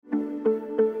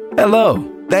Hello.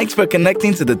 Thanks for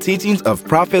connecting to the teachings of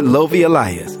Prophet Lovi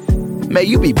Elias. May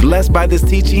you be blessed by this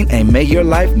teaching and may your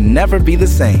life never be the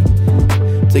same.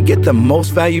 To get the most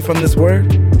value from this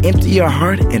word, empty your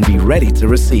heart and be ready to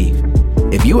receive.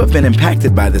 If you have been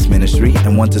impacted by this ministry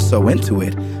and want to sow into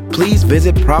it, please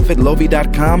visit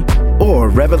prophetlovi.com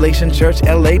or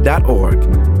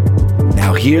revelationchurchla.org.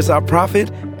 Now here's our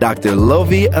prophet, Dr.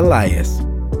 Lovi Elias.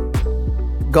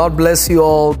 God bless you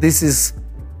all. This is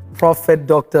Prophet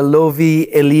Dr.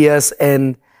 Lovi Elias,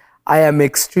 and I am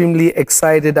extremely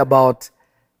excited about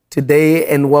today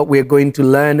and what we're going to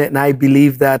learn. And I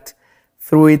believe that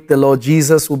through it, the Lord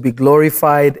Jesus will be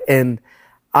glorified and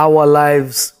our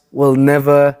lives will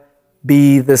never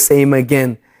be the same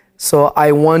again. So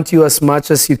I want you as much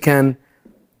as you can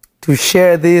to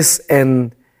share this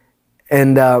and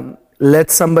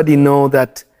let somebody know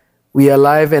that we are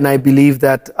alive, and I believe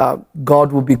that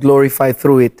God will be glorified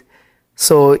through it.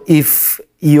 So if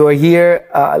you're here,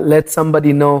 let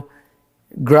somebody know.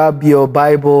 Grab your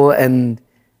Bible and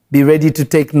be ready to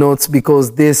take notes,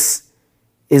 because this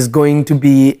is going to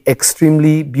be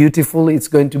extremely beautiful. It's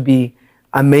going to be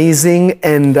amazing,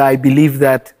 and I believe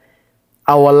that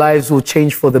our lives will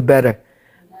change for the better.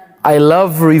 I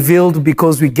love Revealed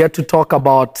because we get to talk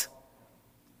about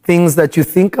things that you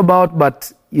think about,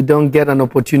 but you don't get an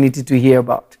opportunity to hear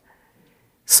about.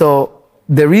 So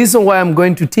the reason why I'm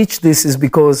going to teach this is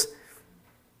because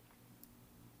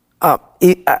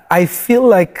I feel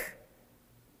like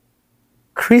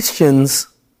Christians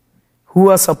who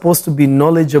are supposed to be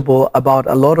knowledgeable about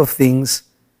a lot of things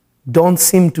don't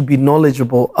seem to be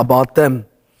knowledgeable about them.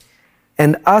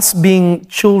 And us being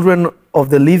children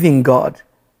of the living God,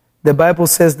 the Bible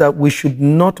says that we should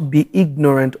not be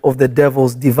ignorant of the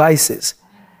devil's devices.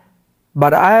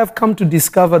 But I have come to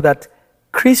discover that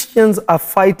Christians are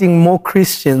fighting more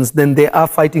Christians than they are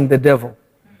fighting the devil.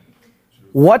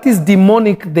 What is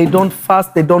demonic, they don't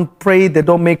fast, they don't pray, they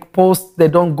don't make posts, they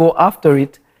don't go after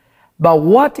it. But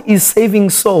what is saving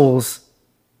souls,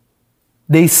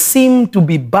 they seem to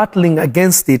be battling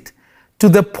against it to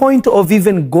the point of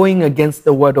even going against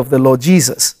the word of the Lord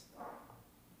Jesus.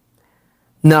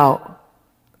 Now,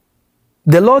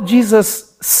 the Lord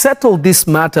Jesus settled this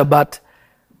matter, but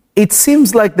it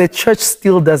seems like the church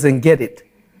still doesn't get it.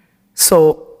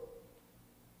 So,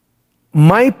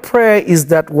 my prayer is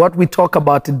that what we talk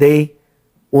about today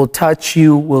will touch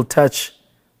you, will touch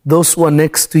those who are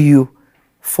next to you,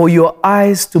 for your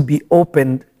eyes to be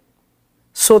opened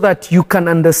so that you can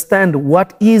understand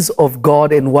what is of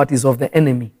God and what is of the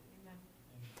enemy.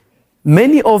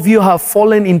 Many of you have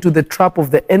fallen into the trap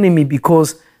of the enemy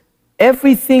because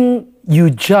everything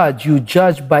you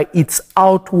judge by its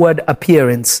outward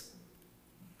appearance.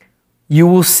 You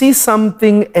will see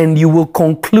something and you will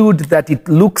conclude that it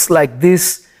looks like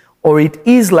this or it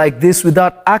is like this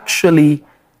without actually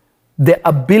the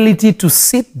ability to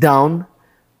sit down,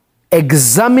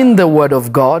 examine the Word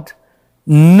of God,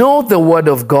 know the Word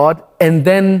of God, and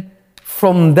then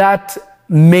from that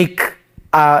make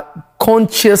a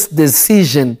conscious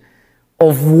decision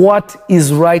of what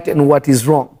is right and what is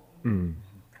wrong.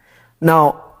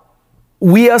 Now,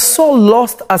 we are so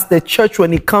lost as the church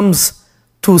when it comes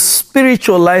to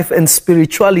spiritual life and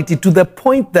spirituality, to the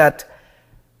point that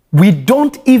we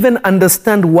don't even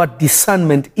understand what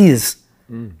discernment is.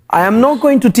 I am not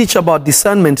going to teach about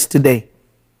discernment today,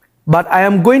 but I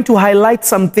am going to highlight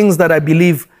some things that I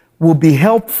believe will be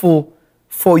helpful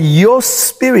for your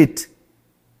spirit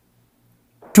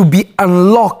to be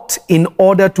unlocked in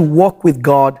order to walk with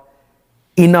God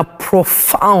in a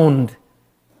profound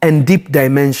and deep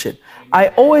dimension. I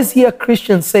always hear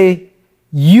Christians say,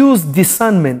 use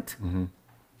discernment.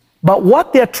 But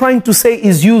what they're trying to say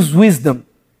is use wisdom.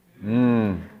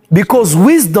 Because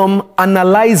wisdom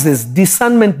analyzes,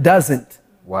 discernment doesn't.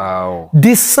 Wow.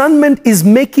 Discernment is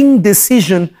making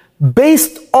decision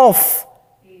based off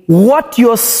what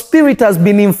your spirit has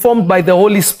been informed by the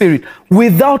Holy Spirit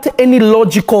without any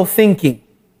logical thinking.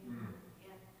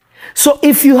 So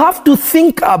if you have to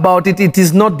think about it, it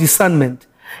is not discernment.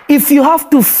 If you have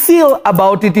to feel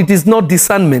about it, it is not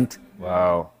discernment.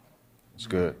 Wow. That's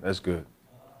good. That's good.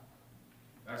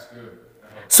 That's good.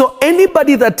 So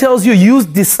anybody that tells you use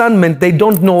discernment, they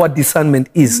don't know what discernment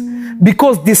is.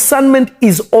 Because discernment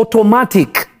is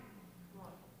automatic.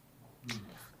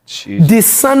 Jesus.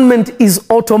 Discernment is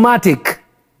automatic.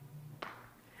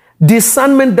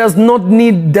 Discernment does not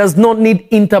need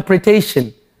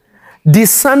interpretation.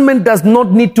 Discernment does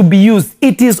not need to be used.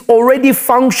 It is already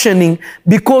functioning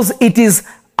because it is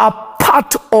a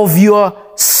part of your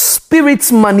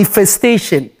spirit's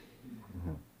manifestation.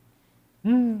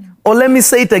 Or let me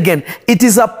say it again. It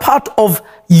is a part of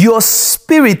your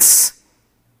spirit's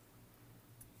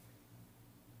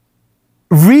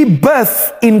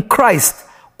rebirth in Christ,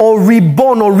 or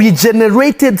reborn or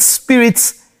regenerated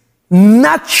spirit's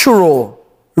natural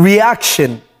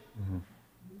reaction.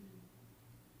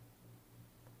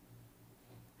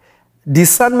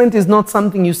 Discernment is not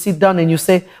something you sit down and you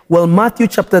say, well, Matthew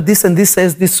chapter this and this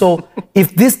says this, so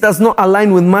if this does not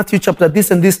align with Matthew chapter this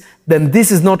and this, then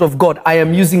this is not of God. I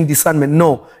am using discernment.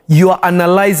 No, you are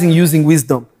analyzing using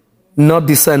wisdom, not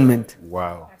discernment.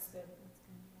 Wow.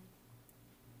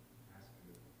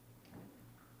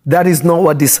 That is not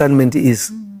what discernment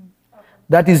is.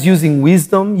 That is using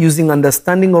wisdom, using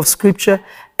understanding of Scripture,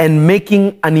 and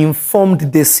making an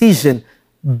informed decision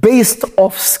based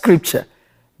off Scripture.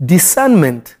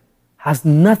 Discernment has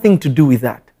nothing to do with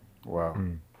that. Wow.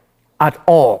 At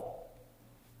all.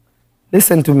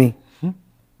 Listen to me.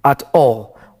 At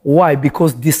all. Why?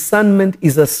 Because discernment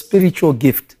is a spiritual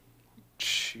gift.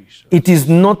 Jesus. It is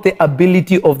not the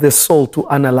ability of the soul to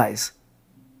analyze.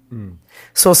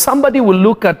 So somebody will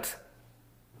look at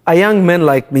a young man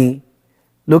like me,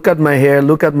 look at my hair,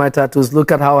 look at my tattoos,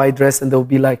 look at how I dress, and they'll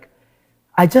be like,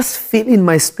 I just feel in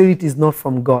my spirit is not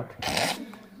from God.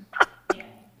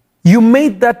 You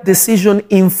made that decision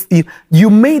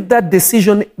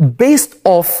based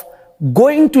off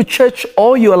going to church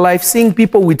all your life, seeing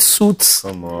people with suits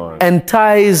and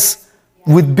ties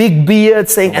with big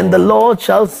beards saying, and the Lord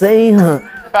shall say,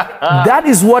 that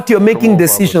is what you're making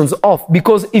decisions of.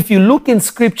 Because if you look in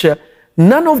Scripture,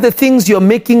 none of the things you're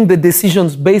making the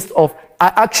decisions based off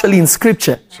are actually in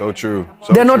Scripture. So true.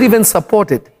 They're not even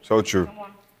supported. So true.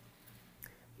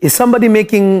 Is somebody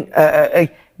making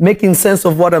sense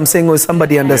of what I'm saying, or is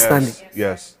somebody understanding?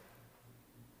 Yes.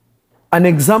 An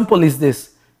example is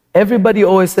this. Everybody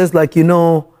always says, like,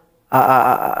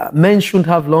 men shouldn't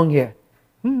have long hair.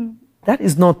 That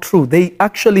is not true. They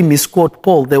actually misquote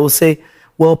Paul. They will say,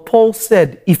 well, Paul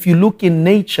said, if you look in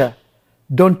nature,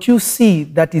 don't you see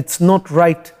that it's not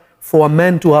right for a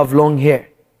man to have long hair?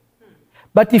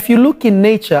 But if you look in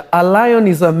nature, a lion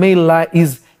is a male,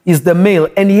 is the male,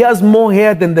 and he has more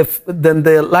hair than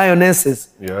the lionesses.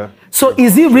 Yeah. So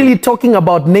is he really talking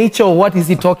about nature, or what is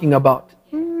he talking about?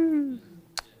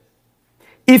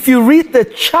 If you read the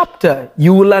chapter,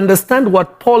 you will understand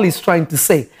what Paul is trying to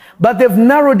say. But they've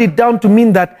narrowed it down to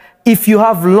mean that if you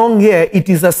have long hair, it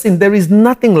is a sin. There is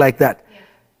nothing like that.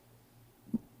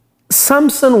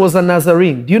 Samson was a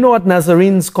Nazarene. Do you know what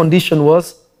Nazarene's condition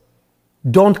was?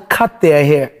 Don't cut their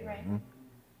hair.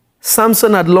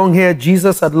 Samson had long hair,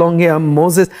 Jesus had long hair,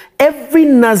 Moses. Every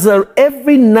Nazarene,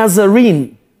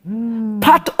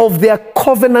 part of their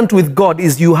covenant with God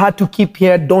is you had to keep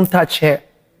hair, don't touch hair.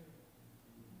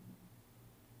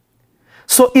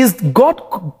 So is God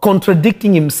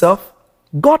contradicting himself?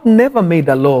 God never made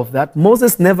a law of that.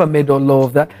 Moses never made a law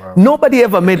of that. Wow. Nobody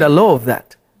ever made a law of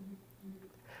that.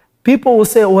 People will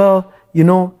say, well,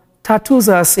 tattoos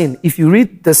are a sin. If you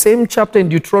read the same chapter in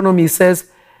Deuteronomy, it says,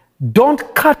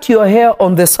 don't cut your hair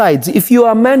on the sides. If you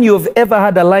are a man, you have ever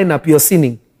had a lineup, you're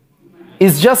sinning.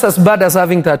 It's just as bad as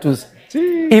having tattoos.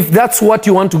 If that's what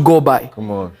you want to go by.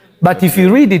 Come on. But if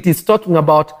you read it, it's talking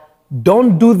about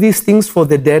don't do these things for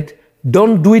the dead.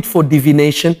 Don't do it for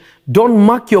divination. Don't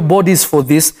mark your bodies for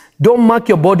this. Don't mark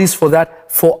your bodies for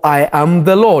that. For I am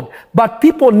the Lord. But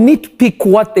people nitpick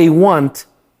what they want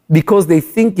because they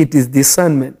think it is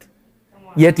discernment.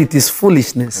 Yet it is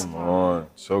foolishness. Come on.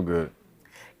 So good.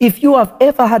 If you have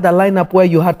ever had a lineup where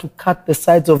you had to cut the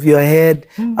sides of your head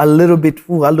a little bit,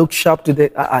 I look sharp today,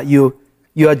 you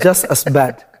are just as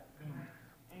bad.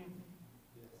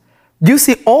 Do you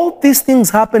see, all these things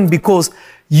happen because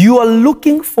you are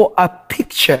looking for a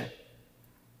picture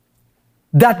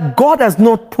that God has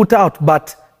not put out,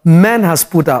 but man has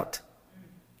put out.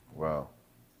 Wow.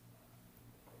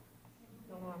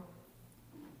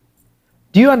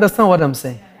 Do you understand what I'm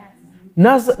saying?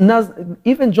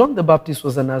 Even John the Baptist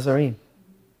was a Nazarene.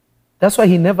 That's why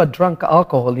he never drank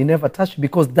alcohol, he never touched it,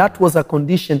 because that was a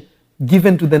condition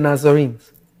given to the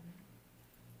Nazarenes.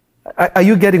 Are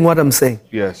you getting what I'm saying?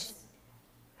 Yes.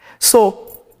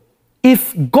 So,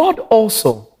 if God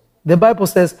also, the Bible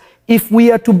says, if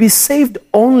we are to be saved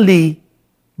only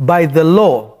by the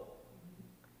law,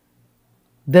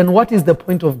 then what is the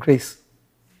point of grace?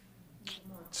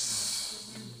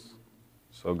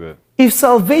 So good. If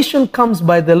salvation comes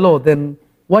by the law, then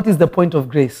what is the point of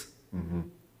grace? Mm-hmm.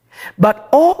 But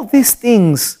all these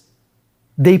things,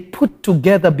 they put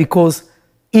together because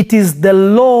it is the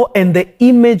law and the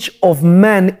image of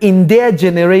man in their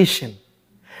generation.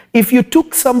 If you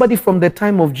took somebody from the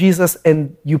time of Jesus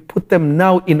and you put them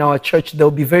now in our church, they'll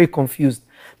be very confused.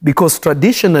 Because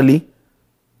traditionally,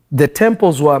 the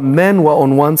temples were men were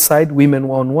on one side, women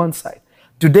were on one side.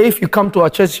 Today, if you come to our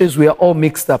churches, we are all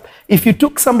mixed up. If you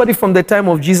took somebody from the time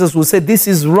of Jesus who said, this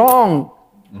is wrong,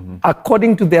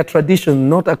 according to their tradition,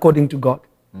 not according to God.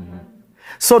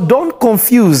 So don't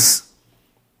confuse.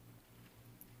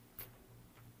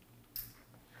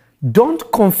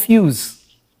 Don't confuse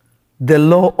the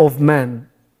law of man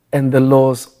and the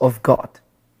laws of God.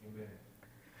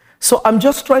 So I'm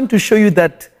just trying to show you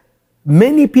that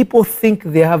many people think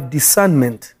they have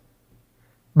discernment,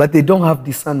 but they don't have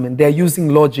discernment. They're using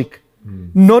logic,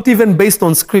 not even based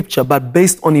on scripture, but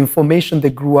based on information they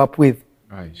grew up with.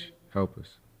 Right. Help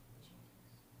us.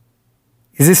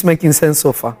 Is this making sense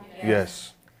so far?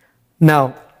 Yes.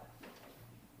 Now,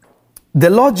 the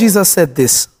Lord Jesus said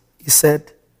this. He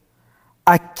said,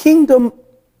 a kingdom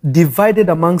divided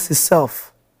amongst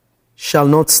itself shall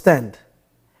not stand.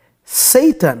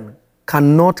 Satan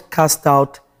cannot cast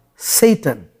out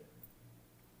Satan.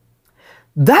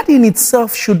 That in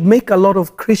itself should make a lot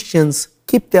of Christians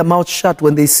keep their mouth shut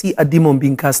when they see a demon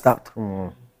being cast out.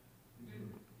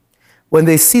 When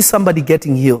they see somebody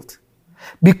getting healed.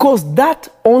 Because that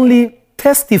only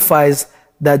testifies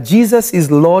that Jesus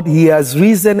is Lord, He has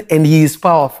risen, and He is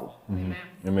powerful.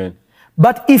 Amen.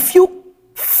 But if you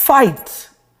fight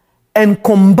and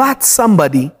combat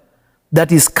somebody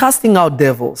that is casting out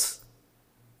devils,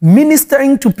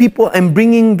 ministering to people and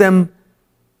bringing them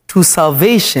to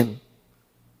salvation,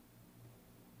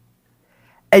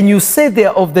 and you say they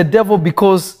are of the devil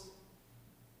because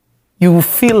you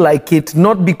feel like it,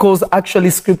 not because actually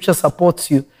scripture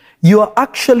supports you, you are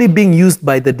actually being used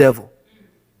by the devil.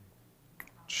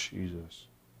 Jesus.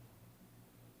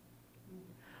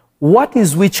 What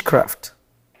is witchcraft?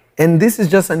 And this is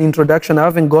just an introduction. I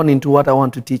haven't gone into what I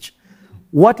want to teach.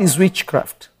 What is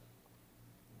witchcraft?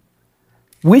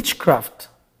 Witchcraft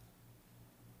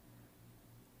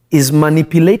is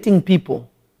manipulating people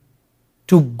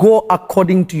to go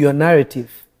according to your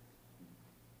narrative.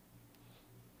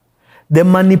 The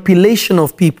manipulation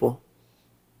of people,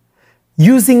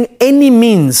 using any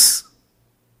means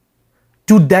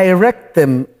to direct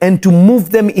them and to move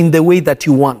them in the way that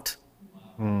you want.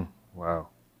 Wow.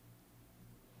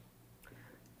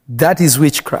 That is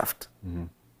witchcraft.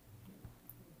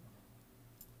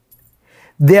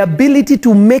 The ability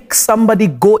to make somebody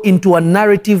go into a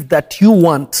narrative that you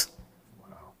want.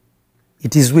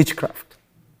 It is witchcraft.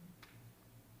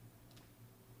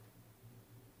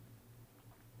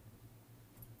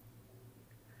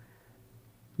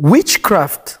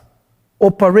 Witchcraft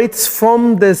operates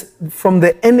from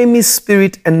the enemy's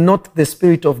spirit and not the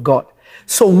Spirit of God.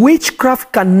 So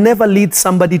witchcraft can never lead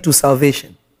somebody to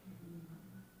salvation.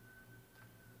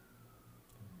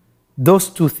 Those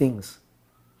two things.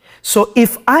 So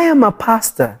if I am a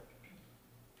pastor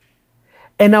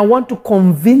and I want to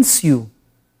convince you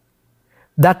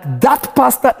that that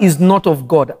pastor is not of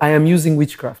God, I am using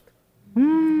witchcraft.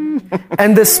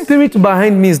 And the spirit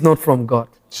behind me is not from God.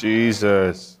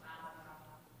 Jesus.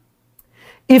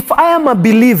 If I am a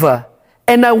believer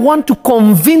and I want to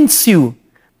convince you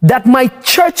that my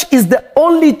church is the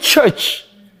only church,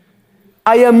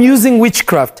 I am using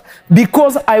witchcraft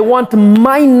because I want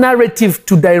my narrative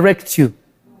to direct you.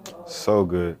 So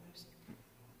good.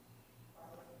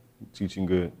 Teaching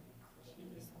good.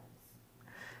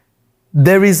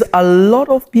 There is a lot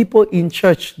of people in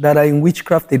church that are in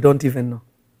witchcraft they don't even know.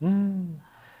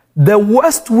 The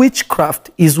worst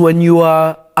witchcraft is when you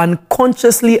are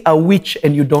unconsciously a witch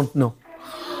and you don't know.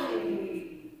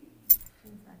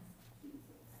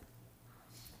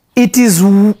 It is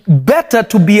better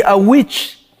to be a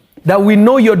witch that we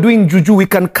know you're doing juju, we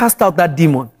can cast out that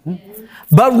demon.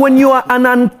 But when you are an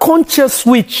unconscious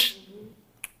witch,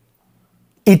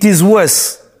 it is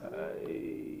worse.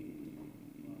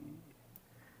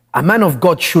 A man of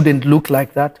God shouldn't look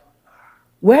like that.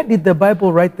 Where did the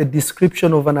Bible write the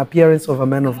description of an appearance of a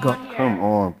man of God? Come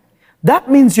on. That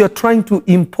means you're trying to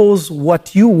impose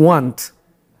what you want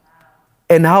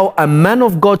and how a man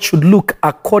of God should look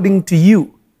according to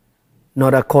you,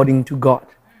 not according to God.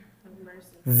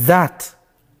 That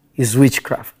is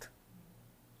witchcraft.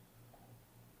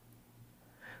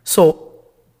 So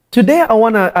today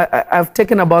I've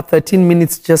taken about 13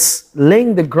 minutes just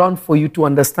laying the ground for you to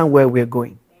understand where we're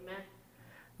going. Amen.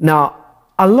 Now,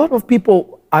 a lot of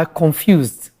people are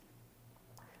confused,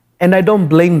 and I don't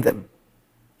blame them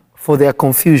for their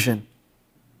confusion.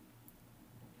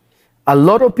 A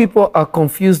lot of people are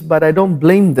confused, but I don't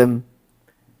blame them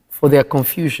for their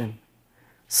confusion.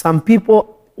 Some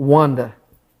people wonder,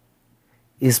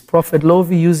 is Prophet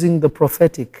Lovie using the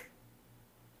prophetic?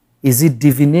 Is it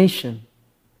divination?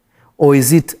 Or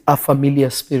is it a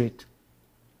familiar spirit?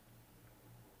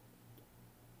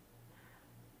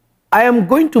 I am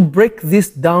going to break this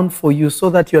down for you so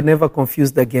that you're never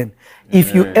confused again.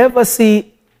 If you ever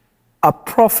see a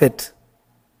prophet,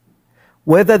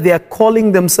 whether they are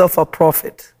calling themselves a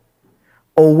prophet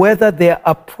or whether they are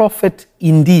a prophet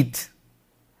indeed,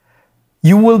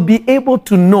 you will be able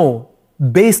to know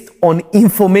based on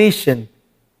information,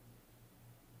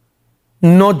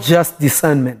 not just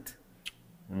discernment.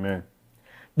 Amen.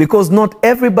 Because not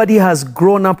everybody has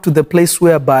grown up to the place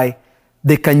whereby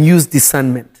they can use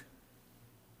discernment.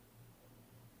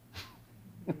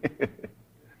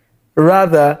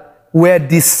 Rather, where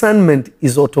discernment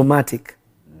is automatic.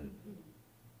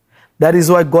 That is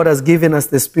why God has given us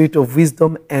the spirit of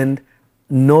wisdom and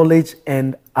knowledge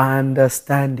and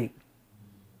understanding.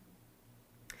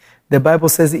 The Bible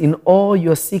says, in all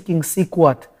you're seeking, seek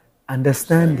what?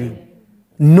 Understanding.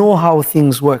 Know how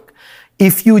things work.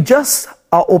 If you just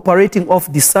are operating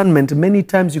off discernment, many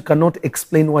times you cannot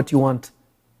explain what you want.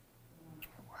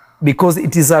 Because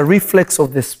it is a reflex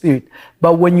of the Spirit.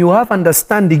 But when you have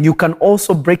understanding, you can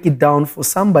also break it down for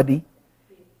somebody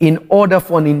in order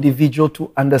for an individual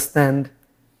to understand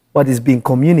what is being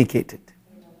communicated.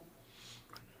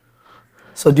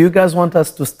 So do you guys want us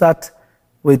to start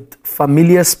with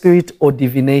familiar spirit or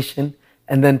divination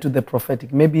and then to the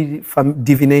prophetic? Maybe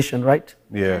divination, right?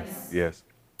 Yes.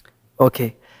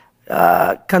 Okay.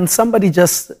 Can somebody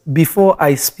just, before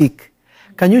I speak,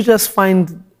 can you just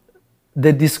find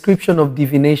the description of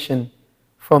divination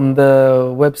from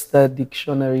the Webster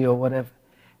dictionary or whatever?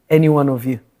 Any one of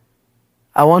you.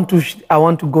 I want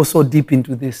to go so deep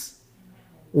into this.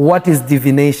 What is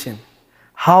divination?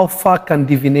 How far can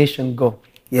divination go?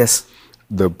 Yes.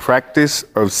 The practice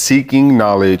of seeking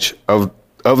knowledge of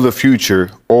the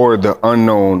future or the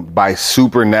unknown by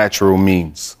supernatural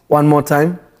means. One more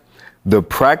time. The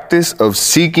practice of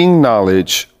seeking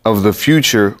knowledge of the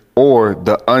future or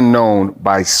the unknown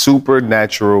by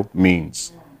supernatural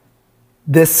means.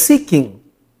 The seeking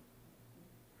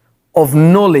of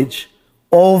knowledge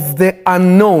of the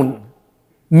unknown,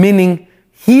 meaning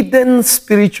hidden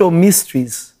spiritual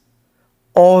mysteries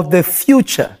of the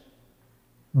future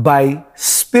by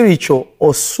spiritual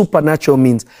or supernatural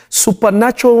means.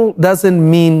 Supernatural doesn't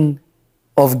mean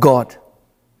of God.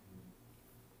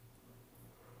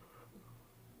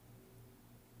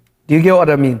 Do you get what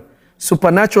I mean?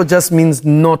 Supernatural just means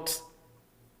not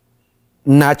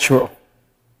natural.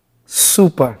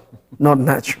 Super, not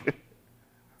natural.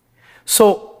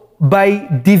 So by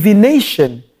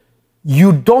divination,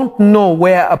 you don't know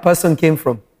where a person came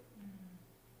from.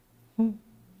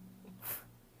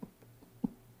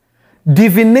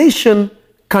 Divination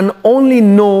can only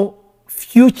know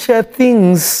future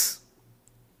things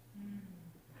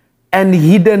and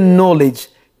hidden knowledge.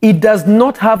 It does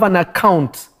not have an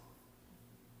account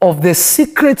of the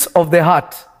secrets of the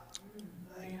heart.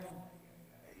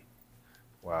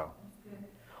 Wow.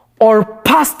 Or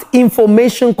past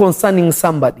information concerning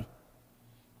somebody.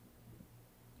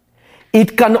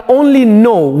 It can only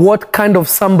know what kind of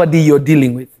somebody you're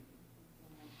dealing with.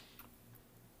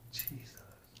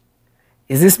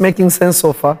 Is this making sense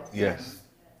so far? Yes.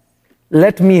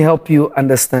 Let me help you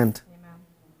understand. Amen.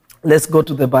 Let's go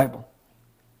to the Bible.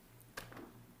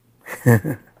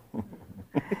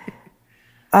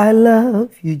 I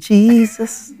love you,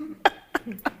 Jesus.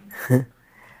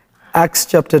 Acts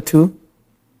chapter 2.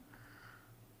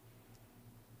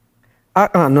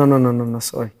 No,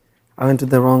 sorry. I went to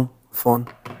the wrong phone.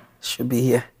 Should be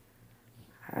here.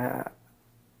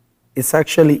 It's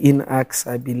actually in Acts,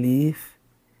 I believe.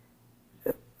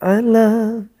 I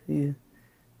love you,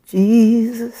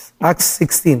 Jesus. Acts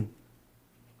 16.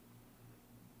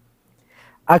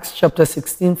 Acts chapter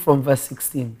 16 from verse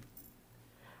 16.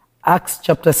 Acts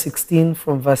chapter 16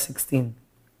 from verse 16.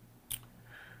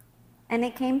 And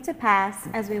it came to pass,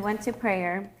 as we went to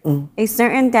prayer, a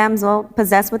certain damsel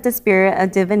possessed with the spirit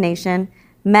of divination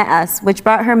met us, which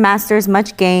brought her masters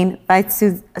much gain by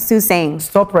soothsaying.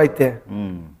 Stop right there.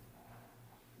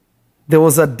 There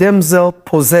was a damsel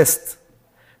possessed,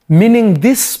 meaning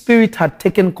this spirit had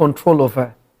taken control of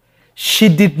her. She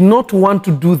did not want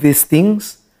to do these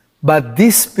things, but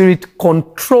this spirit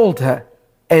controlled her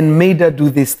and made her do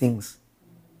these things.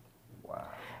 Wow.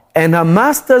 And her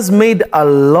masters made a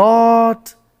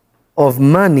lot of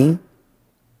money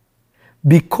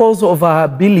because of her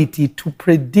ability to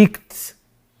predict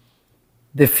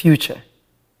the future.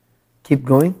 Keep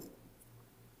going.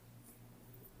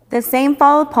 The same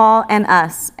followed Paul and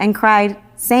us, and cried,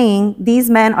 saying, These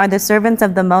men are the servants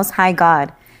of the Most High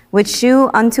God, which shew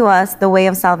unto us the way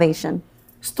of salvation.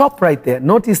 Stop right there.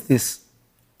 Notice this.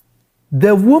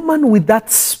 The woman with that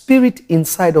spirit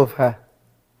inside of her,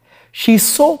 she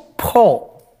saw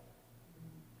Paul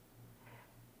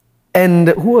And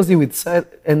who was he with?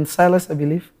 And Silas, I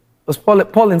believe. It was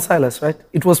Paul and Silas, right?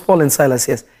 It was Paul and Silas,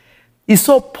 yes. He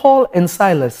saw Paul and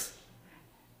Silas,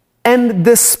 and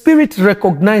the Spirit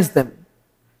recognized them.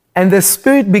 And the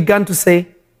Spirit began to say,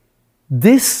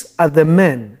 these are the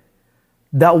men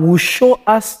that will show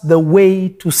us the way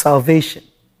to salvation.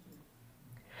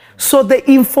 So the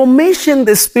information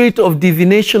the Spirit of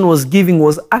divination was giving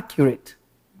was accurate.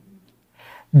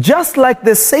 Just like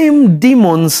the same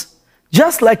demons,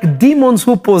 just like demons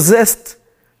who possessed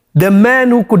the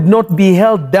man who could not be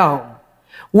held down.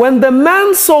 When the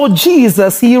man saw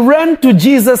Jesus, he ran to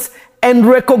Jesus and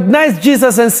recognized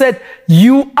Jesus and said,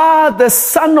 you are the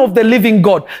Son of the living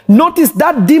God. Notice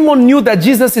that demon knew that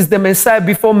Jesus is the Messiah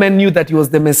before men knew that he was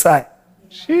the Messiah.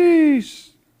 Sheesh.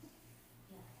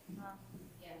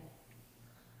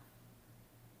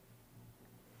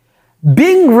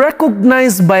 Being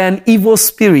recognized by an evil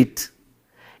spirit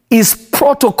is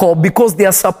protocol because they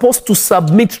are supposed to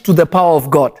submit to the power of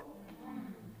God.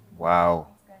 Wow.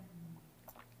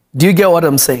 Do you get what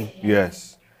I'm saying?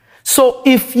 Yes. So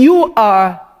if you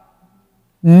are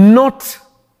not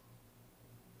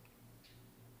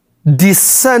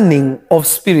discerning of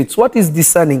spirits, what is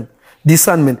discerning?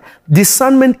 Discernment.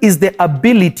 Discernment is the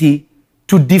ability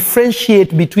to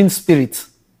differentiate between spirits.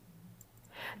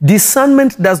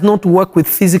 Discernment does not work with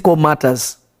physical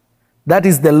matters. That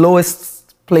is the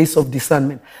lowest place of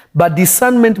discernment. But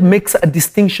discernment makes a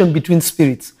distinction between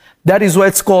spirits. That is why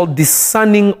it's called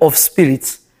discerning of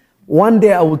spirits. One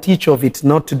day I will teach of it,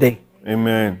 not today.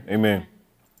 Amen. Amen.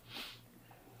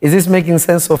 Is this making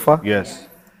sense so far? Yes.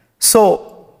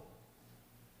 So,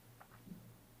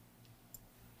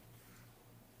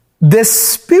 the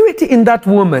spirit in that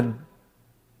woman,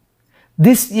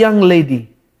 this young lady,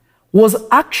 was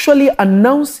actually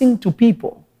announcing to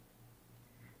people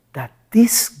that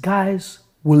these guys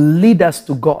will lead us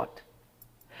to God.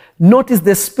 Notice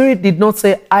the Spirit did not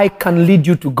say, I can lead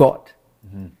you to God.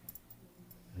 Mm-hmm.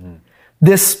 Mm-hmm.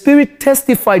 The Spirit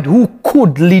testified who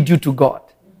could lead you to God.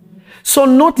 Mm-hmm. So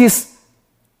notice,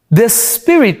 the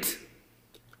Spirit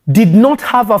did not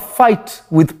have a fight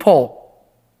with Paul.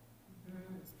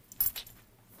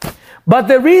 But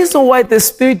the reason why the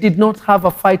Spirit did not have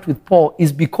a fight with Paul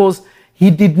is because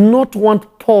he did not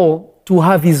want Paul to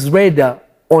have his radar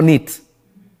on it.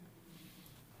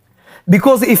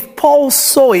 Because if Paul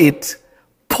saw it,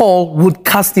 Paul would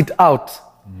cast it out.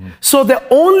 Mm-hmm. So the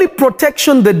only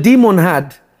protection the demon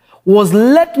had was,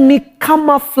 let me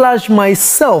camouflage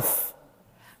myself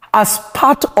as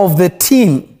part of the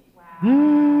team.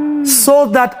 Wow. So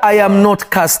that I am not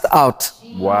cast out.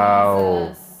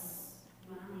 Wow.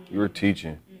 You're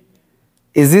teaching.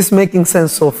 Is this making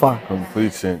sense so far?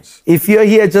 Complete sense. If you're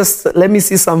here, just let me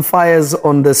see some fires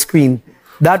on the screen.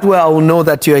 That way I will know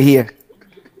that you're here.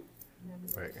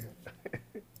 Right.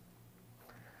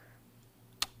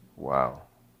 Wow.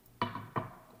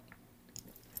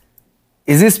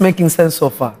 Is this making sense so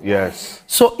far? Yes.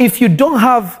 So if you don't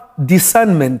have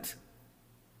discernment,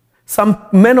 some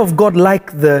men of God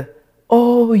like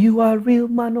oh, you are a real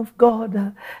man of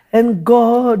God, and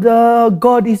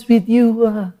God is with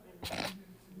you.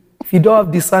 If you don't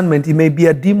have discernment, it may be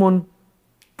a demon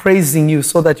praising you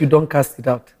so that you don't cast it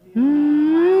out.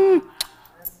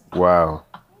 Wow.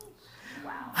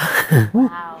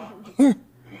 Wow.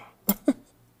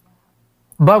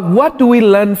 But what do we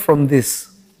learn from this?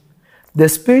 The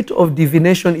spirit of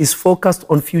divination is focused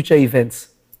on future events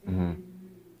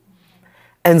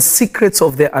and secrets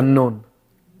of the unknown.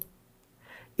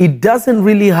 It doesn't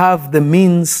really have the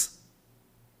means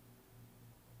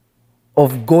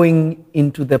of going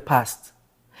into the past.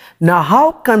 Now,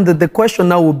 how can the question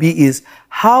now will be is,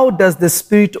 how does the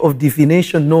spirit of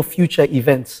divination know future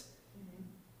events?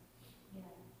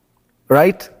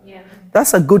 Right? Yeah.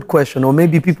 That's a good question, or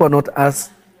maybe people are not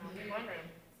asked.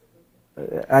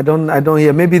 I don't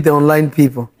hear. Maybe the online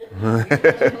people.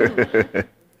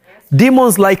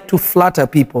 Demons like to flatter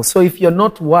people. So if you're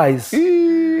not wise,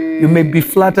 you may be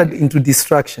flattered into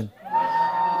distraction.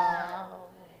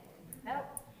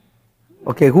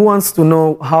 Okay, who wants to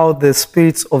know how the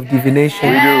spirits of divination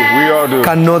We do. We all do.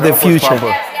 can know the future?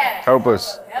 Papa. Help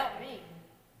us.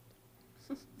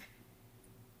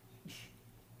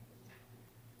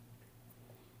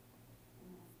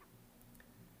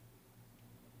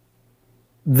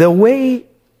 The way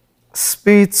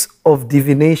spirits of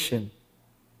divination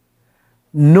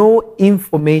know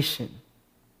information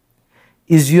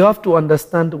is you have to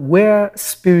understand where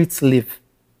spirits live.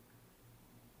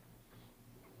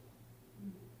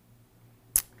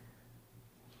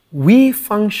 We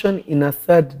function in a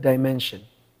third dimension,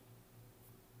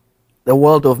 the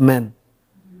world of men.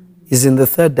 is in the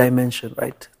third dimension,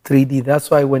 right? 3D.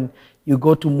 That's why when you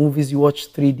go to movies, you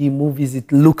watch 3D movies,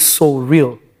 it looks so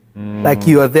real. Like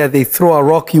you are there, they throw a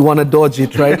rock, you want to dodge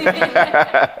it, right?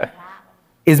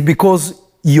 It's because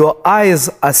your eyes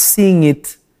are seeing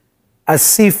it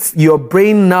as if your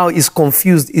brain now is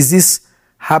confused. Is this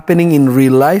happening in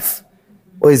real life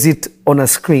or is it on a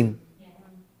screen?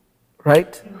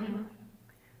 Right?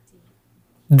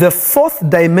 The fourth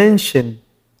dimension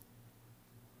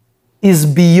is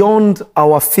beyond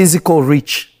our physical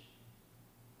reach.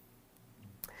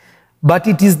 But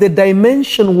it is the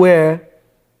dimension where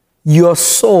your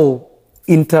soul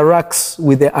interacts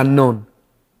with the unknown.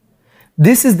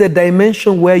 This is the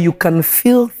dimension where you can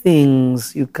feel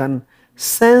things, you can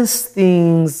sense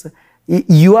things.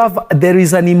 There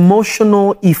is an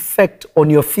emotional effect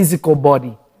on your physical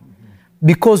body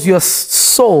because your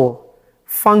soul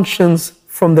functions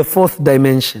from the fourth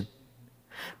dimension.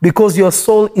 Because your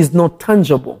soul is not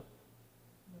tangible.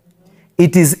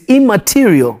 It is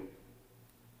immaterial,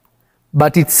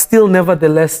 but it's still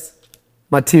nevertheless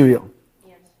material.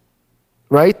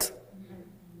 Right?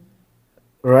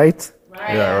 Right?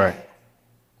 Yeah, right.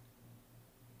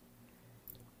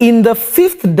 In the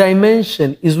fifth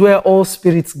dimension is where all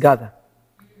spirits gather.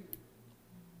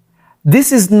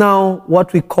 This is now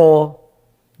what we call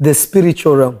the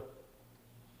spiritual realm.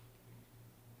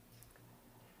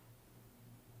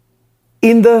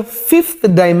 In the fifth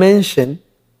dimension,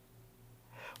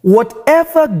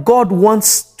 whatever God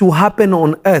wants to happen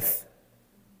on earth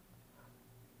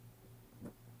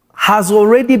has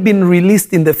already been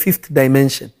released in the fifth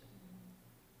dimension.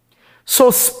 So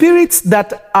spirits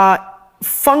that are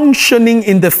functioning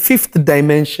in the fifth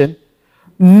dimension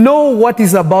know what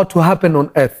is about to happen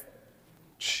on earth.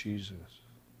 Jesus.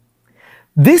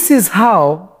 This is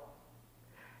how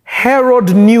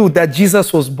Herod knew that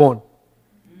Jesus was born.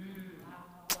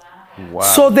 Wow.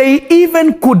 So they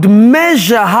even could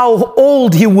measure how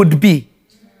old he would be.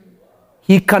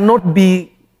 He cannot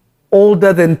be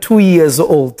older than 2 years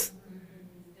old.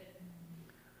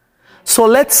 So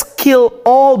let's kill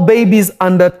all babies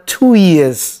under 2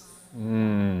 years.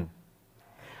 When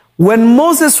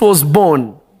Moses was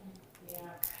born,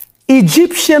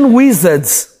 Egyptian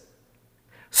wizards,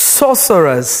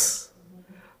 sorcerers,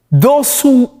 those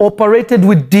who operated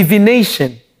with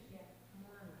divination,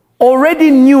 already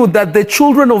knew that the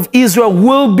children of Israel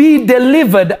will be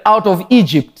delivered out of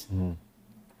Egypt.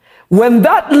 When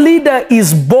that leader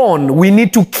is born, we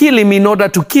need to kill him in order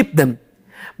to keep them.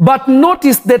 But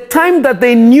notice the time that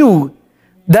they knew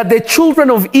that the children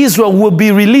of Israel will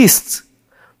be released,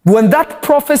 when that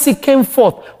prophecy came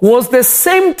forth, was the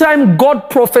same time God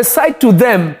prophesied to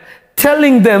them,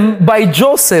 telling them by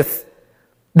Joseph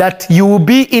that you will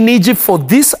be in Egypt for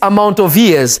this amount of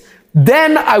years,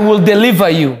 then I will deliver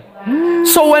you.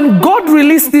 So when God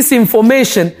released this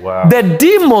information, the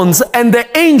demons and the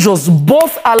angels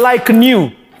both alike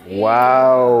knew.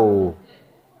 Wow.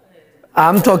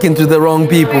 I'm talking to the wrong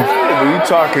people. Yeah, you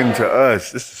talking to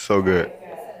us. This is so good.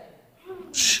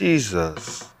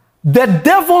 Jesus. The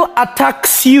devil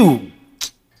attacks you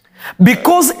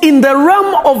because in the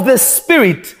realm of the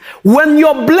spirit, when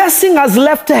your blessing has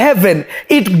left heaven,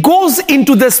 it goes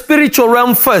into the spiritual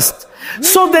realm first.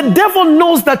 So the devil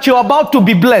knows that you're about to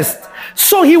be blessed.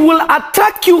 So he will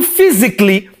attack you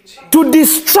physically to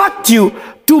distract you,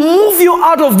 to move you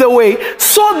out of the way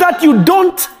so that you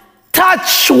don't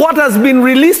touch what has been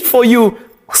released for you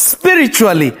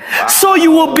spiritually. So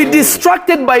you will be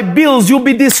distracted by bills, you'll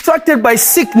be distracted by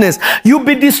sickness, you'll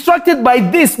be distracted by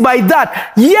this, by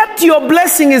that. Yet your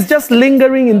blessing is just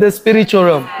lingering in the spiritual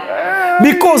realm.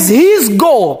 Because his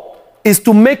goal is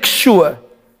to make sure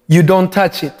you don't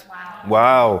touch it.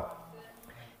 Wow.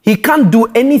 He can't do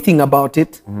anything about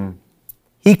it.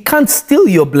 He can't steal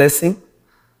your blessing,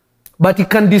 but he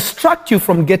can distract you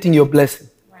from getting your blessing.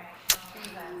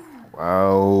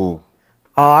 Wow.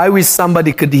 I wish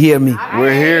somebody could hear me.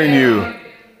 We're hearing you.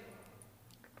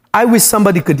 I wish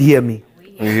somebody could hear me.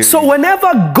 So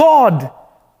whenever God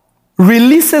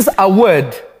releases a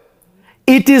word,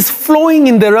 it is flowing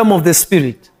in the realm of the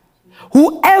spirit.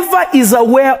 Whoever is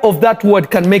aware of that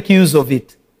word can make use of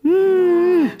it.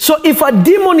 So if a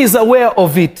demon is aware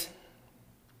of it,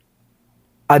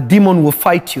 a demon will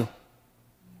fight you.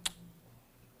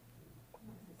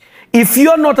 If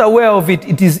you're not aware of it,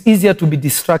 it is easier to be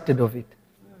distracted of it.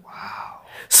 Wow.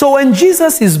 So when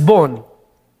Jesus is born,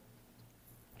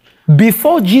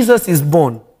 before Jesus is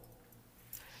born,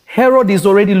 Herod is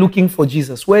already looking for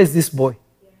Jesus. Where is this boy?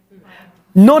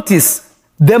 Notice,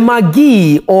 the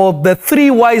Magi or the three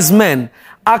wise men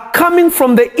are coming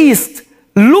from the east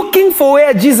looking for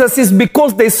where Jesus is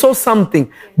because they saw something.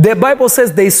 The Bible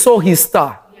says they saw his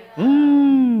star.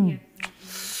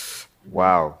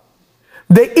 Wow.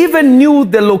 They even knew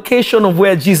the location of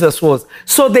where Jesus was.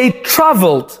 So they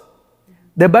traveled.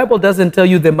 The Bible doesn't tell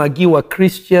you the Magi were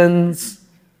Christians.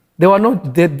 They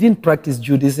didn't practice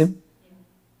Judaism.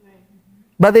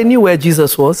 But they knew where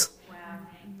Jesus was.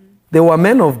 They were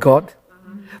men of God.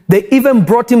 They even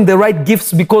brought him the right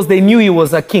gifts because they knew he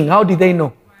was a king. How did they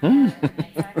know?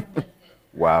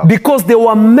 Wow. Because they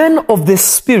were men of the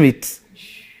Spirit.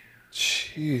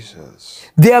 Jesus.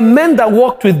 They are men that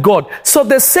walked with God. So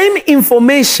the same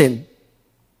information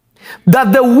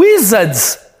that the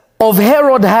wizards of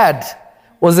Herod had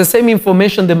was the same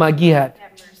information the Magi had.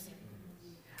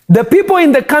 The people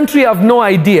in the country have no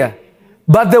idea,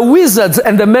 but the wizards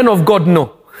and the men of God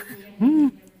know.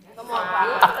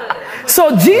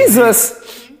 So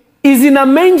Jesus is in a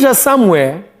manger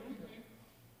somewhere.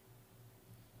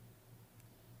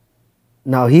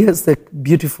 Now here's the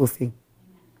beautiful thing.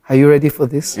 Are you ready for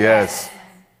this? Yes.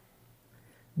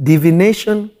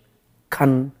 Divination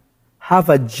can have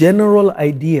a general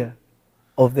idea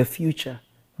of the future,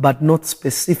 but not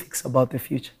specifics about the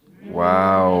future.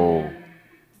 Wow.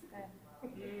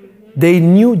 They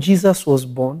knew Jesus was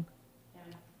born.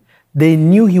 They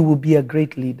knew he would be a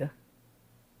great leader.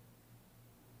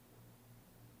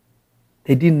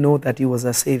 They didn't know that he was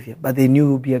a savior, but they knew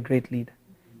he would be a great leader,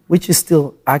 which is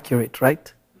still accurate,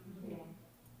 right?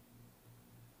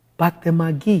 But the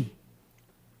Magi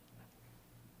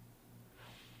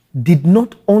did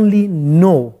not only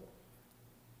know,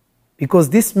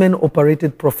 because these men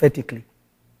operated prophetically.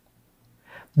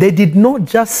 They did not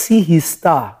just see his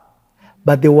star,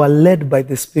 but they were led by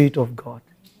the Spirit of God.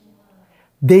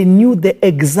 They knew the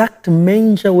exact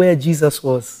manger where Jesus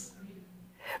was.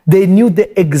 They knew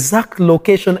the exact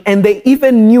location, and they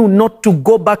even knew not to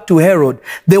go back to Herod.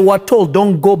 They were told,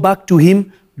 don't go back to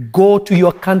him. Go to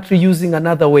your country using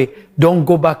another way. Don't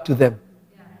go back to them.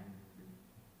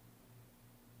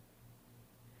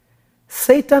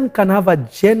 Satan can have a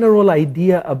general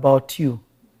idea about you,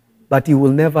 but he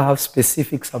will never have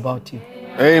specifics about you.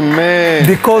 Amen.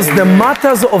 Because the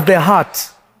matters of the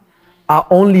heart are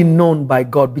only known by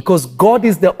God, because God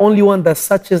is the only one that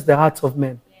searches the hearts of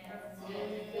men.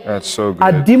 That's so good.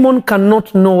 A demon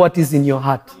cannot know what is in your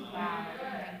heart.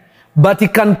 But he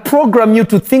can program you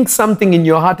to think something in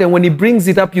your heart, and when he brings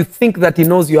it up, you think that he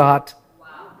knows your heart.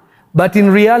 But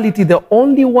in reality, the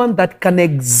only one that can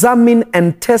examine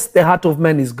and test the heart of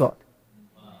man is God.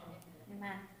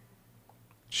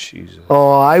 Jesus.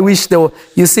 Oh, I wish there were.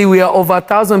 You see, we are over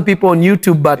 1,000 people on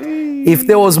YouTube, but if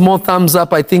there was more thumbs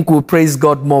up, I think we'll praise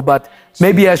God more. But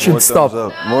maybe I should stop.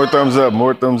 More thumbs up.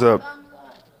 More thumbs up.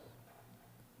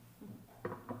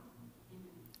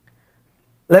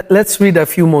 Let's read a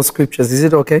few more scriptures. Is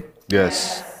it okay?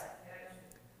 Yes.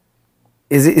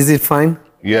 Is it fine?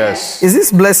 Yes. Is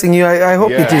this blessing you? I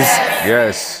hope it is.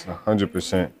 Yes.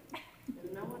 100%.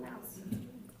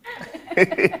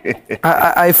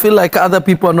 I feel like other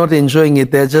people are not enjoying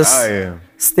it. They're just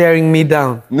staring me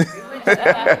down.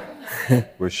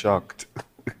 We're shocked.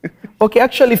 Okay,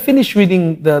 actually finish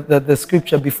reading the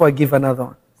scripture before I give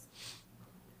another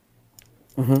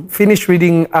one. Finish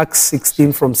reading Acts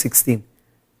 16 from 16.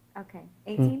 Okay,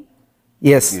 18?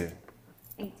 Yes. Yeah.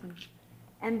 18.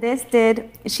 And this did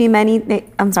she many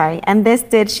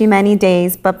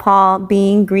days, but Paul,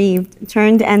 being grieved,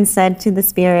 turned and said to the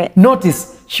Spirit.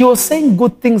 Notice, she was saying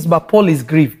good things, but Paul is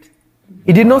grieved.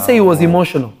 He did not say he was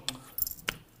emotional.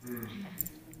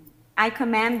 I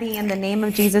command thee in the name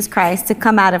of Jesus Christ to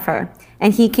come out of her.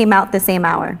 And he came out the same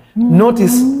hour.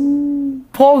 Notice,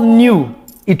 Paul knew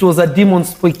it was a demon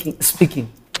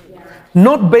speaking.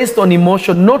 Not based on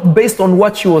emotion, not based on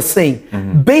what she was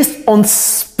saying, based on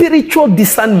spiritual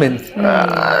discernment.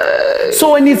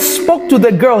 So when he spoke to the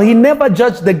girl, he never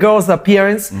judged the girl's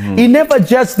appearance. He never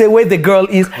judged the way the girl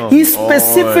is. He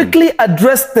specifically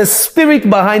addressed the spirit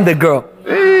behind the girl.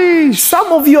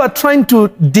 Some of you are trying to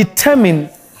determine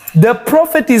the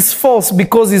prophet is false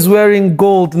because he's wearing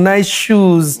gold, nice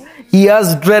shoes, he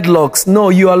has dreadlocks. No,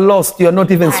 you are lost. You are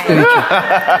not even spiritual. Focus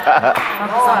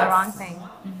on the wrong thing.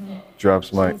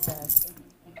 Drops mic.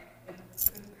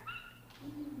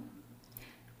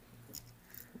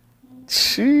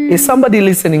 Is somebody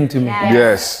listening to me?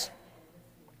 Yes.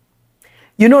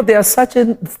 You know, there are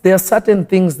certain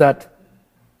things that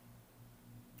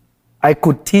I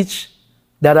could teach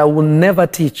that I will never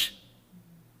teach.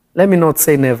 Let me not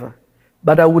say never,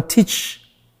 but I will teach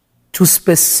to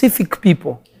specific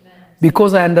people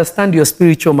because I understand your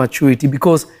spiritual maturity,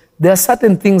 because there are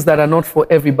certain things that are not for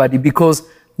everybody, because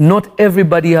not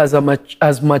everybody has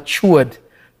matured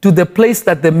to the place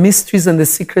that the mysteries and the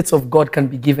secrets of God can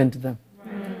be given to them.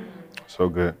 So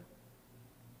good.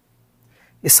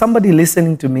 Is somebody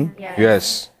listening to me?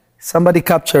 Yes. Somebody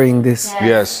capturing this?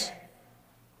 Yes.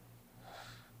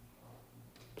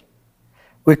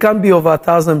 We can't be over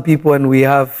 1,000 people and we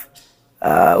have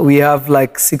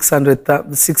like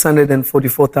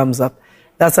 644 thumbs up.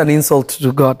 That's an insult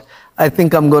to God. I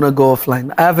think I'm going to go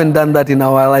offline. I haven't done that in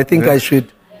a while. I think I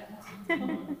should.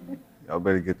 Y'all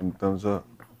better get them thumbs up.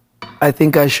 I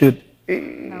think I should.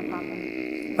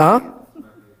 Huh?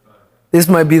 This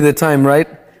might be the time, right?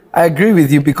 I agree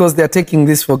with you because they're taking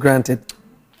this for granted.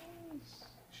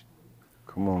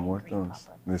 Come on, more thumbs.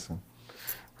 Listen.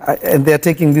 And they're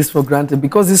taking this for granted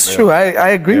because it's true. I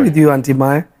agree with you, Auntie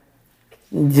Maya.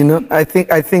 You know, I think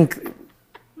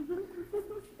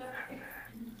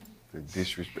The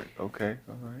disrespect. Okay,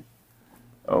 all right.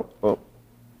 Oh.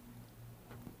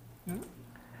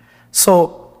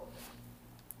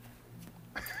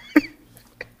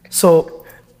 So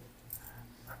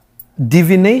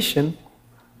divination,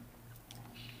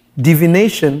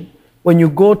 when you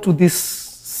go to these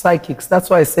psychics, that's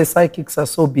why I say psychics are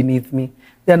so beneath me.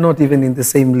 They're not even in the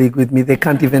same league with me. They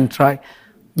can't even try,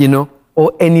 you know,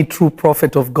 or any true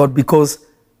prophet of God because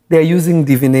they're using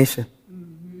divination.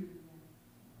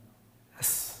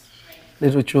 That's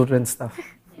little children stuff.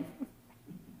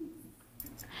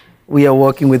 We are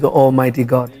working with the Almighty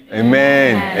God.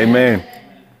 Amen. Amen.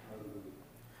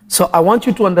 So I want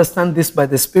you to understand this by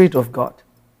the Spirit of God.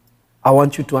 I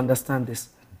want you to understand this.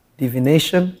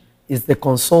 Divination is the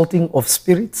consulting of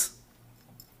spirits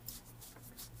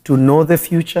to know the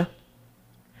future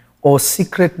or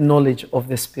secret knowledge of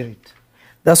the Spirit.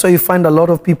 That's why you find a lot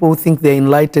of people who think they're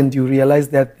enlightened. You realize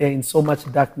that they're in so much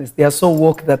darkness. They are so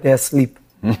woke that they're asleep.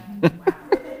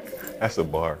 That's a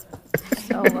bar.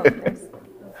 So wokeness.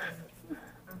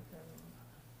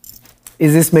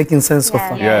 Is this making sense so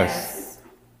far? Yes.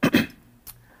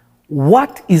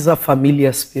 What is a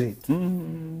familiar spirit?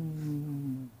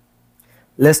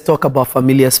 Let's talk about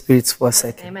familiar spirits for a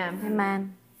second.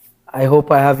 Amen. I hope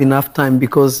I have enough time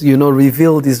because, you know,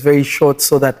 Revealed is very short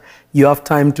so that you have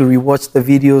time to rewatch the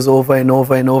videos over and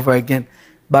over and over again.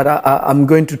 But I'm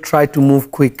going to try to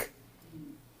move quick.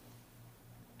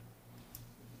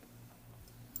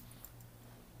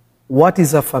 What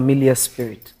is a familiar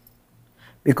spirit?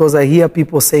 Because I hear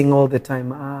people saying all the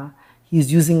time,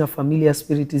 he's using a familiar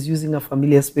spirit, he's using a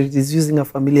familiar spirit, he's using a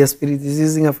familiar spirit, he's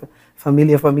using a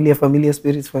familiar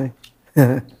spirit.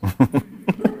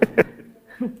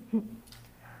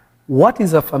 What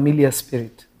is a familiar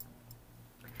spirit?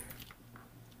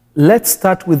 Let's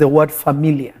start with the word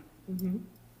familiar. Mm-hmm.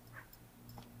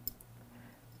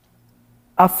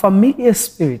 A familiar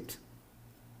spirit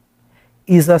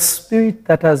is a spirit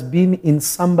that has been in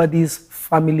somebody's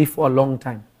family for a long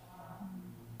time.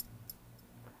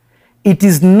 It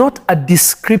is not a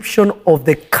description of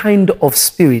the kind of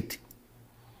spirit.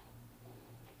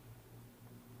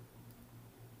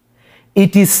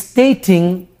 It is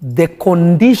stating the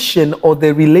condition or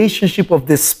the relationship of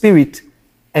the spirit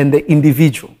and the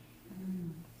individual.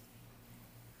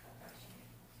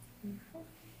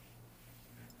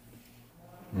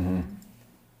 Mm-hmm.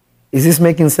 Is this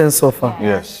making sense so far?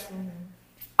 Yes.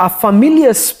 A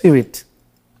familiar spirit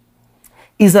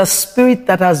is a spirit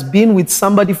that has been with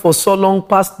somebody for so long,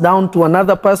 passed down to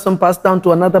another person, passed down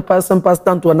to another person, passed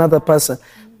down to another person.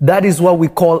 That is what we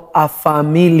call a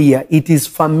familiar. It is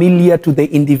familiar to the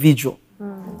individual.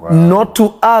 Wow. Not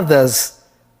to others,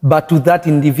 but to that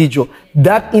individual.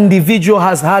 That individual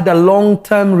has had a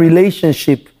long-term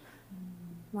relationship,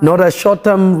 not a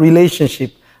short-term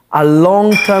relationship, a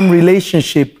long-term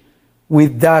relationship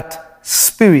with that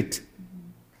spirit.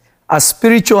 A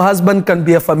spiritual husband can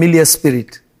be a familiar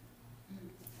spirit.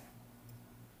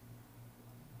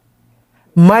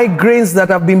 Migraines that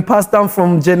have been passed down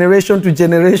from generation to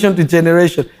generation to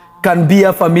generation can be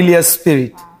a familiar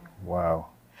spirit. Wow.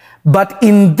 But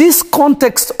in this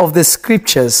context of the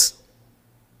scriptures,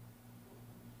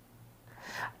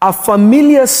 a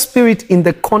familiar spirit in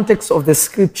the context of the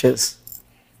scriptures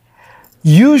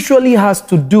usually has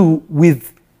to do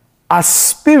with a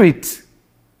spirit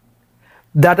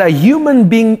that a human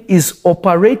being is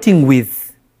operating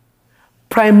with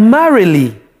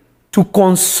primarily to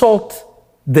consult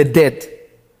the dead.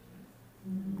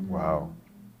 Wow.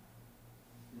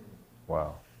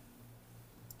 Wow.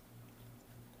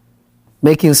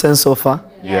 Making sense so far?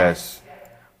 Yes.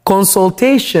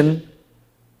 Consultation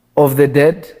of the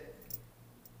dead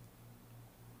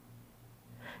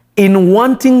in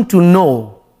wanting to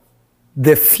know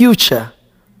the future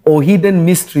or hidden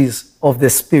mysteries of the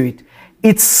spirit.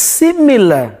 It's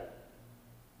similar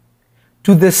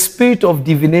to the spirit of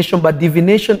divination, but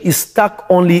divination is stuck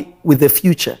only with the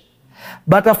future.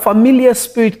 But a familiar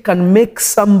spirit can make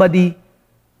somebody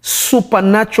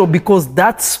supernatural, because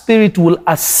that spirit will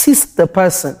assist the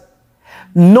person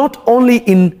not only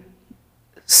in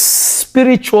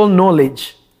spiritual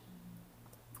knowledge,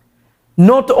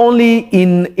 not only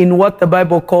in what the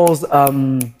Bible calls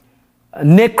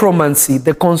necromancy,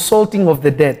 the consulting of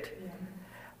the dead,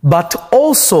 but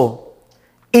also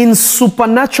in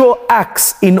supernatural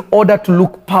acts in order to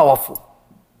look powerful.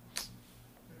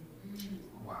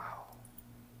 Wow.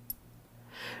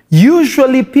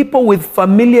 Usually people with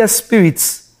familiar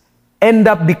spirits end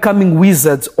up becoming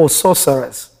wizards or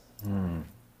sorcerers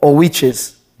or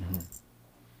witches.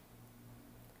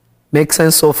 Make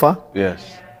sense so far?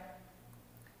 Yes.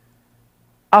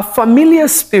 A familiar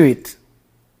spirit.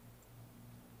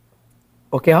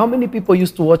 Okay, how many people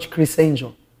used to watch Chris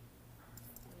Angel?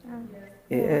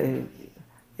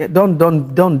 Don't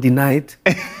deny it.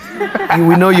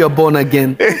 We know you're born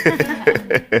again.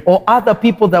 Or other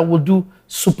people that will do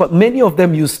many of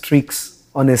them use tricks,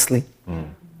 honestly.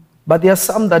 But there are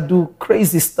some that do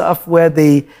crazy stuff where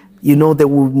they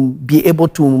will be able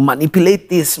to manipulate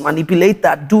this, manipulate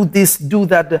that, do this, do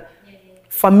that.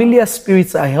 Familiar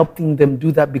spirits are helping them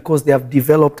do that because they have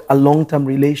developed a long-term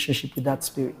relationship with that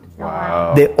spirit.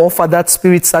 Wow. They offer that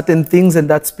spirit certain things, and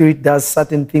that spirit does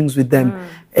certain things with them,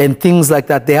 and things like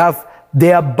that. They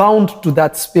are bound to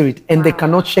that spirit, and they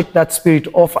cannot shake that spirit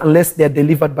off unless they are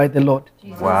delivered by the Lord.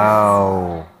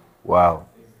 Wow. Wow.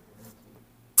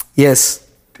 Yes.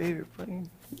 David playing.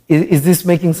 Is this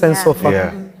making sense so far?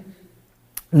 Yeah.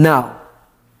 Now,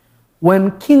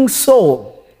 when King Saul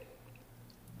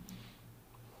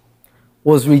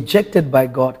was rejected by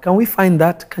God, can we find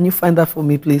that? Can you find that for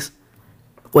me, please?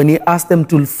 When he asked them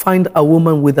to find a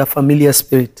woman with a familiar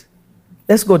spirit.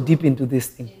 Let's go deep into this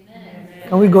thing.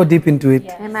 Can we go deep into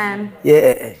it? Amen.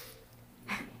 Yeah.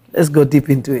 Let's go deep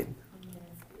into it.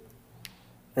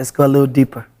 Let's go a little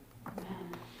deeper.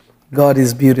 God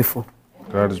is beautiful.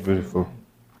 God is beautiful.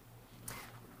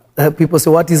 People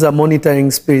say, what is a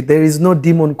monitoring spirit? There is no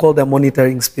demon called a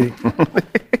monitoring spirit.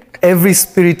 Every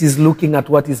spirit is looking at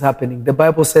what is happening. The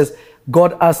Bible says,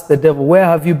 God asked the devil, where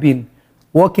have you been?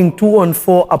 Walking 2 and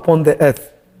 4 upon the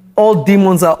earth. All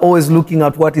demons are always looking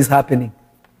at what is happening.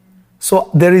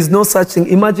 So there is no such thing.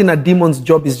 Imagine a demon's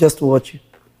job is just to watch you.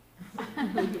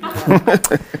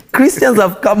 Christians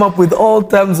have come up with all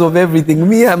terms of everything.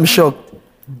 Me, I'm shocked.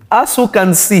 Us who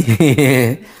can see,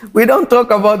 we don't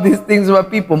talk about these things about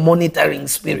people monitoring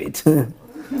spirit. I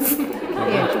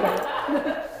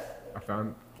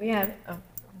found. We have.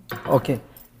 Okay.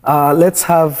 Let's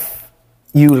have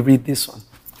you read this one.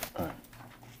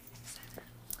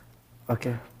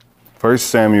 Okay. 1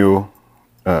 Samuel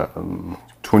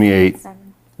 28,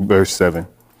 verse 7.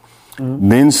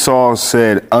 Then Saul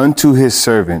said unto his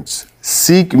servants,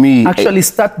 seek me. Actually,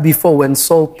 start before when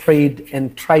Saul prayed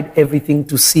and tried everything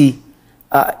to see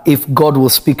if God will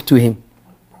speak to him.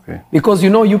 Okay. Because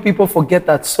you people forget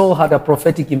that Saul had a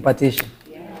prophetic impartation.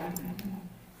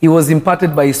 He was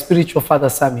imparted by his spiritual father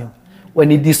Samuel. When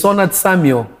he dishonored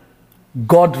Samuel,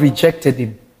 God rejected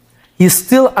him. He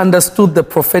still understood the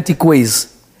prophetic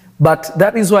ways. But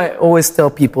that is why I always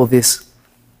tell people this.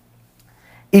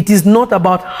 It is not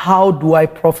about how do I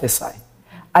prophesy.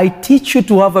 I teach you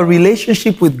to have a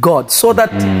relationship with God so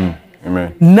that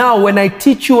Amen. now when I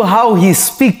teach you how he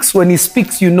speaks, when he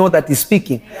speaks, you know that he's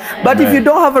speaking. But if you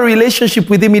don't have a relationship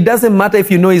with him, it doesn't matter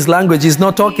if you know his language, he's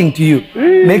not talking to you.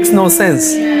 Makes no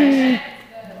sense.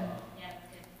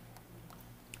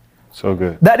 So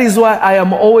good. That is why I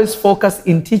am always focused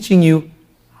in teaching you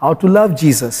how to love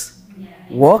Jesus,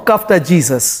 walk after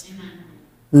Jesus,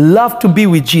 love to be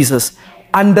with Jesus,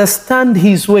 understand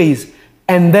his ways,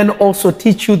 and then also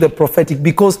teach you the prophetic,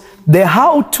 because the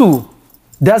how-to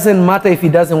doesn't matter if he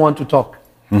doesn't want to talk.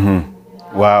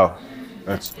 Wow.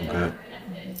 That's so good.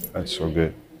 That's so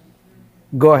good.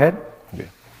 Go ahead. Okay.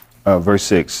 Verse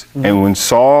 6. And when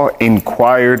Saul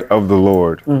inquired of the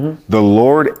Lord, the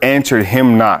Lord answered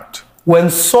him not.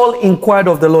 When Saul inquired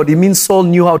of the Lord, it means Saul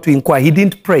knew how to inquire. He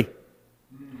didn't pray.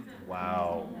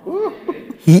 Wow.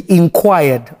 He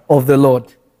inquired of the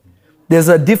Lord. There's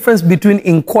a difference between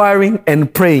inquiring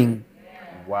and praying.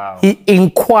 Wow. He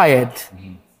inquired.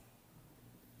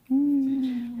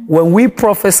 When we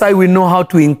prophesy, we know how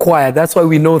to inquire. That's why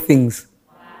we know things.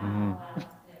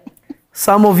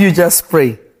 Some of you just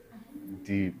pray.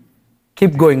 Deep.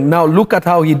 Keep going. Now look at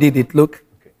how he did it. Look.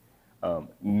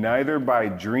 Neither by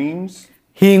dreams.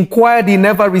 He inquired, he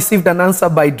never received an answer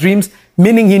by dreams,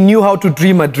 meaning he knew how to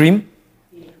dream a dream.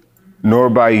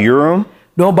 Nor by Urim.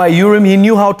 No, by Urim, he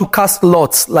knew how to cast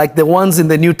lots, like the ones in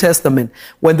the New Testament.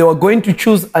 When they were going to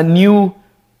choose a new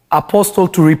apostle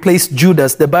to replace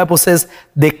Judas, the Bible says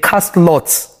they cast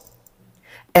lots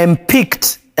and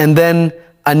picked and then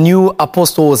a new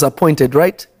apostle was appointed,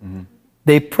 right?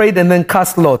 They prayed and then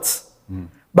cast lots.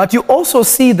 But you also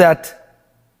see that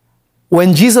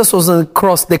when Jesus was on the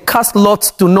cross, they cast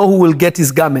lots to know who will get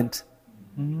his garment.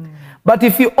 But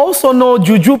if you also know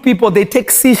juju people, they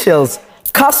take seashells,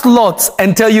 cast lots,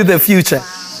 and tell you the future.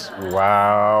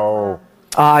 Wow.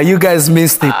 You guys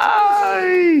missed it.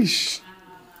 Aish.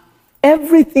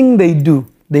 Everything they do,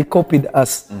 they copied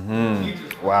us.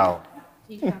 Wow.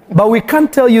 But we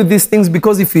can't tell you these things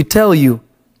because if we tell you,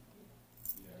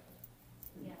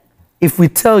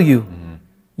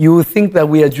 you will think that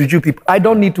we are juju people. I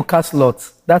don't need to cast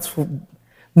lots.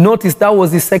 Notice that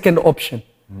was the second option.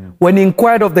 When he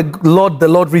inquired of the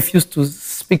Lord refused to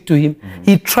speak to him.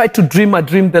 He tried to dream a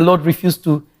dream, the Lord refused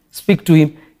to speak to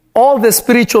him. All the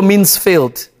spiritual means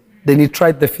failed. Then he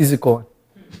tried the physical one.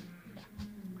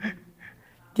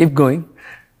 Keep going.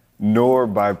 Nor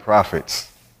by prophets.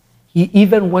 He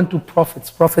even went to prophets.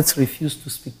 Prophets refused to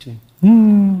speak to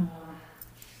him.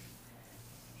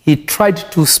 He tried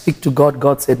to speak to God.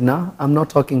 God said, "No, I'm not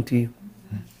talking to you.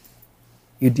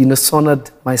 You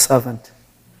dishonored my servant.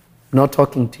 I'm not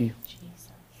talking to you."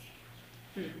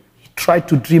 He tried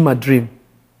to dream a dream.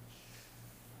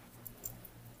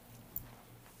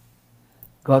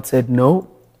 God said, "No,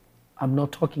 I'm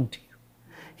not talking to you."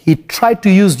 He tried to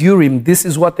use Urim. This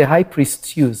is what the high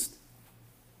priests used.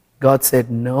 God said,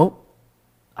 "No,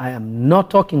 I am not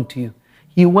talking to you."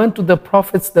 He went to the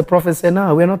prophets. The prophets said,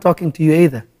 "No, we're not talking to you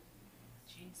either.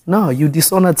 No, you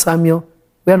dishonored Samuel.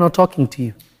 We're not talking to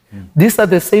you." These are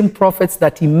the same prophets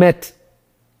that he met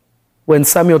when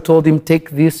Samuel told him, "Take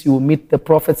this, you will meet the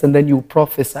prophets, and then you will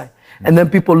prophesy." And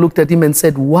then people looked at him and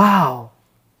said, "Wow,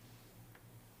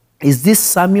 is this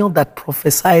Samuel that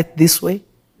prophesied this way?"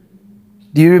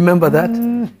 Do you remember that?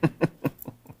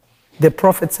 The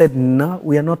prophet said, "No,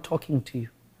 we are not talking to you."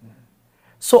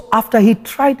 So after he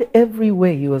tried every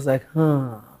way, he was like,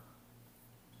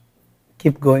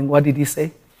 Keep going. What did he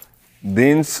say?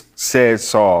 Then said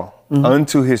Saul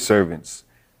unto his servants,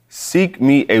 "Seek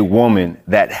me a woman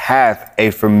that hath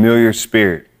a familiar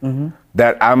spirit,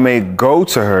 that I may go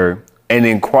to her and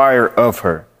inquire of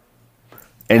her."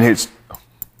 And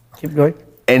Keep going.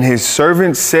 and his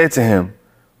servant said to him,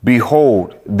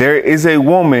 "Behold, there is a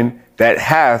woman that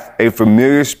hath a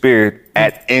familiar spirit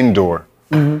at Endor."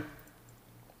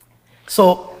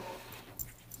 So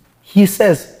he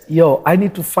says, I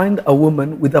need to find a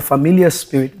woman with a familiar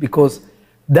spirit because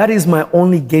that is my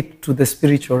only gate to the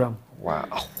spiritual realm. Wow.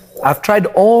 I've tried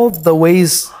all the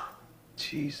ways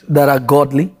that are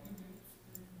godly,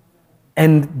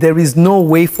 and there is no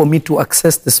way for me to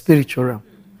access the spiritual realm.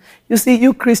 You see,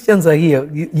 you Christians are here.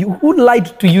 Who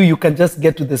lied to you? You can just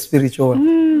get to the spiritual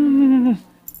realm.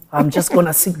 I'm just going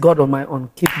to seek God on my own.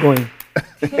 Keep going.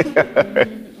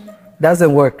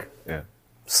 Doesn't work. Yeah.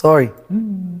 Sorry.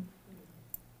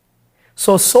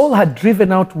 So Saul had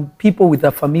driven out people with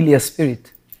a familiar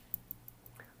spirit.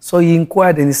 So he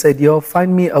inquired and he said,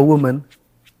 find me a woman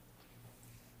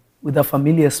with a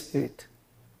familiar spirit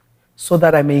so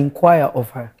that I may inquire of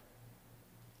her.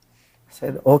 I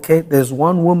said, okay, there's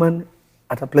one woman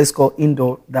at a place called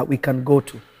Endor that we can go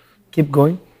to. Keep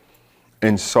going.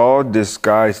 And Saul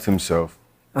disguised himself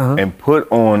and put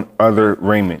on other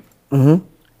raiment.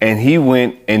 And he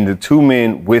went and the two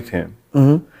men with him.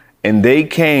 And they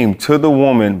came to the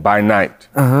woman by night.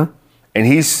 And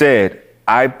he said,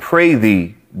 "I pray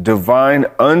thee, divine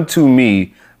unto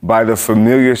me by the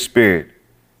familiar spirit,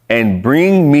 and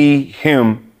bring me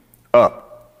him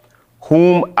up,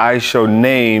 whom I shall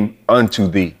name unto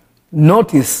thee."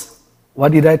 Notice,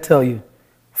 what did I tell you?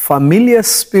 Familiar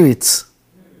spirits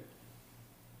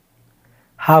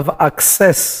have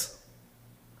access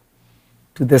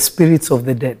to the spirits of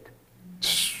the dead.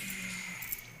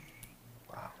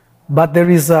 But there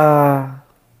is a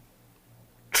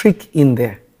trick in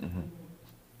there.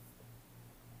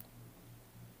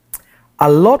 A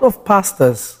lot of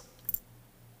pastors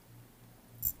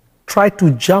try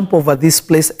to jump over this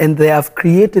place and they have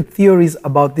created theories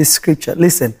about this scripture.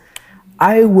 Listen,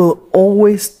 I will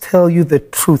always tell you the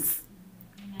truth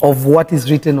of what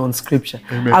is written on scripture.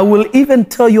 Amen. I will even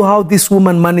tell you how this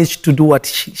woman managed to do what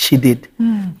she did.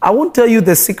 I won't tell you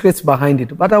the secrets behind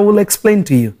it, but I will explain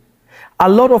to you. A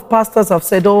lot of pastors have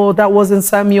said, that wasn't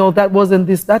Samuel, that wasn't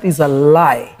this. That is a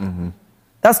lie.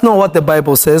 That's not what the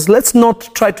Bible says. Let's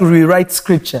not try to rewrite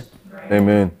scripture.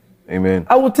 Amen. Amen.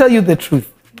 I will tell you the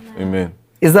truth. Amen.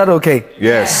 Is that okay?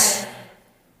 Yes.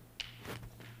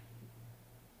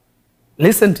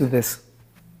 Listen to this.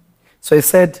 So he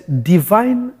said,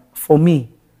 "Divine for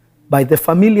me by the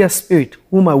familiar spirit,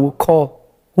 whom I will call,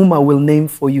 whom I will name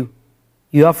for you."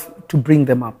 You have to bring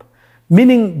them up.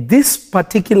 Meaning this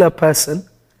particular person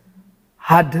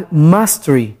had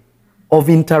mastery of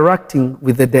interacting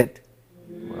with the dead.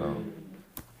 Wow.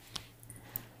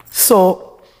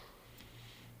 So,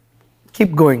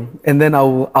 keep going, and then I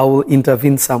will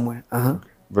intervene somewhere.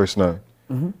 Verse 9.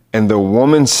 And the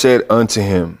woman said unto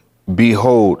him,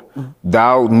 Behold,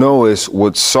 thou knowest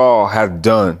what Saul hath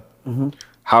done,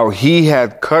 how he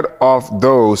hath cut off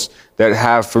those that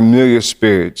have familiar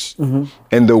spirits,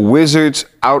 and the wizards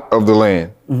out of the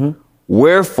land.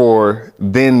 Wherefore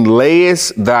then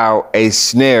layest thou a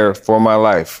snare for my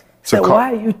life? So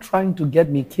why are you trying to get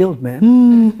me killed,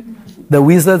 man? The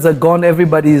wizards are gone,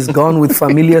 everybody is gone with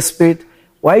familiar spirit.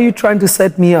 Why are you trying to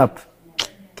set me up?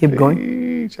 Keep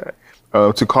going.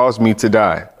 To cause me to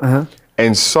die.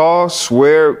 And Saul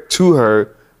sware to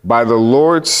her by the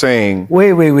Lord, saying...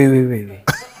 Wait.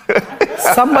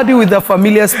 Somebody with a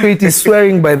familiar spirit is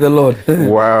swearing by the Lord.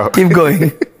 Wow. Keep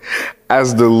going.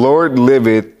 As the Lord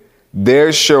liveth,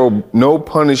 there shall no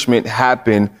punishment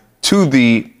happen to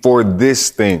thee for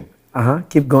this thing.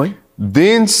 Keep going.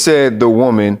 Then said the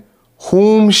woman,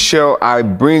 Whom shall I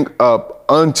bring up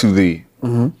unto thee?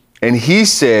 And he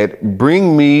said,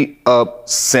 Bring me up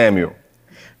Samuel.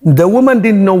 The woman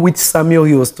didn't know which Samuel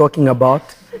he was talking about.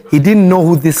 He didn't know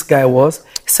who this guy was.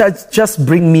 He said, just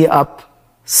bring me up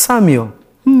Samuel.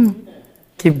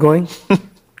 Keep going.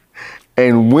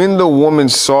 And when the woman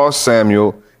saw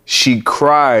Samuel, she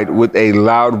cried with a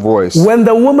loud voice. When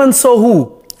the woman saw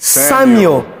who?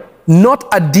 Samuel. Not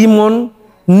a demon,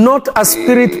 not a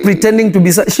spirit pretending to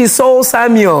be. She saw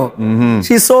Samuel.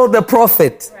 She saw the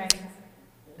prophet.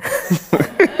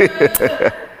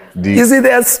 You see,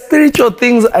 there are spiritual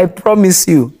things, I promise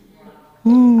you.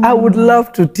 I would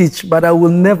love to teach, but I will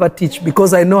never teach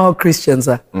because I know how Christians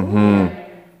are.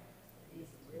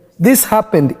 This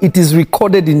happened. It is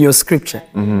recorded in your scripture.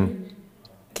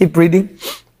 Keep reading.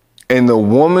 And the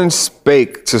woman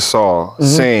spake to Saul,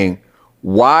 saying,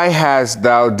 Why hast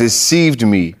thou deceived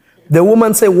me? The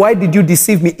woman said, why did you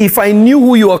deceive me? If I knew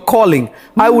who you are calling,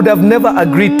 I would have never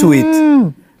agreed to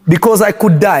it because I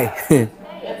could die.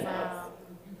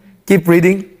 Keep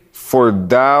reading. For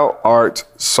thou art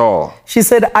Saul. She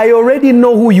said, I already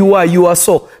know who you are. You are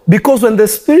Saul. Because when the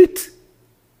Spirit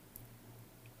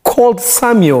called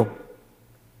Samuel,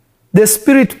 the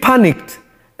Spirit panicked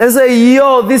and said,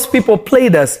 yo, these people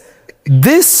played us.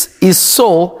 This is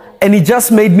Saul, and he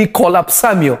just made me call up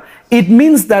Samuel. It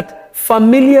means that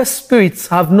familiar spirits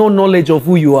have no knowledge of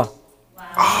who you are.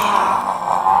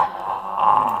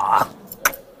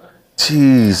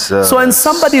 Jesus. So when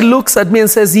somebody looks at me and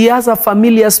says, he has a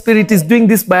familiar spirit, is doing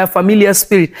this by a familiar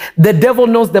spirit, the devil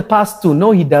knows the past too.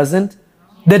 No, he doesn't.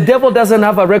 The devil doesn't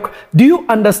have a record. Do you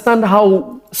understand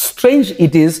how strange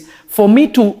it is for me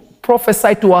to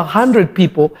prophesy to 100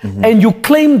 people and you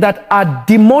claim that a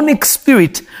demonic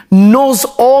spirit knows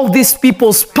all these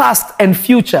people's past and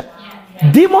future?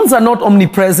 Demons are not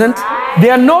omnipresent. They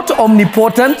are not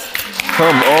omnipotent.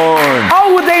 Come on.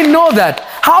 How would they know that?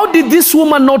 How did this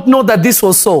woman not know that this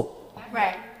was so?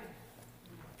 Right.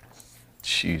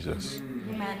 Jesus.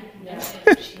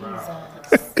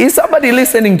 Is somebody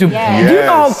listening to me? Yes. Do you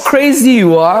know how crazy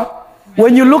you are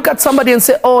when you look at somebody and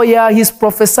say, oh yeah, he's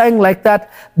prophesying like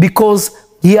that because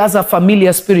he has a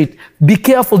familiar spirit? Be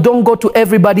careful, don't go to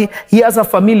everybody. He has a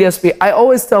familiar spirit. I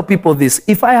always tell people this.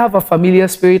 If I have a familiar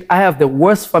spirit, I have the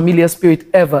worst familiar spirit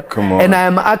ever. Come on. And I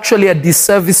am actually a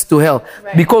disservice to hell.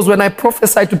 Right. Because when I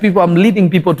prophesy to people, I'm leading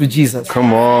people to Jesus.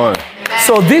 Come on.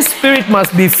 So this spirit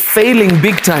must be failing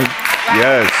big time.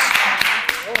 Yes.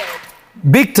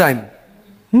 Big time.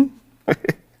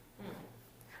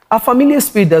 A familiar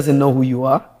spirit doesn't know who you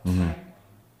are.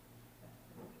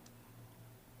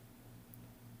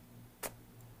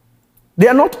 They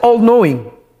are not all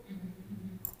knowing.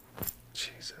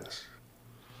 Jesus.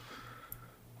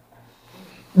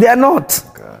 They are not.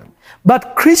 God.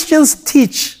 But Christians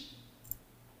teach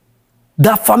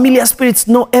that familiar spirits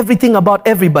know everything about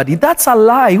everybody. That's a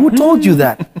lie. Who told you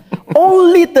that?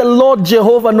 Only the Lord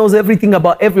Jehovah knows everything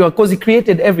about everyone because he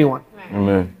created everyone.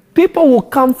 Amen. People will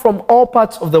come from all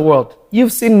parts of the world.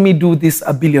 You've seen me do this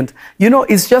a billion. You know,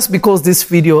 it's just because this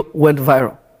video went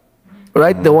viral.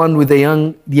 Right? The one with the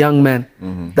young man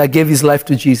that gave his life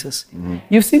to Jesus.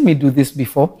 You've seen me do this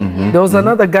before. There was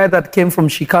another guy that came from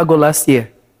Chicago last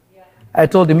year. I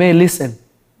told him, hey, listen.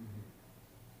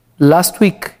 Last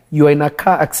week, you were in a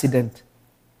car accident.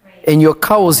 And your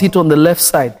car was hit on the left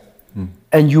side.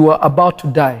 And you were about to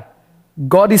die.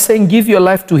 God is saying, give your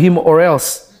life to him or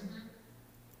else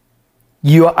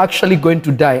you are actually going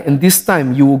to die. And this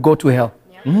time, you will go to hell.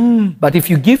 But if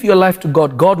you give your life to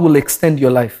God, God will extend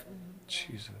your life.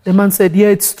 Jesus. The man said, yeah,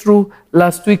 it's true.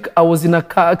 Last week I was in a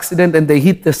car accident and they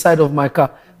hit the side of my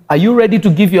car. Are you ready to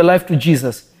give your life to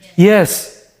Jesus?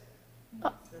 Yes.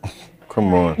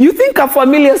 Come on. You think a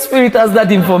familiar spirit has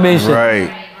that information?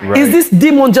 Right. Is this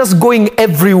demon just going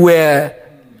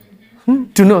everywhere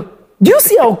to know? Do you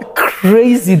see how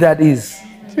crazy that is?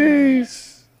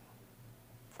 Jeez.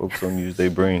 Folks don't use their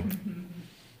brain.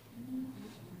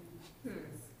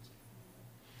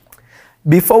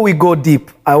 Before we go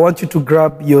deep, I want you to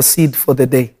grab your seed for the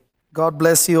day. God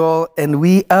bless you all, and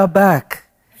we are back.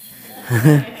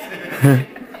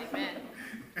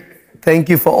 Thank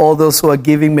you for all those who are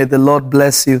giving. May the Lord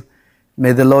bless you.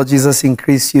 May the Lord Jesus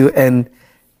increase you, and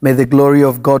may the glory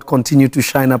of God continue to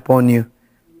shine upon you.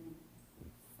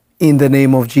 In the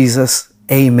name of Jesus,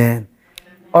 amen.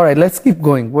 All right, let's keep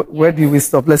going. Where do we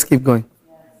stop? Let's keep going.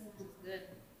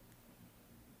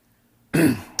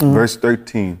 Verse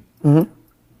 13.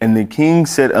 And the king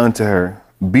said unto her,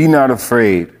 be not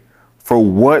afraid, for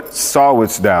what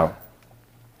sawest thou?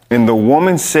 And the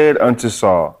woman said unto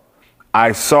Saul,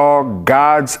 I saw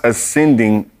gods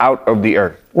ascending out of the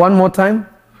earth. One more time.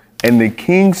 And the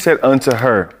king said unto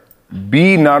her,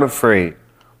 be not afraid,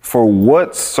 for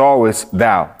what sawest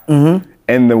thou?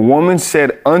 And the woman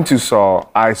said unto Saul,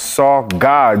 I saw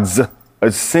gods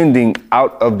ascending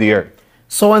out of the earth.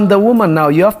 So, and the woman now,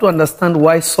 you have to understand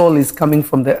why Saul is coming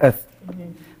from the earth.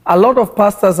 A lot of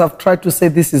pastors have tried to say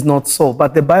this is not so,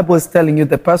 but the Bible is telling you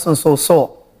the person saw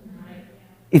Saul.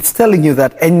 It's telling you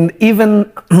that, and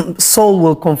even Saul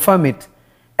will confirm it.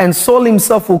 And Saul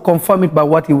himself will confirm it by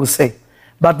what he will say.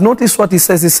 But notice what he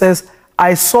says. He says,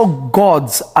 I saw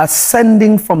gods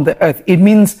ascending from the earth. It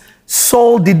means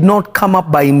Saul did not come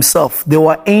up by himself. There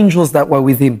were angels that were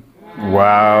with him.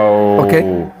 Wow.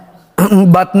 Okay?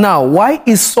 But now, why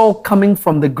is Saul coming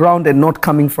from the ground and not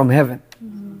coming from heaven?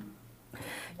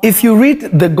 If you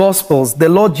read the Gospels, the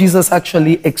Lord Jesus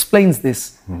actually explains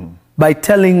this by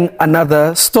telling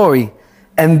another story.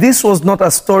 And this was not a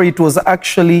story, it was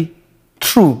actually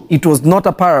true. It was not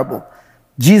a parable.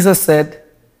 Jesus said,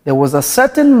 there was a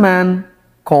certain man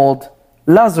called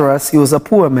Lazarus. He was a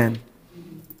poor man.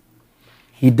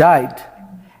 He died.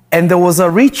 And there was a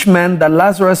rich man that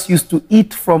Lazarus used to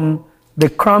eat from the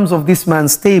crumbs of this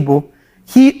man's table.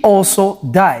 He also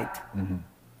died.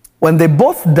 When they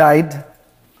both died,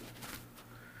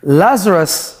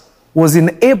 Lazarus was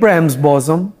in Abraham's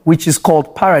bosom, which is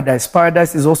called paradise.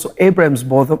 Paradise is also Abraham's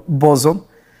bosom.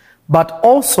 But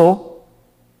also,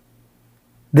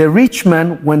 the rich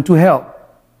man went to hell.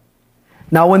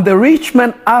 Now, when the rich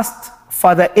man asked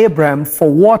Father Abraham for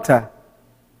water,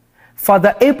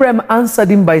 Father Abraham answered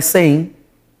him by saying,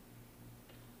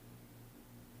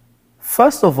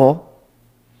 first of all,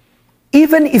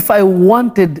 even if I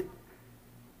wanted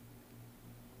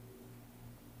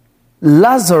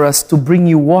Lazarus to bring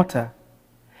you water,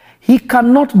 he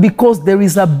cannot, because there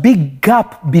is a big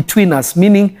gap between us,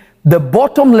 meaning the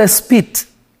bottomless pit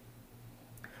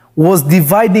was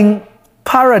dividing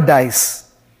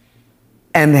paradise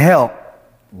and hell.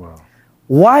 Wow.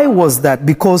 Why was that?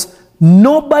 Because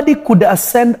nobody could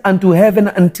ascend unto heaven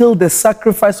until the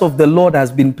sacrifice of the Lord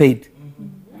has been paid.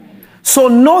 So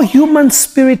no human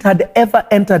spirit had ever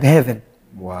entered heaven.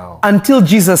 Wow. Until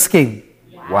Jesus came.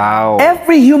 Wow.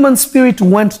 Every human spirit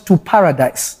went to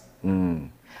paradise.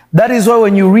 That is why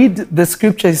when you read the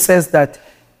scripture, it says that,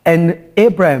 and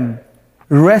Abraham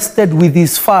rested with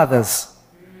his fathers,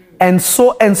 and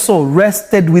so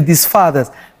rested with his fathers,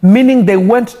 meaning they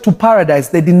went to paradise.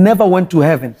 They never went to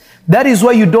heaven. That is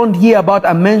why you don't hear about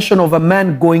a mention of a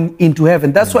man going into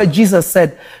heaven. That's why Jesus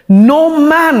said, no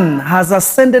man has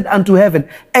ascended unto heaven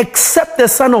except the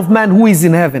Son of Man who is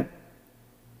in heaven.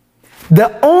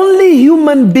 The only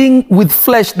human being with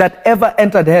flesh that ever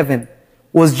entered heaven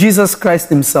was Jesus Christ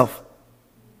himself.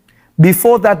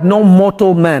 Before that, no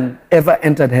mortal man ever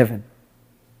entered heaven.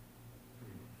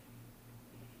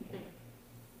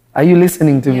 Are you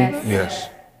listening to me? Yes.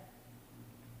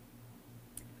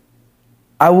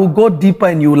 I will go deeper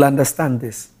and you will understand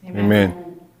this.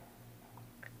 Amen.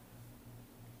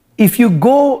 If you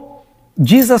go,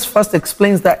 Jesus first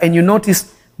explains that, and you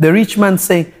notice the rich man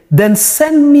saying, then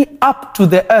send me up to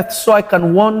the earth so I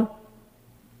can warn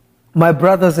my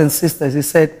brothers and sisters. He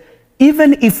said,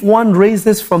 even if one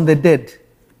raises from the dead,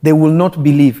 they will not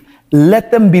believe. Let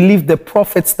them believe the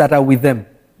prophets that are with them.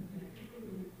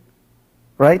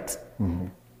 Right?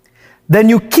 Then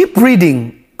you keep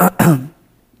reading.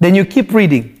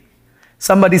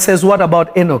 Somebody says, what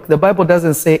about Enoch? The Bible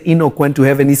doesn't say Enoch went to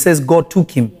heaven. It says God took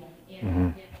him.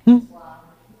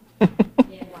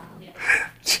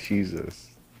 Jesus.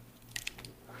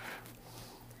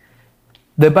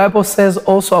 The Bible says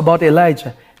also about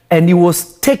Elijah. and he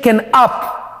was taken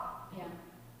up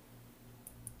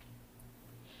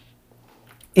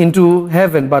into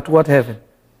heaven. But what heaven?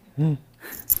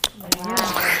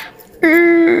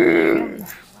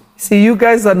 See, you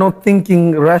guys are not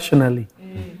thinking rationally.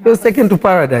 He was taken to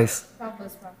paradise.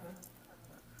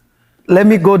 Let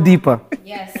me go deeper.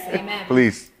 Yes, amen.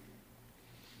 Please.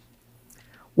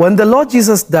 When the Lord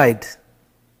Jesus died,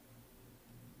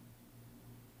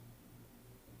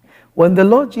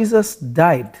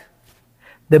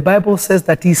 the Bible says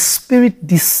that his spirit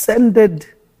descended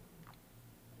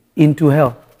into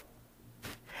hell.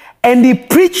 And he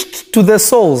preached to the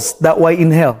souls that were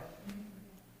in hell.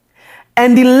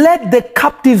 And he led the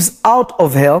captives out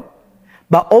of hell.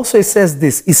 But also it says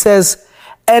this. It says,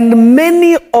 and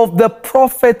many of the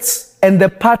prophets and the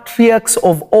patriarchs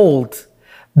of old,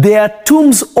 their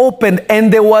tombs opened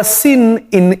and they were seen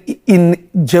in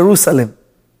Jerusalem.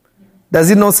 Does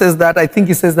it not say that? I think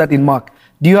it says that in Mark.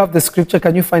 Do you have the scripture?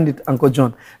 Can you find it, Uncle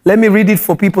John? Let me read it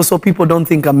for people so people don't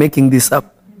think I'm making this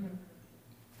up.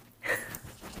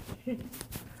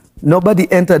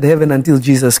 Nobody entered heaven until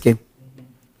Jesus came.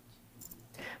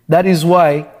 That is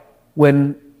why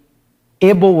when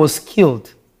Abel was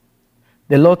killed,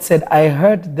 the Lord said, I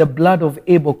heard the blood of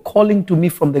Abel calling to me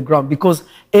from the ground, because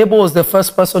Abel was the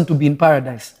first person to be in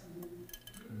paradise.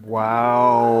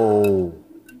 Wow.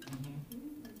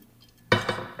 He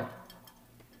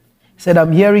said,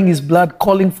 I'm hearing his blood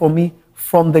calling for me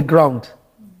from the ground,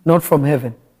 not from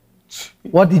heaven.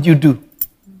 What did you do?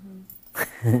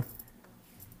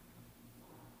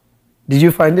 Did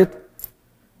you find it?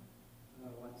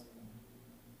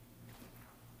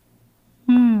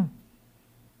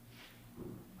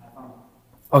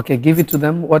 Okay, give it to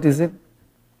them. What is it?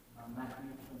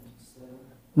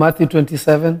 Matthew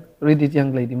 27. Read it,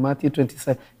 young lady. Matthew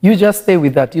 27. You just stay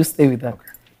with that. You stay with that.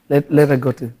 Let her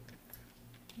go to it.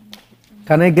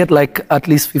 Can I get like at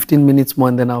least 15 minutes more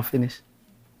and then I'll finish?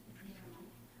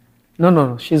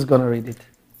 No. She's going to read it.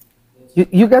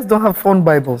 You guys don't have phone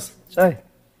Bibles. Shy.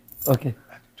 Okay.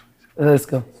 Let's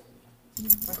go.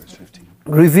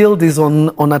 Revealed is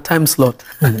on a time slot.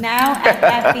 Now at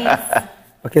that feast,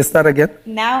 Okay, start again.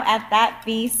 now at that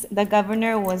feast, the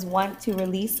governor was wont to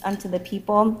release unto the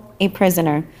people a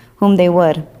prisoner, whom they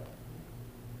would.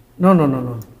 No.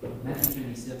 Matthew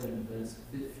 27, verse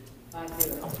 50.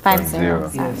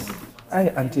 50. Yes. Hi,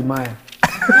 Auntie Maya.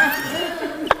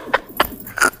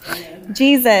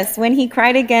 Jesus, when he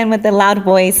cried again with a loud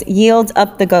voice, yield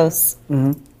up the ghost.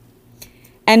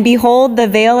 And behold, the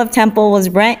veil of temple was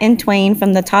rent in twain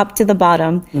from the top to the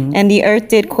bottom, and the earth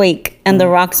did quake, and the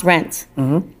rocks rent.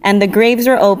 And the graves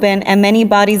were open, and many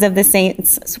bodies of the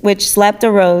saints which slept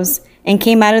arose, and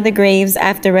came out of the graves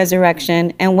after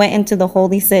resurrection, and went into the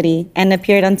holy city, and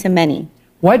appeared unto many.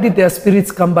 Why did their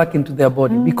spirits come back into their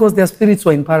body? Because their spirits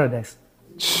were in paradise.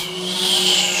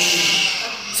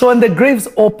 So when the graves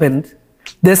opened,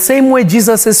 the same way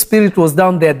Jesus' spirit was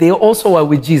down there, they also were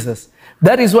with Jesus.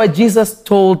 That is why Jesus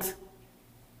told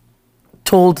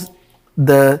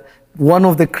one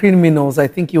of the criminals, I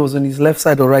think he was on his left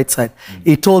side or right side,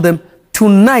 he told them,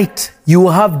 tonight you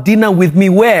will have dinner with me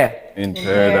where? In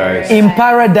paradise. In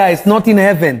paradise, not in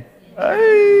heaven.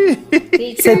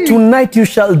 He said, tonight you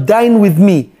shall dine with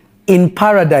me in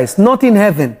paradise, not in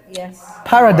heaven. Yes.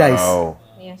 Paradise. Wow.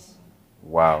 Yes.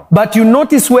 Wow. But you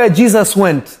notice where Jesus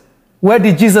went. Where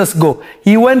did Jesus go?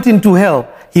 He went into hell.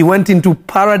 He went into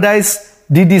paradise,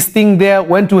 did his thing there,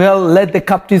 went to hell, led the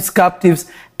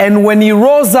captives. And when he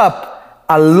rose up,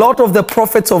 a lot of the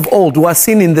prophets of old were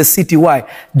seen in the city. Why?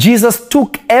 Jesus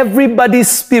took everybody's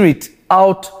spirit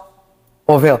out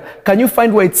of hell. Can you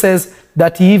find where it says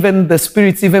that the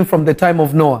spirits even from the time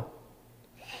of Noah?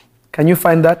 Can you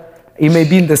find that? It may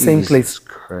be in the same place. Jesus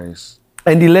Christ.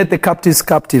 And he led the captives.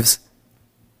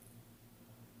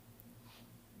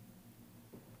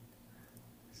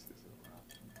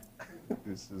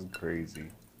 This is crazy.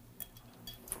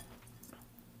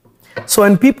 So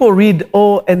when people read,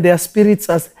 and their spirits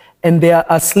and they are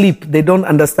asleep, they don't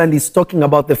understand it's talking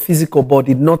about the physical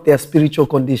body, not their spiritual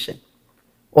condition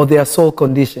or their soul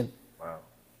condition. Wow.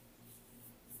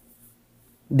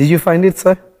 Did you find it,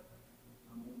 sir?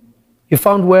 You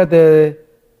found where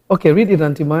okay, read it,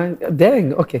 Auntie Maya.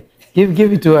 Dang, okay.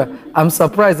 Give it to her. I'm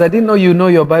surprised. I didn't know you know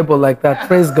your Bible like that.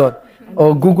 Praise God.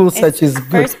 Or Google search is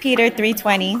good. 1 Peter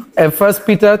 3:20. And 1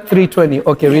 Peter 3:20.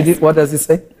 Okay, read it. What does it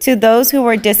say? To those who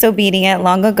were disobedient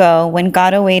long ago, when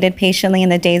God awaited patiently in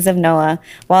the days of Noah,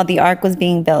 while the ark was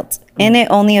being built. In it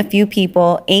only a few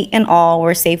people, 8 in all,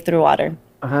 were saved through water.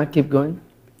 Keep going.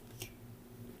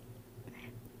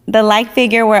 The like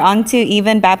figure whereunto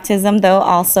even baptism, though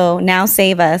also now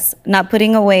save us, not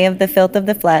putting away of the filth of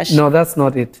the flesh. No, that's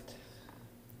not it.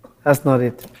 That's not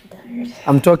it.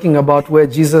 I'm talking about where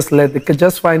Jesus led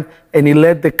just find, and he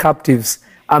led the captives.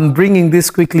 I'm bringing this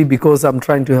quickly because I'm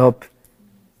trying to help.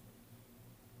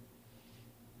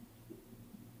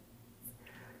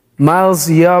 Miles,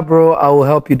 yeah, bro, I will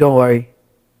help you, don't worry.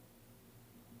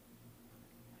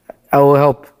 I will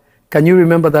help. Can you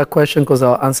remember that question? Because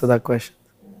I'll answer that question.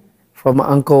 From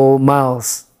Uncle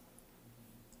Miles.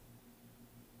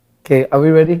 Okay, are we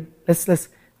ready? Let's.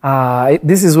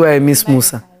 This is where I miss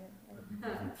Musa.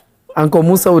 Uncle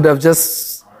Musa would have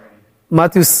just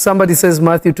Matthew. Somebody says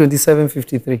Matthew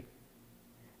 27:53,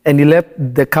 and he left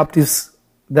the captives.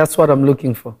 That's what I'm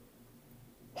looking for.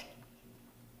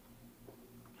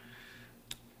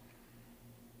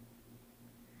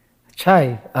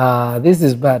 Chai, this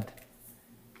is bad.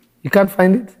 You can't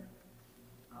find it?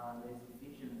 There's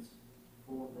Ephesians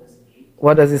 4, verse 8.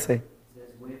 What does it say? It says,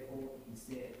 wherefore he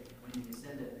said, when he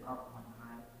descended up on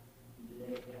high, he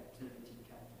led captivity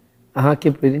captive,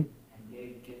 Keep reading. and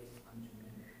gave gifts unto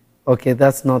men. Okay,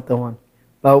 that's not the one.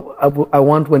 But I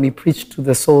want when he preached to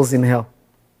the souls in hell.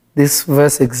 This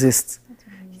verse exists.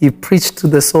 He preached to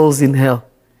the souls in hell,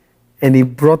 and he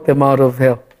brought them out of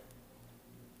hell.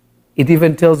 It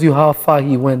even tells you how far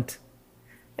he went.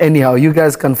 Anyhow, you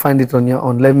guys can find it on your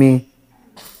own. Let me.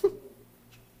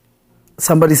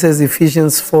 Somebody says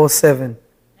Ephesians 4:7.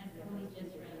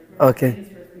 Okay.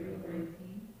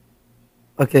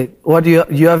 Okay. What do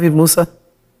you have it, Musa?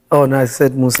 Oh no, I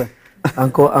said Musa.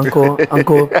 Uncle.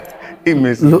 He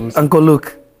missed Luke, Uncle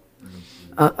Luke.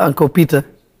 Uncle Peter,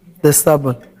 the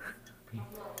stubborn.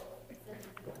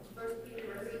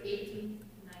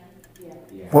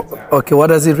 Okay, what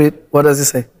does it read? What does it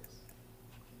say?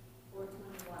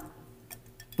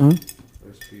 1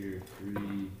 Peter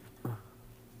 3,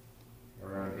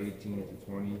 around 18 to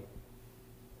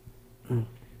 20.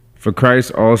 For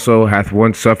Christ also hath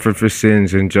once suffered for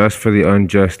sins, and just for the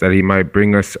unjust, that he might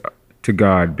bring us to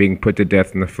God, being put to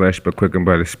death in the flesh, but quickened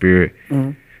by the Spirit.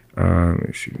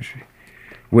 Let's see.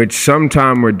 Which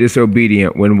sometime were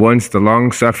disobedient, when once the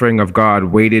long suffering of God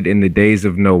waited in the days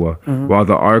of Noah, while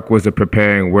the ark was a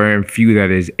preparing, wherein few, that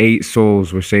is, 8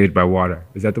 souls were saved by water.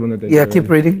 Is that the one that? Yeah, keep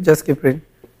reading. Just keep reading.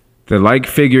 The like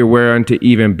figure whereunto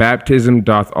even baptism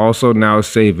doth also now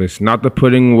save us, not the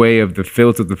putting away of the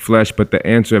filth of the flesh, but the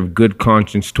answer of good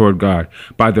conscience toward God,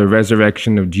 by the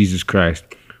resurrection of Jesus Christ,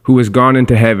 who is gone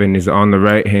into heaven, is on the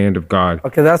right hand of God.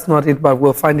 Okay, that's not it, but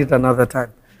we'll find it another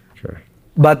time. Sure.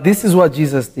 But this is what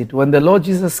Jesus did. When the Lord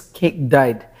Jesus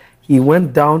died, he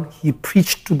went down, he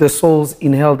preached to the souls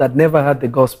in hell that never heard the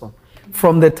gospel,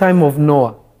 from the time of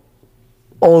Noah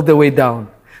all the way down.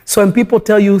 So when people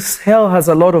tell you hell has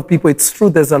a lot of people, it's true,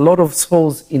 there's a lot of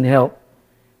souls in hell.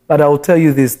 But I will tell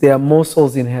you this, there are more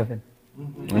souls in heaven.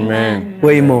 Amen.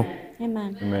 Way more.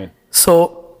 Amen. Amen.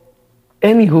 So,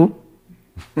 anywho,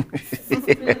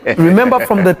 remember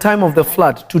from the time of the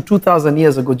flood to 2,000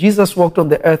 years ago, Jesus walked on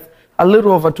the earth a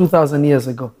little over 2,000 years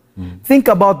ago. Think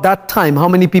about that time, how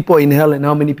many people are in hell and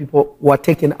how many people were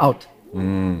taken out.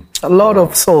 A lot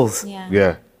of souls.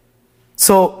 Yeah.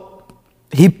 So,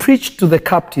 he preached to the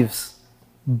captives,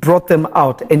 brought them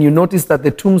out, and you notice that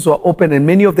the tombs were open and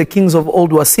many of the kings of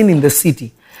old were seen in the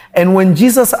city. And when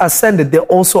Jesus ascended, they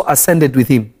also ascended with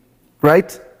him,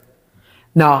 right?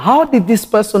 Now, how did this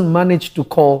person manage to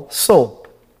call Saul?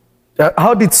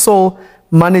 How did Saul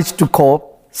manage to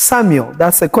call Samuel?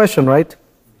 That's the question, right?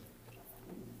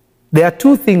 There are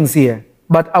 2 things here,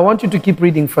 but I want you to keep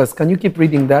reading first. Can you keep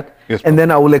reading that? Yes, and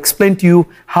then I will explain to you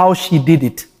how she did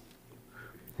it.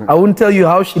 I won't tell you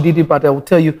how she did it, but I will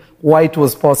tell you why it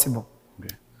was possible.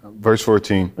 Okay. Verse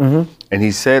 14. And he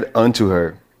said unto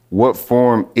her, what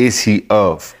form is he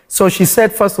of? So she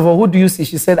said, first of all, who do you see?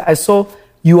 She said, I saw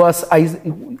you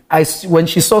as when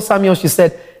she saw Samuel, she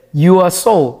said, you are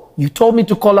Saul. You told me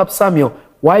to call up Samuel.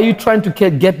 Why are you trying to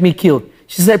get me killed?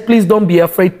 She said, please don't be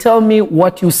afraid. Tell me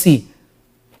what you see.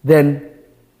 Then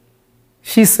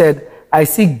she said, I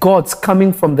see gods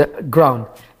coming from the ground.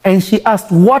 And she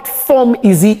asked, what form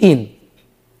is he in?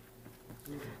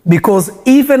 Because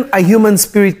even a human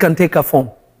spirit can take a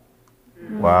form.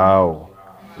 Wow.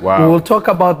 We will talk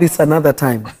about this another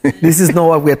time. This is not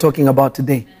what we are talking about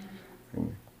today.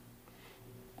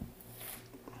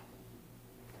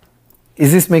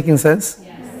 Is this making sense?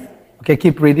 Yes. Okay,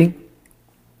 keep reading.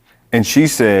 And she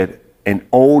said, an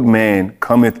old man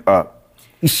cometh up.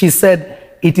 She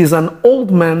said, it is an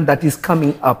old man that is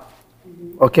coming up.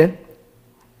 Okay?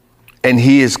 And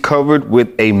he is covered with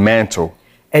a mantle.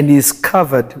 And he is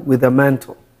covered with a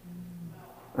mantle.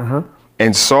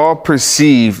 And Saul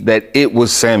perceived that it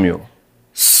was Samuel.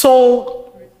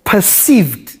 Saul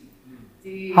perceived.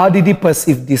 How did he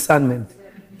perceive? Discernment.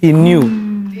 He knew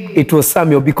it was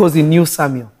Samuel because he knew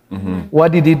Samuel.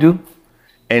 What did he do?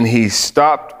 And he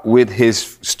stooped with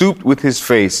his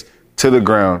face to the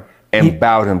ground and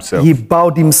bowed himself. He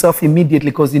bowed himself immediately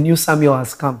because he knew Samuel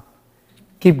has come.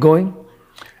 Keep going.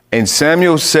 And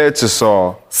Samuel said to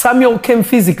Saul. Samuel came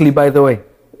physically, by the way.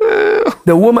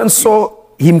 The woman saw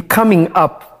him coming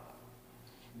up.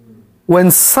 When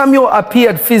Samuel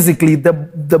appeared physically,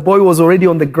 the boy was already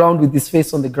on the ground with his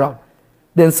face on the ground.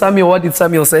 Then Samuel, what did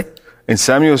Samuel say? And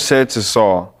Samuel said to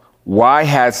Saul, why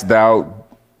hast thou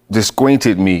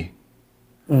disappointed me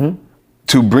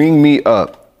to bring me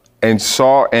up? And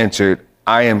Saul answered,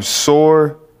 I am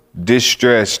sore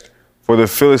distressed, for the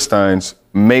Philistines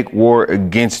make war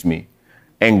against me,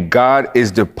 and God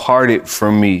is departed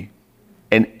from me,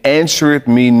 and answereth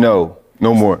me no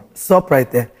more. Stop right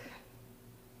there.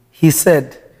 He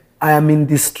said, I am in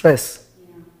distress.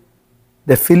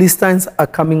 The Philistines are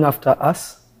coming after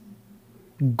us.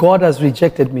 God has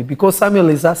rejected me. Because Samuel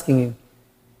is asking him,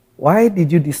 why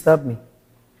did you disturb me?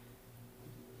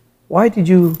 Why did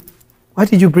you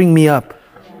bring me up?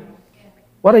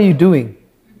 What are you doing?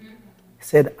 He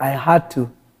said, I had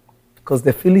to, because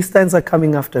the Philistines are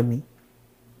coming after me.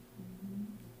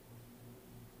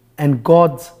 And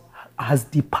God has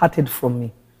departed from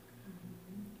me.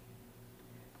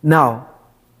 Now,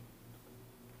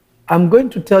 I'm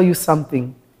going to tell you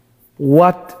something.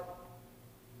 What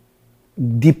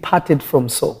departed from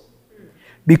Saul?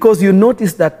 Because you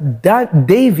notice that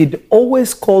David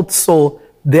always called Saul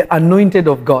the anointed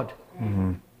of God.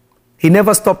 He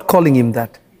never stopped calling him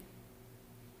that.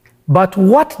 But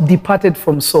what departed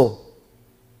from Saul?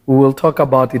 We will talk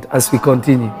about it as we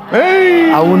continue. Hey!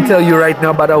 I won't tell you right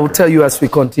now, but I will tell you as we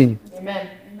continue. Amen.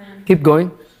 Keep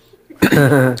going.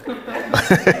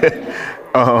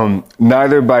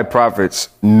 Neither by prophets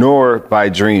nor by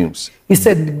dreams. He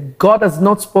said, God has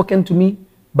not spoken to me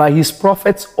by his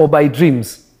prophets or by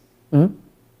dreams.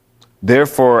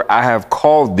 Therefore I have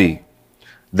called thee,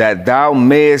 that thou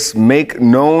mayest make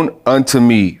known unto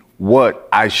me what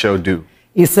I shall do.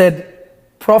 He said,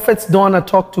 prophets don't want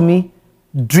to talk to me.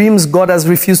 Dreams, God has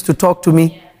refused to talk to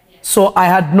me. So I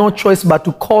had no choice but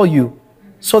to call you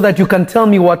so that you can tell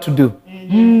me what to do.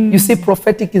 You see,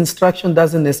 prophetic instruction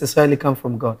doesn't necessarily come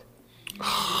from God.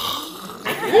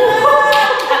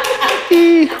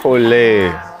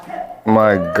 Holy,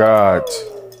 my God.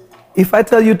 If I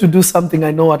tell you to do something,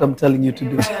 I know what I'm telling you to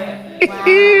do.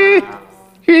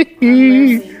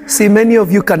 See, many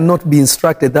of you cannot be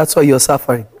instructed. That's why you're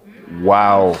suffering.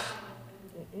 Wow.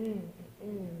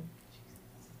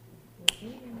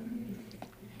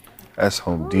 That's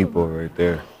Home Depot right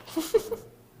there.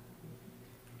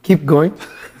 Keep going.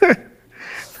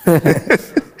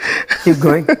 Keep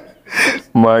going.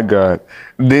 My God.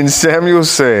 Then Samuel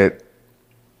said,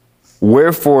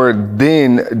 wherefore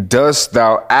then dost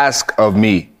thou ask of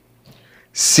me,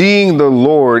 seeing the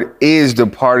Lord is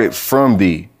departed from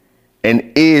thee,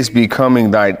 and is becoming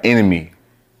thine enemy?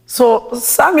 So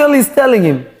Samuel is telling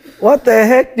him, what the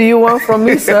heck do you want from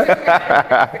me, sir?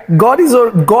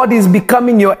 God is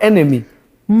becoming your enemy.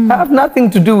 I have nothing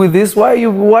to do with this.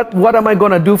 What am I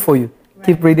going to do for you?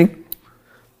 Keep reading.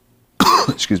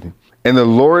 Excuse me. And the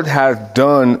Lord hath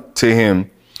done to him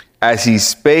as he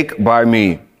spake by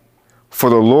me. For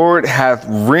the Lord hath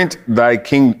rent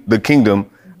the kingdom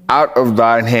out of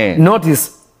thine hand.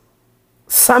 Notice,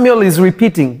 Samuel is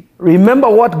repeating, remember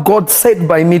what God said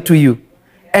by me to you.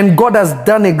 And God has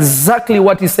done exactly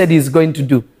what he said he's going to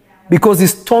do. Because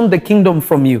he's torn the kingdom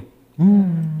from you.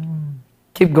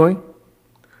 Keep going.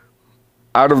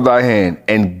 Out of thy hand,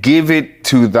 and give it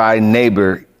to thy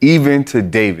neighbor, even to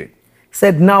David. He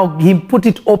said, now he put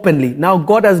it openly. Now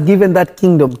God has given that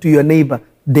kingdom to your neighbor,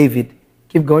 David.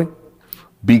 Keep going.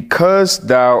 Because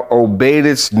thou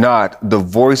obeyedst not the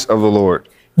voice of the Lord.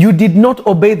 You did not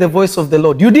obey the voice of the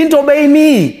Lord. You didn't obey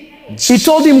me. He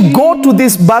told him, go to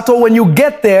this battle. When you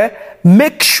get there,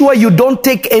 make sure you don't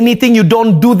take anything. You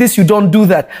don't do this. You don't do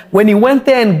that. When he went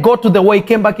there and got to the war, he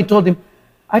came back. He told him,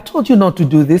 I told you not to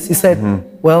do this. He said,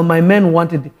 well, my men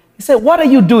wanted it. He said, what are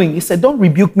you doing? He said, don't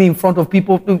rebuke me in front of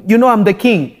people. You know I'm the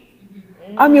king.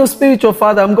 I'm your spiritual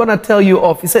father. I'm going to tell you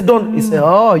off. He said, don't. He said,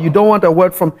 oh, you don't want a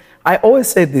word from... I always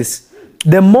say this.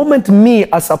 The moment me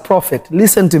as a prophet,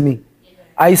 listen to me.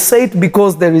 I say it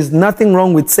because there is nothing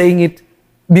wrong with saying it.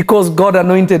 Because God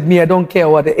anointed me, I don't care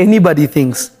what anybody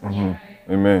thinks.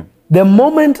 Amen. The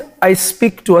moment I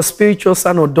speak to a spiritual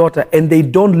son or daughter and they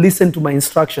don't listen to my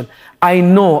instruction, I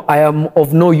know I am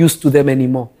of no use to them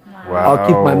anymore. Wow. I'll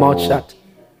keep my mouth shut.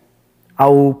 I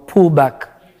will pull back.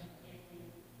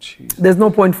 Jesus. There's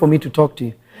no point for me to talk to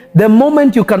you. The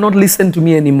moment you cannot listen to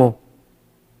me anymore,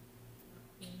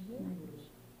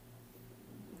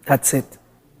 that's it.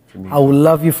 I will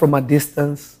love you from a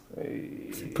distance.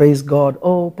 Praise God.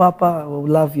 Oh, Papa, I will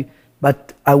love you.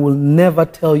 But I will never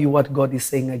tell you what God is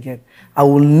saying again. I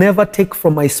will never take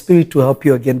from my spirit to help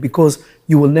you again because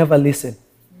you will never listen.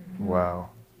 Wow.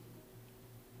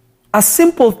 A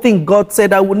simple thing, God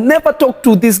said, I will never talk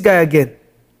to this guy again.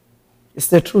 It's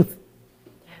the truth.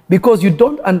 Because you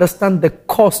don't understand the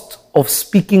cost of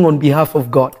speaking on behalf of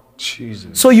God.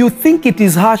 Jesus. So you think it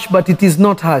is harsh, but it is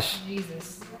not harsh.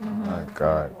 My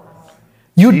God.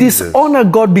 You Jesus. dishonor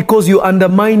God because you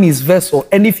undermine his vessel.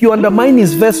 And if you undermine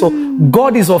his vessel,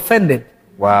 God is offended.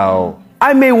 Wow.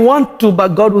 I may want to, but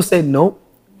God will say no.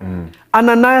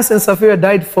 Ananias and Sapphira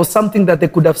died for something that they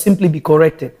could have simply be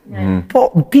corrected.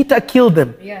 Peter killed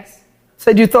them. Yes.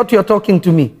 Said, you thought you're talking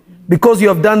to me. Because you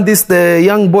have done this, the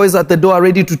young boys at the door are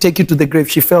ready to take you to the grave.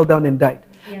 She fell down and died.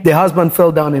 The husband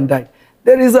fell down and died.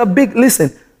 There is a big,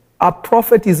 listen, a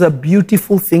prophet is a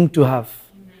beautiful thing to have.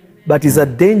 But is a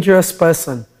dangerous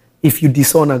person if you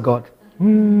dishonor God.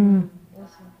 Wow.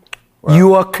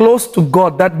 You are close to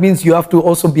God. That means you have to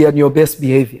also be on your best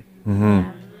behavior.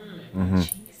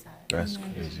 That's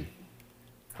crazy.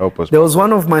 Help us. There was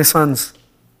one of my sons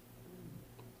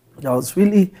that was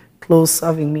really close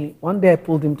serving me. One day I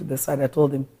pulled him to the side. I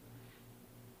told him,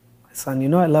 my son, you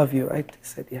know I love you, right? He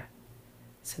said, yeah.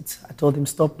 I told him,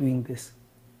 stop doing this.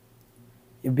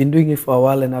 You've been doing it for a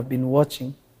while and I've been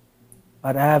watching.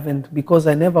 But I haven't, because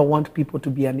I never want people to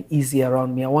be uneasy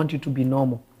around me. I want you to be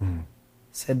normal. He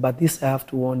said, but this I have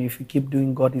to warn you. If you keep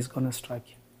doing, God is going to strike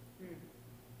you.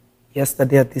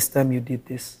 Yesterday at this time you did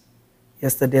this.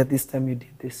 Yesterday at this time you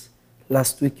did this.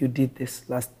 Last week you did this.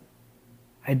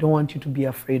 I don't want you to be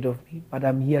afraid of me, but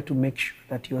I'm here to make sure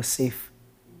that you are safe.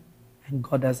 And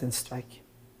God doesn't strike you.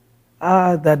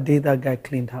 That day that guy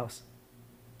cleaned house.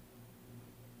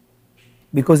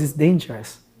 Because it's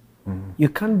dangerous. You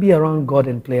can't be around God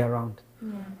and play around.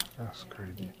 That's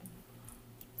crazy.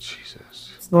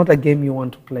 Jesus. It's not a game you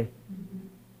want to play.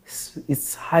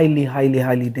 It's highly, highly,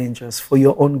 highly dangerous for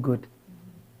your own good.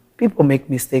 People make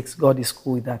mistakes. God is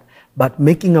cool with that. But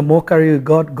making a mockery of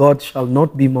God, God shall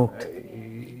not be mocked.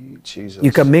 Jesus.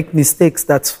 You can make mistakes,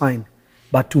 that's fine.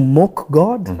 But to mock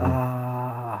God,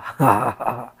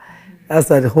 that's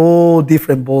a whole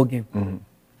different ballgame.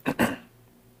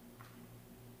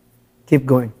 Keep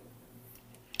going.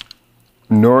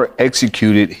 Nor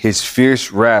executed his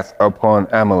fierce wrath upon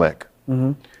Amalek.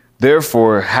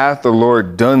 Therefore hath the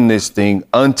Lord done this thing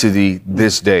unto thee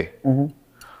this day.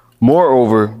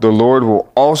 Moreover, the Lord will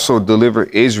also deliver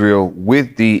Israel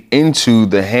with thee into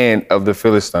the hand of the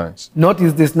Philistines.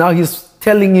 Notice this, now he's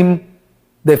telling him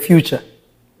the future.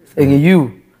 Saying,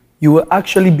 you will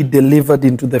actually be delivered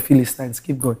into the Philistines.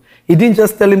 Keep going. He didn't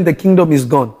just tell him the kingdom is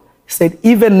gone. He said,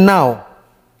 even now,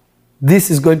 this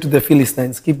is going to the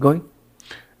Philistines. Keep going.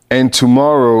 And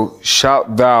tomorrow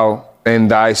shalt thou and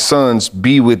thy sons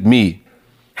be with me.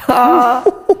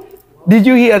 Did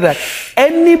you hear that?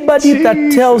 Anybody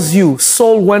that tells you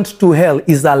Saul went to hell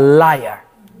is a liar.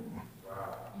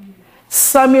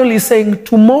 Samuel is saying,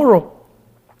 tomorrow,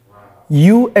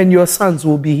 you and your sons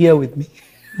will be here with me.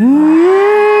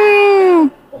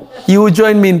 You will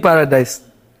join me in paradise.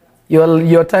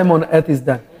 Your time on earth is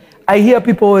done. I hear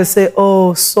people always say,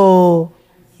 oh, so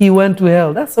he went to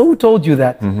hell. That's who told you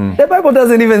that? The Bible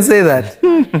doesn't even say that.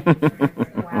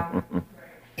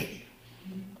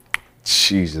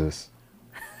 Jesus.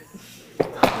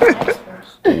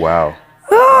 Wow.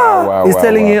 He's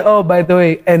telling you, oh, by the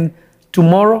way, and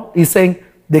tomorrow he's saying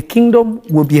the kingdom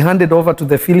will be handed over to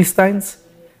the Philistines.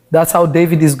 That's how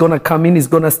David is going to come in. He's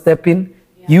going to step in.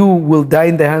 You will die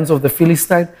in the hands of the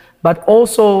Philistines. But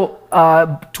also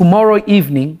tomorrow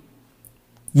evening,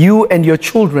 you and your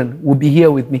children will be here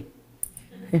with me.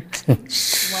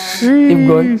 Keep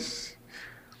going.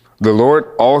 The Lord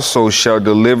also shall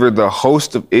deliver the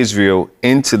host of Israel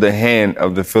into the hand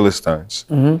of the Philistines.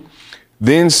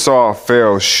 Then saw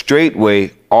Pharaoh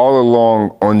straightway all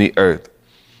along on the earth,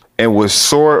 and was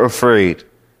sore afraid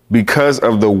because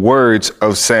of the words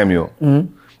of Samuel.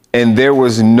 And there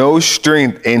was no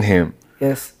strength in him.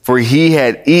 Yes. For he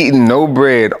had eaten no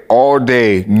bread all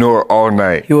day nor all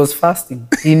night. He was fasting.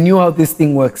 He knew how this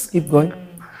thing works. Keep going.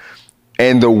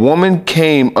 And the woman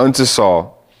came unto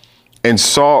Saul, and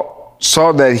saw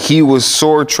that he was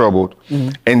sore troubled,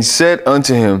 and said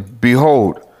unto him,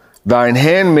 Behold, thine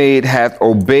handmaid hath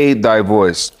obeyed thy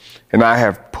voice, and I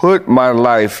have put my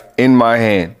life in my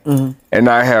hand, and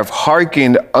I have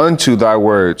hearkened unto thy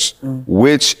words,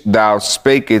 which thou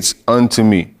spakest unto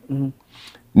me.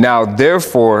 Now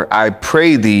therefore I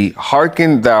pray thee,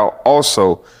 hearken thou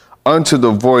also unto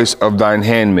the voice of thine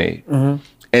handmaid,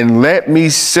 and let me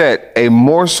set a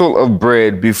morsel of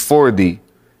bread before thee,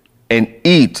 and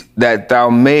eat, that thou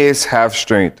mayest have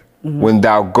strength when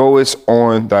thou goest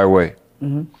on thy way.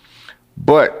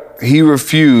 But he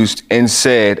refused and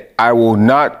said, I will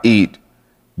not eat.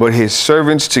 But his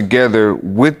servants together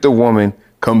with the woman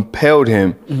compelled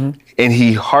him, and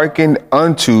he hearkened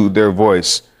unto their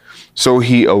voice. So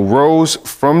he arose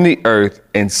from the earth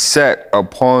and sat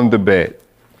upon the bed.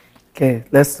 Okay,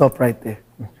 let's stop right there.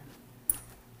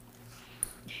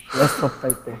 Let's stop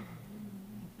right there.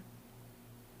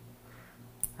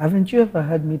 Haven't you ever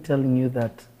heard me telling you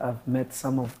that I've met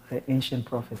some of the ancient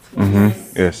prophets?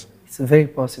 Yes. It's very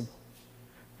possible.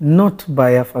 Not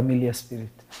by a familiar spirit.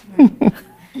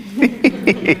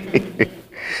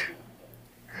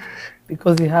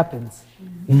 Because it happens.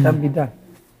 It can be done.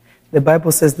 The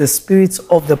Bible says the spirits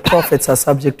of the prophets are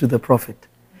subject to the prophet.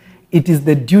 It is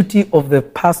the duty of the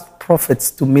past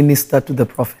prophets to minister to the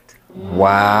prophet.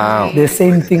 Wow. The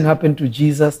same thing happened to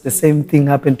Jesus. The same thing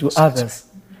happened to others.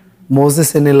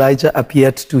 Moses and Elijah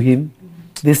appeared to him.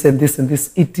 This and this and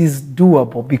this. It is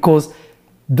doable because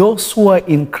those who are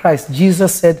in Christ,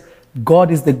 Jesus said,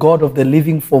 God is the God of the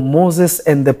living, for Moses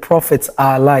and the prophets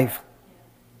are alive.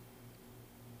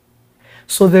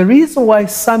 So the reason why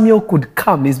Samuel could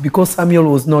come is because Samuel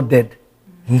was not dead.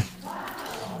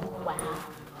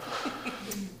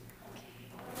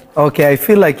 Okay, I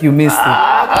feel like you missed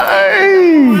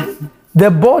it.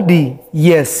 The body,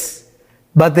 yes,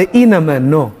 but the inner man,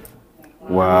 no.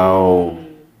 Wow.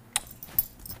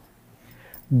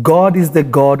 God is the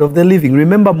God of the living.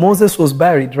 Remember, Moses was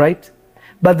buried, right?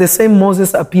 But the same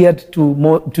Moses appeared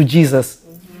to Jesus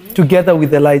together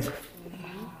with Elijah.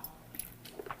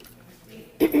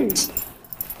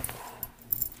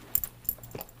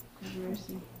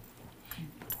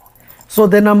 So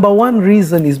the number one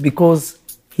reason is because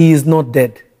he is not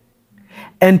dead.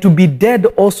 And to be dead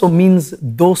also means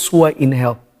those who are in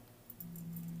hell.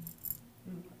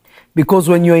 Because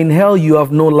when you're in hell, you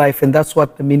have no life, and that's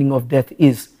what the meaning of death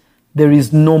is. There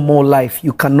is no more life.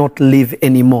 You cannot live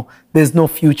anymore. There's no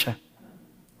future.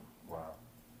 Wow.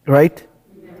 Right?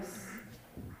 Yes.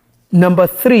 Number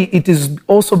three, it is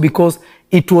also because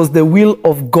it was the will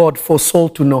of God for Saul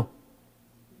to know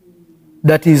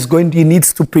that he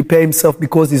needs to prepare himself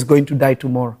because he's going to die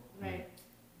tomorrow. Right.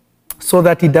 So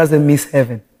that he doesn't miss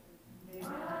heaven.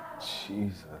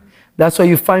 Jesus. That's why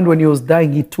you find when he was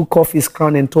dying, he took off his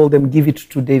crown and told them, give it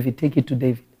to David, take it to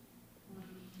David.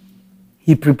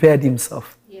 He prepared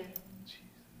himself. Yeah.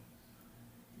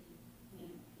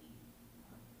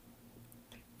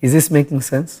 Is this making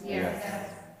sense? Yes.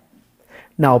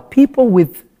 Now, people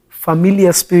with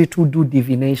familiar spirit who do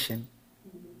divination,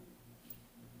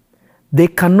 they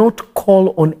cannot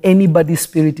call on anybody's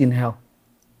spirit in hell.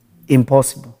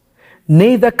 Impossible.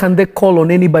 Neither can they call on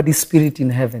anybody's spirit in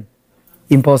heaven.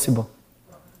 Impossible.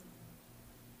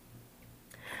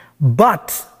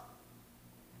 But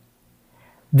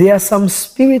there are some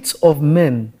spirits of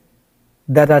men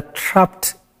that are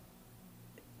trapped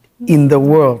in the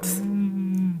world.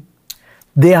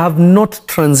 They have not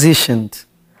transitioned.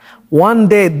 One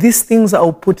day, these things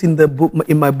I'll put in the book,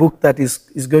 in my book that is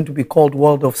going to be called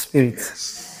World of Spirits.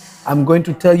 Yes. I'm going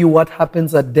to tell you what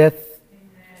happens at death,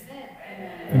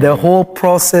 the whole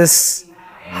process,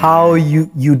 how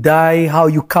you die, how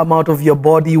you come out of your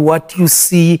body, what you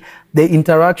see, the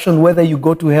interaction, whether you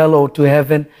go to hell or to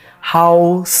heaven,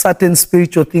 how certain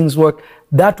spiritual things work.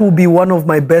 That will be one of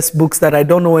my best books that I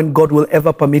don't know when God will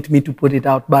ever permit me to put it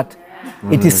out, but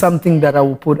it is something that I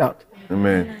will put out.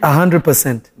 Amen.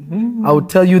 100%. I will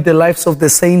tell you the lives of the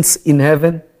saints in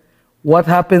heaven, what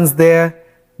happens there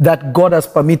that God has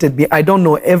permitted me. I don't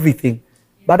know everything,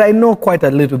 but I know quite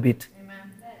a little bit.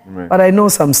 Amen. But I know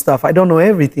some stuff. I don't know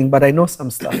everything, but I know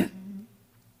some stuff.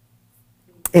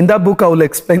 In that book, I will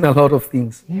explain a lot of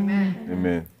things. Amen.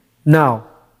 Amen. Now,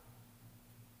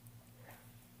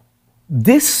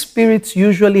 these spirits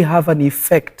usually have an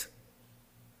effect,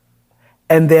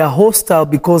 and they are hostile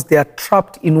because they are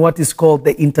trapped in what is called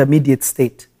the intermediate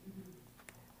state.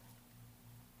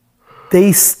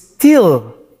 They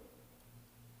still,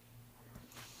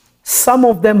 some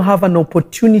of them have an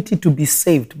opportunity to be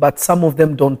saved, but some of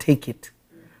them don't take it.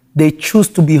 They choose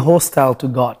to be hostile to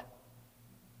God.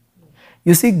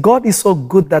 You see, God is so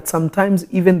good that sometimes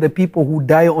even the people who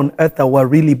die on earth that were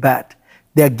really bad,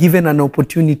 they are given an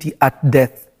opportunity at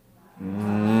death.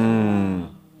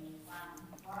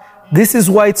 This is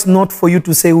why it's not for you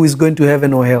to say who is going to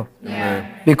heaven or hell.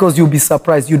 Amen. Because you'll be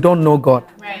surprised. You don't know God.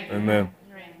 Right. Amen.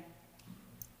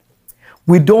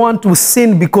 We don't want to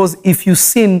sin because if you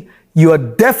sin, you are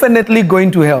definitely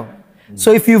going to hell.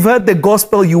 So if you've heard the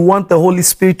gospel, you want the Holy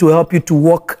Spirit to help you to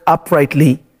walk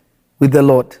uprightly with the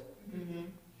Lord.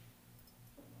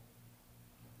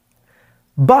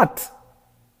 But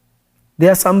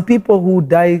there are some people who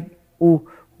died, who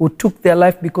took their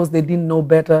life because they didn't know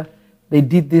better. They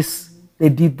did this, they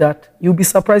did that. You'll be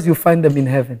surprised you find them in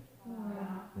heaven.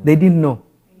 They didn't know.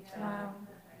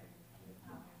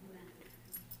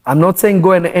 I'm not saying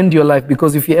go and end your life,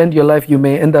 because if you end your life, you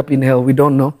may end up in hell. We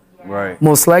don't know. Right.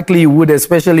 Most likely you would,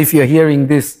 especially if you're hearing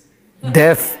this.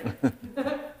 Death.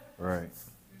 Right.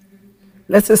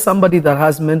 Let's say somebody that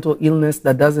has mental illness,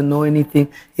 that doesn't know anything,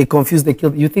 he confused, they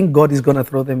killed. You think God is going to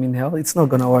throw them in hell? It's not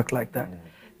going to work like that.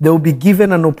 They will be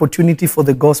given an opportunity for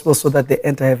the gospel so that they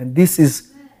enter heaven. This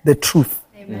is the truth.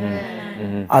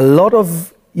 Amen. A lot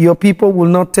of your people will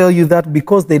not tell you that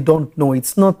because they don't know.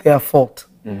 It's not their fault.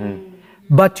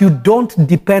 But you don't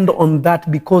depend on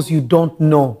that because you don't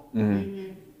know.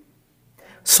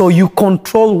 So you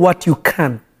control what you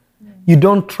can. You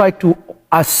don't try to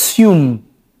assume.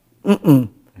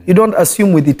 You don't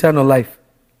assume with eternal life.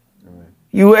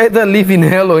 You either live in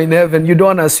hell or in heaven. You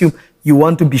don't assume. You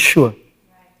want to be sure.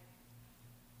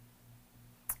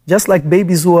 Just like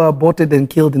babies who are aborted and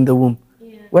killed in the womb.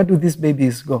 Where do these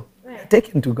babies go?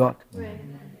 Taken to God.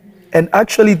 And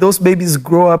actually those babies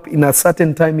grow up in a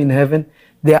certain time in heaven.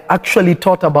 They are actually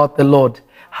taught about the Lord,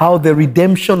 how the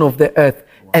redemption of the earth.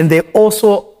 And they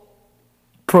also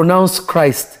pronounce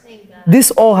Christ.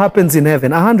 This all happens in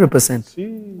heaven,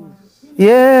 100%.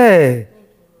 Yeah.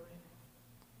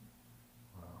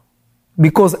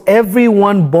 Because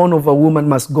everyone born of a woman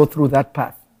must go through that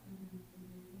path.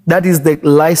 That is the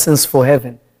license for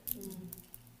heaven.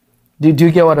 Do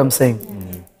you get what I'm saying?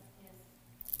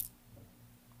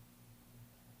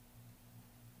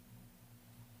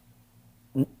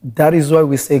 That is why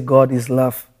we say God is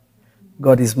love.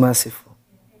 God is merciful.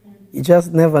 You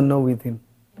just never know with him.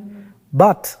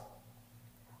 But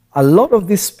a lot of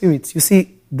these spirits, you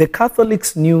see, the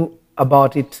Catholics knew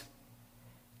about it,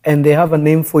 and they have a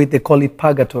name for it. They call it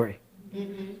purgatory,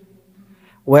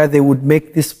 where they would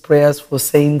make these prayers for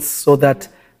saints so that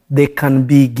they can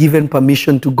be given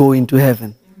permission to go into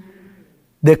heaven.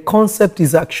 The concept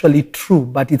is actually true,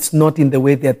 but it's not in the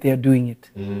way that they're doing it.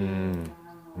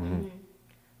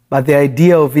 But the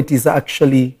idea of it is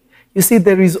actually, you see,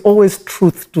 there is always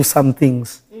truth to some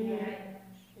things.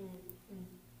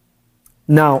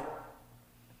 Now,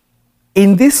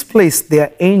 in this place, there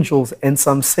are angels and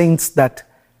some saints that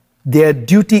their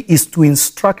duty is to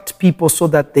instruct people so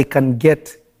that they can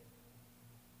get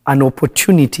an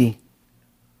opportunity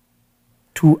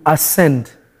to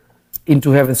ascend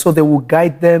into heaven. So they will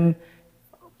guide them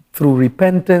through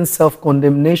repentance,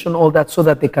 self-condemnation, all that, so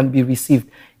that they can be received.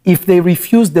 If they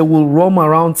refuse, they will roam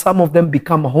around. Some of them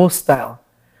become hostile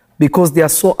because they are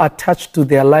so attached to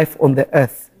their life on the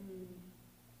earth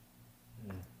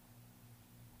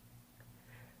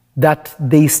that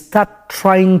they start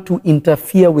trying to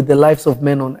interfere with the lives of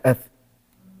men on earth.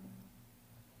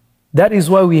 That is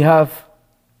why we have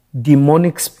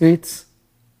demonic spirits,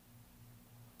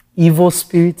 evil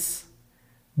spirits,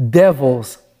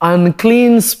 devils,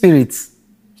 unclean spirits.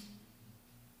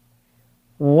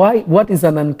 Why? What is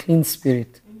an unclean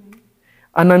spirit?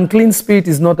 An unclean spirit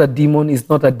is not a demon, it's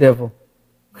not a devil.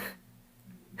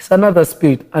 It's another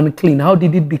spirit, unclean. How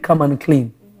did it become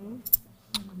unclean?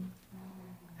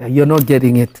 You're not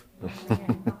getting it.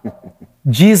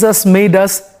 Jesus made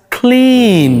us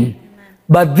clean.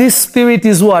 But this spirit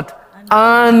is what?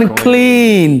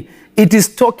 Unclean. It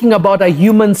is talking about a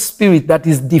human spirit that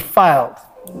is defiled.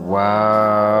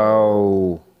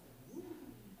 Wow.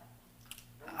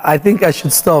 I think I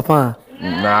should stop, huh?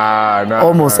 Nah.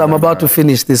 Almost. I'm about to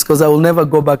finish this because I will never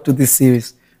go back to this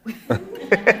series.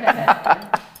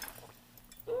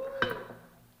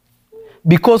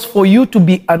 Because for you to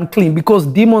be unclean, because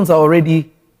demons are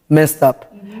already messed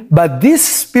up, but this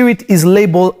spirit is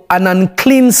labeled an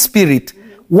unclean spirit.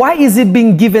 Why is it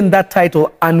being given that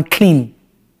title, unclean?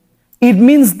 It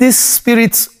means this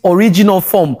spirit's original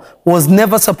form was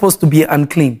never supposed to be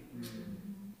unclean.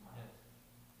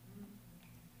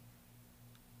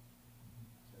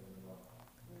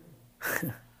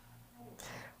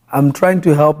 I'm trying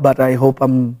to help, but I hope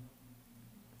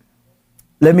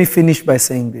Let me finish by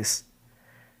saying this.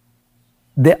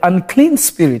 The unclean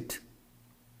spirit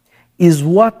is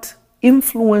what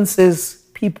influences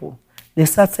people. They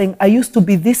start saying, I used to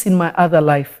be this in my other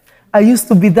life. I used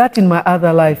to be that in my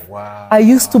other life. Wow. I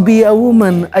used to be a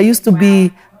woman. I used to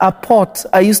be a pot.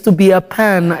 I used to be a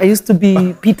pan. I used to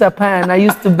be Peter Pan. I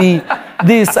used to be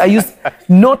this.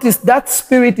 Notice that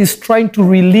spirit is trying to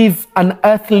relive an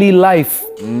earthly life.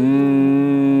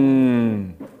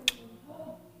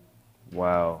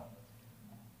 Wow.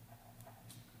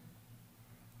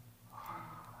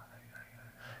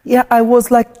 Yeah, I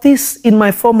was like this in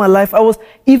my former life.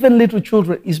 Even little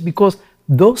children, is because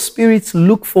those spirits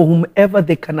look for whomever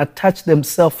they can attach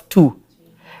themselves to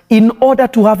in order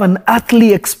to have an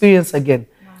earthly experience again.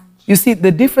 You see,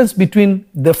 the difference between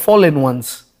the fallen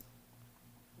ones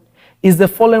is the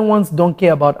fallen ones don't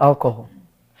care about alcohol.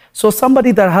 So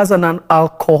somebody that has an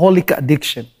alcoholic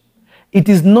addiction, it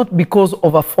is not because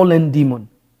of a fallen demon.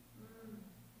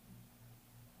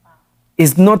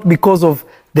 It's not because of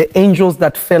the angels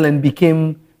that fell and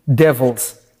became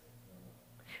devils.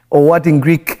 Or what in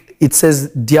Greek it says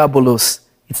diabolos.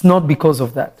 It's not because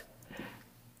of that.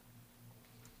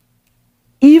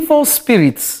 Evil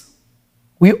spirits,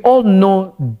 we all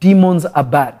know demons are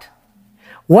bad.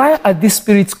 Why are these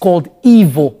spirits called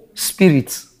evil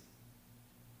spirits?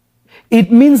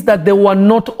 It means that they were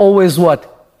not always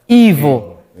what?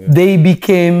 Evil. Yeah. They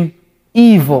became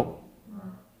evil.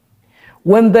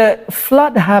 When the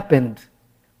flood happened,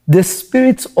 the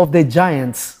spirits of the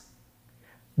giants,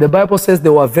 the Bible says they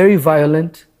were very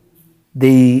violent,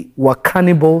 they were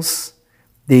cannibals,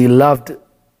 they loved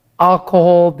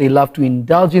alcohol, they loved to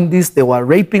indulge in this, they were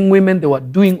raping women, they were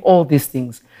doing all these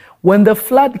things. When the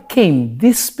flood came,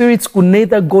 these spirits could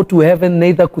neither go to heaven,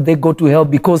 neither could they go to hell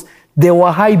because they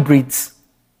were hybrids.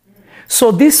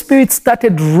 So these spirits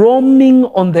started roaming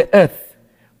on the earth,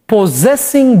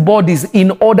 possessing bodies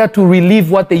in order to relieve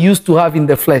what they used to have in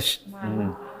the flesh.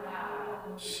 Wow.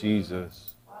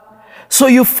 Jesus. So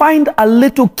you find a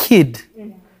little kid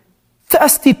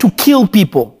thirsty to kill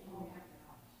people.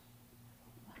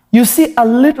 You see a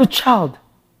little child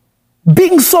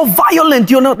being so violent,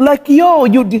 you're not like,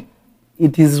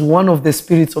 it is one of the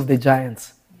spirits of the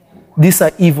giants. These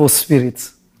are evil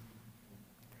spirits.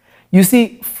 You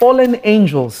see, fallen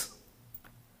angels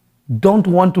don't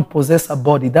want to possess a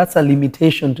body. That's a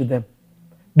limitation to them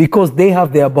because they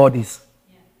have their bodies.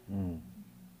 Mm-hmm.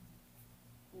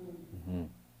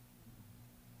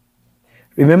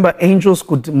 Remember, angels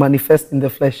could manifest in the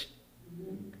flesh.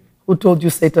 Who told you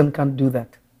Satan can't do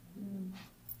that?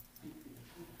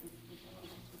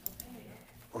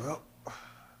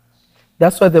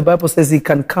 That's why the Bible says he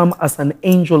can come as an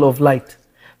angel of light.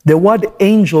 The word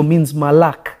angel means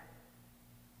malak.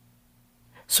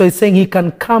 So it's saying he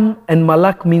can come, and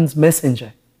malak means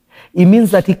messenger. It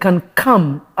means that he can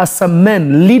come as a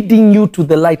man leading you to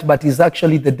the light, but he's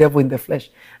actually the devil in the flesh.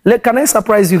 Can I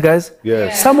surprise you guys?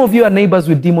 Yes. Some of you are neighbors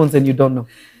with demons and you don't know.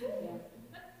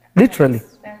 Literally.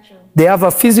 They have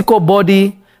a physical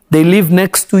body, they live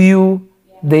next to you,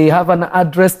 they have an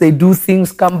address, they do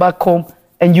things, come back home,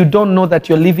 and you don't know that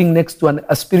you're living next to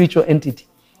a spiritual entity.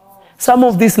 Some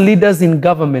of these leaders in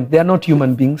government, they are not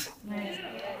human beings.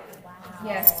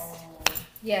 Yes.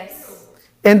 Yes.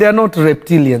 And they are not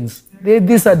reptilians.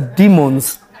 These are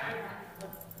demons.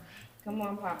 Come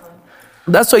on, Papa.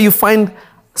 That's why you find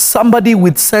somebody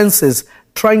with senses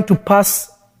trying to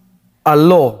pass a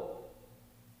law.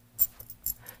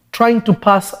 Trying to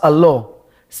pass a law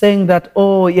saying that,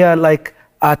 like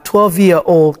a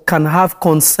 12-year-old can have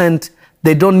consent.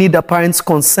 They don't need a parent's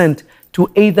consent to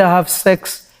either have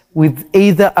sex with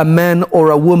either a man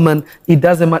or a woman. It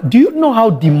doesn't matter. Do you know how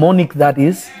demonic that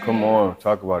is? Come on,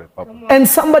 talk about it, Papa. And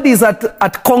somebody is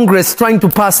at Congress trying to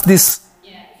pass this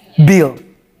bill.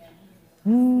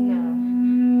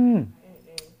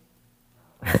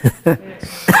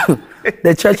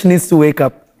 The church needs to wake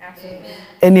up.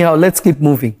 Anyhow, let's keep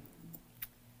moving.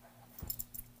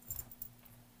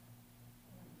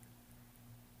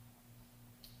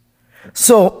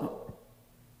 So,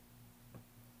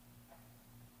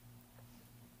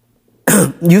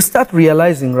 you start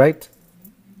realizing, right,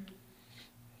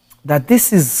 that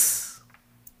this is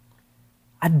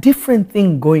a different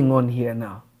thing going on here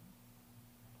now.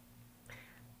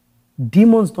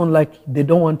 Demons they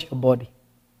don't want your body.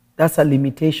 That's a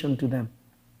limitation to them.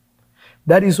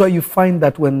 That is why you find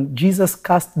that when Jesus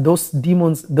cast those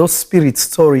demons, those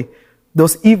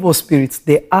evil spirits,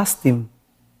 they asked him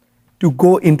to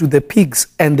go into the pigs,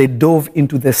 and they dove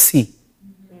into the sea.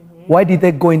 Mm-hmm. Why did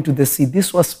they go into the sea?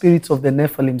 These were spirits of the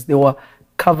Nephilims. They were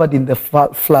covered in the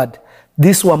flood.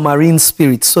 These were marine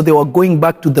spirits, so they were going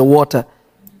back to the water.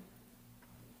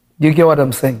 Do you get what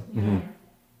I'm saying? Mm-hmm.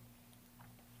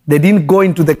 They didn't go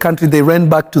into the country, they ran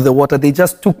back to the water. They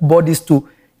just took bodies to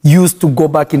use to go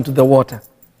back into the water.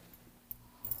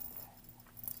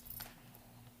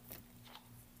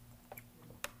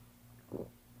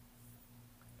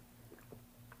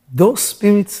 those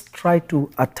spirits try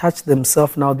to attach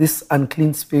themselves now, these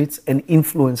unclean spirits, and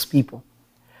influence people.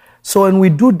 So when we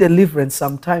do deliverance,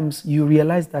 sometimes you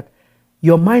realize that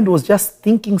your mind was just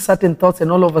thinking certain thoughts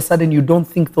and all of a sudden you don't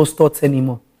think those thoughts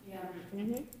anymore. Yeah.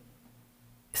 Mm-hmm.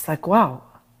 It's like, wow,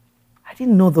 I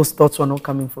didn't know those thoughts were not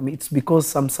coming from me. It's because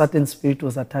some certain spirit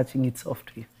was attaching itself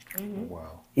to you. Mm-hmm.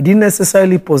 Wow. It didn't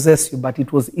necessarily possess you, but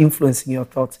it was influencing your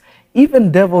thoughts.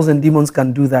 Even devils and demons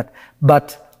can do that.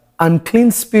 But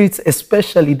unclean spirits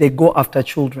especially, they go after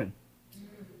children.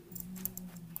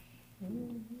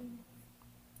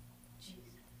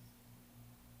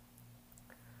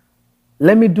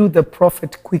 Let me do the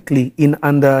prophet quickly in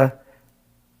under,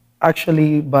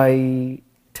 actually by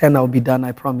 10 I'll be done,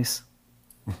 I promise.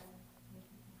 It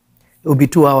will be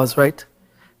 2 hours, right?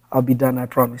 I'll be done, I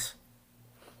promise.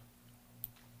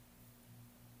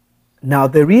 Now,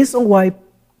 the reason why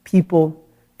people,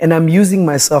 and I'm using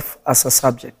myself as a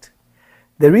subject,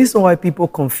 the reason why people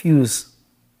confuse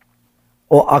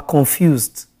or are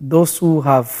confused, those who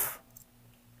have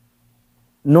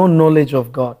no knowledge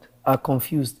of God are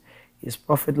confused. Is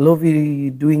Prophet Lovey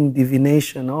doing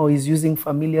divination? Oh, he's using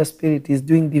familiar spirit. He's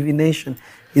doing divination.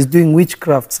 He's doing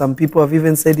witchcraft. Some people have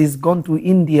even said he's gone to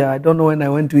India. I don't know when I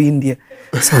went to India.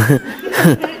 So,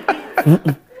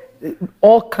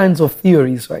 all kinds of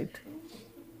theories, right?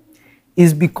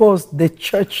 Is because the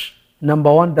church,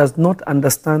 number one, does not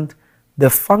understand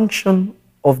the function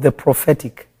of the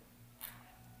prophetic.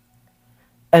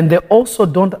 And they also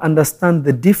don't understand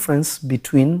the difference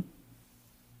between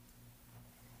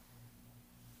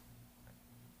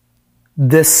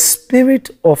the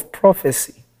spirit of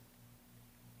prophecy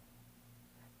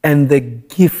and the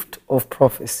gift of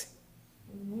prophecy.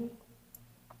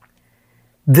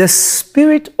 The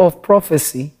spirit of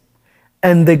prophecy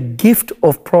and the gift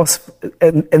of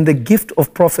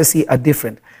prophecy are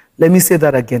different. Let me say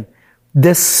that again.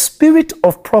 The spirit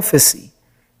of prophecy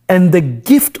and the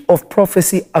gift of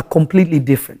prophecy are completely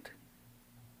different.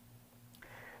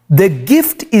 The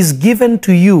gift is given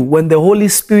to you when the Holy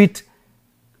Spirit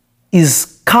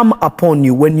is come upon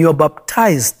you. When you are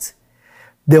baptized,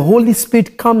 the Holy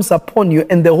Spirit comes upon you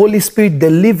and the Holy Spirit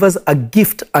delivers a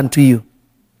gift unto you.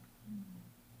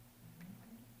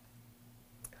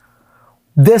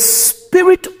 The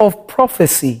spirit of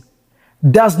prophecy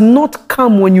does not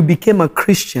come when you became a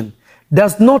Christian,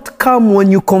 does not come when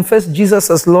you confess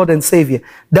Jesus as Lord and Savior,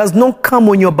 does not come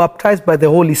when you're baptized by the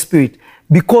Holy Spirit,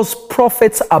 because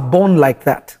prophets are born like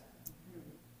that.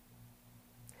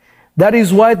 That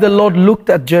is why the Lord looked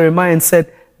at Jeremiah and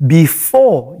said,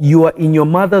 before you were in your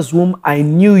mother's womb, I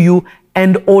knew you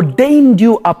and ordained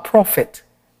you a prophet.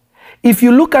 If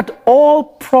you look at all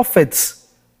prophets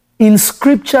in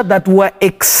scripture that were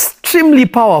extremely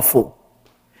powerful,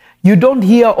 you don't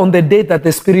hear on the day that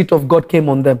the Spirit of God came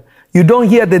on them. You don't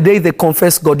hear the day they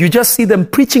confessed God. You just see them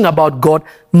preaching about God,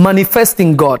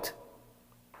 manifesting God.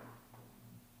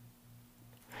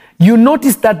 You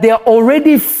notice that they are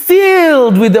already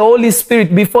filled with the Holy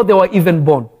Spirit before they were even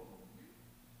born.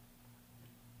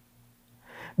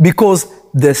 Because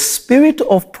the spirit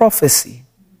of prophecy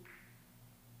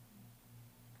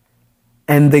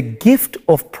and the gift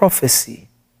of prophecy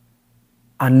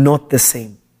are not the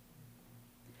same.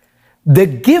 The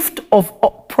gift of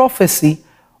prophecy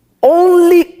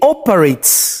only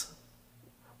operates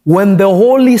when the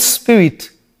Holy Spirit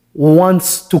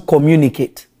wants to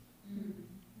communicate.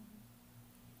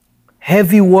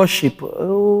 Heavy worship.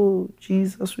 Oh,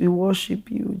 Jesus, we worship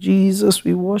you. Jesus,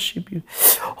 we worship you.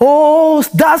 Oh,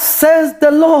 thus says the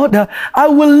Lord, I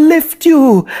will lift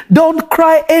you. Don't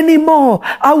cry anymore.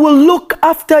 I will look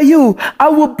after you. I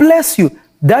will bless you.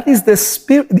 That is the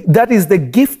spirit, that is the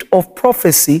gift of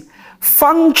prophecy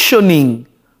functioning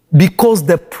because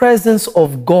the presence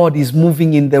of God is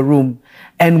moving in the room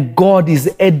and God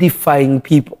is edifying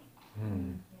people.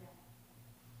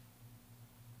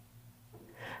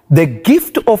 The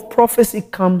gift of prophecy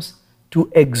comes to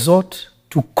exhort,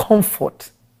 to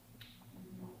comfort.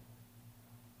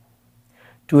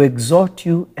 To exhort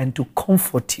you and to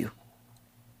comfort you.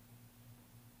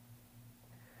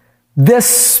 The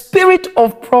spirit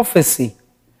of prophecy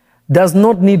does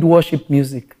not need worship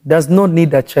music, does not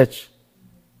need a church.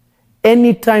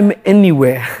 Anytime,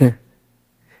 anywhere,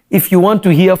 if you want to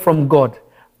hear from God,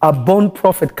 a born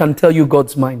prophet can tell you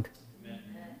God's mind.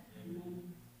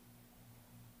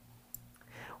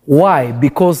 Why?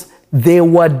 Because they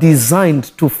were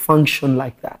designed to function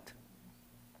like that.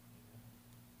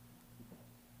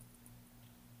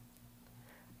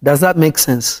 Does that make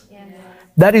sense? Yes.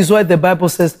 That is why the Bible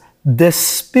says the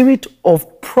spirit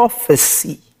of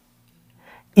prophecy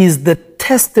is the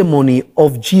testimony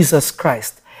of Jesus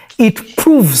Christ. It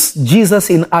proves Jesus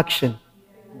in action.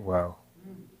 Wow.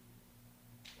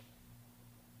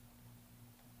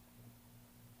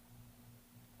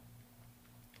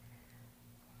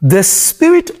 The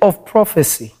spirit of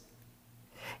prophecy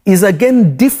is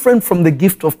again different from the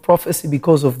gift of prophecy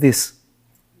because of this.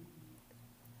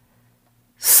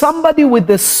 Somebody with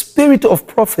the spirit of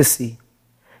prophecy,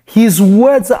 his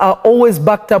words are always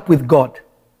backed up with God,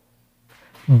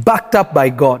 backed up by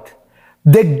God.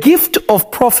 The gift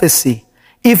of prophecy,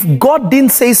 if God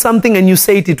didn't say something and you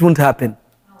say it, it won't happen.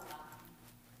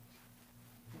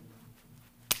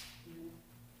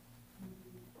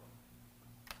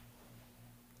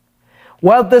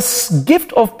 While this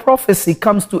gift of prophecy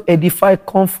comes to edify,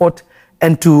 comfort,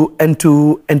 and to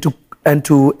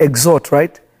exhort,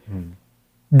 right?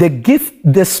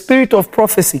 The spirit of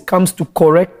prophecy comes to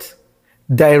correct,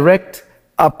 direct,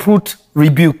 uproot,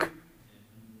 rebuke.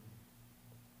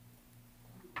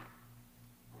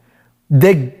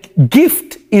 The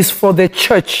gift is for the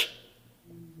church.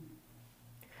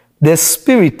 The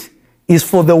spirit is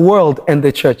for the world and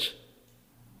the church.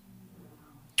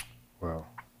 Wow.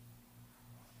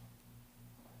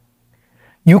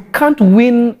 You can't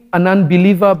win an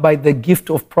unbeliever by the gift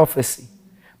of prophecy,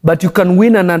 but you can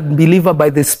win an unbeliever by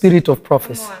the spirit of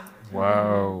prophecy.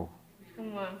 Wow.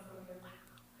 Come on.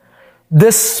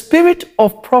 The spirit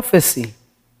of prophecy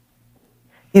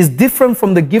is different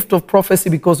from the gift of prophecy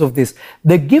because of this.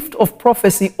 The gift of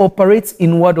prophecy operates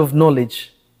in word of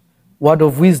knowledge, word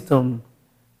of wisdom,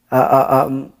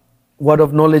 word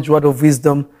of knowledge, word of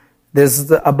wisdom.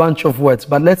 There's a bunch of words,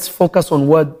 but let's focus on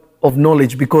word of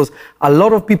knowledge, because a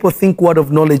lot of people think word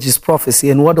of knowledge is prophecy,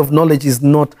 and word of knowledge is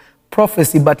not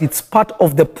prophecy, but it's part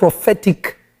of the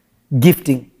prophetic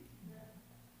gifting.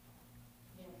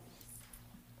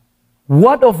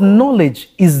 Word of knowledge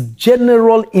is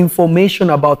general information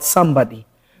about somebody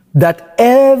that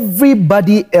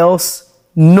everybody else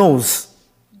knows.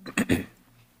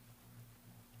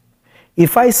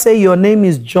 If I say your name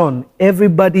is John,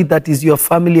 everybody that is your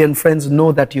family and friends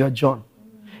know that you are John.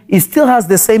 It still has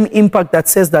the same impact that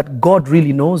says that God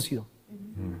really knows you.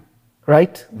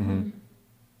 Right? Mm-hmm.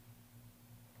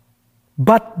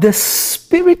 But the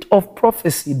spirit of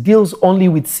prophecy deals only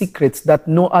with secrets that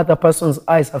no other person's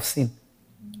eyes have seen.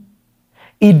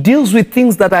 It deals with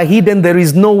things that are hidden. There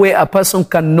is no way a person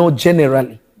can know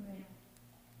generally.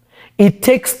 It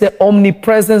takes the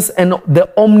omnipresence and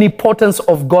the omnipotence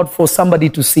of God for somebody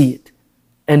to see it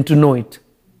and to know it.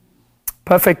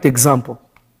 Perfect example.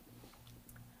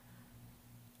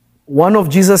 One of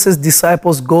Jesus'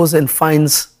 disciples goes and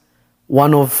finds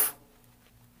one of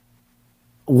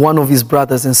his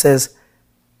brothers and says,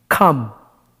 "Come,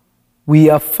 we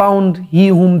have found he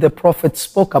whom the prophet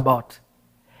spoke about."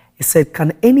 He said,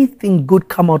 "Can anything good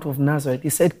come out of Nazareth?" He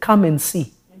said, "Come and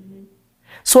see." Mm-hmm.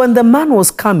 So when the man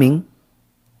was coming,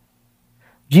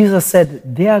 Jesus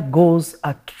said, "There goes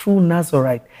a true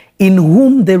Nazarite in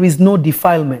whom there is no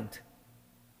defilement."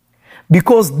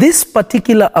 Because this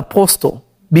particular apostle,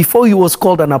 before he was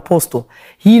called an apostle,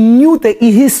 he knew the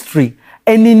history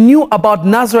and he knew about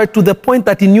Nazareth to the point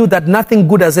that he knew that nothing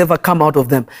good has ever come out of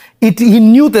them. He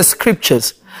knew the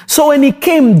scriptures. So when he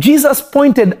came, Jesus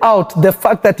pointed out the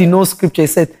fact that he knows scripture. He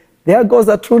said, "There goes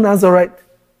a true Nazarite,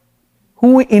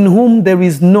 in whom there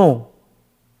is no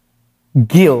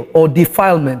guilt or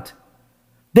defilement."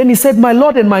 Then he said, "My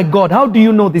Lord and my God, how do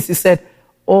you know this?" He said,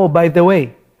 "Oh, by the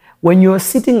way, when you were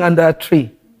sitting under a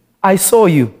tree, I saw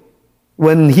you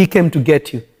when he came to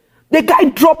get you." The guy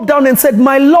dropped down and said,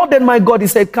 "My Lord and my God." He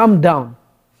said, "Calm down.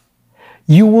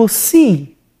 You will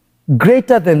see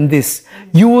greater than this.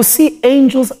 You will see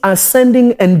angels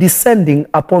ascending and descending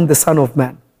upon the Son of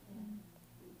Man."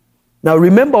 Now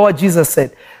remember what Jesus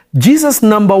said. Jesus,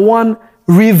 number one,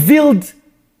 revealed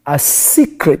a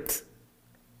secret,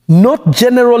 not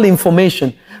general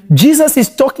information. Jesus is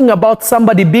talking about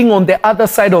somebody being on the other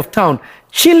side of town,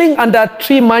 chilling under a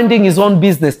tree, minding his own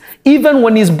business. Even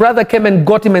when his brother came and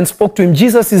got him and spoke to him,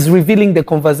 Jesus is revealing the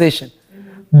conversation.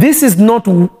 This is not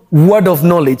word of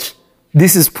knowledge.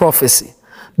 This is prophecy.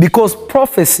 Because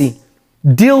prophecy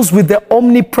deals with the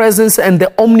omnipresence and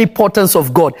the omnipotence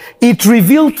of God. It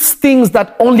reveals things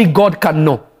that only God can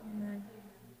know.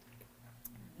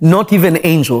 Not even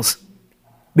angels.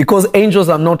 Because angels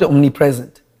are not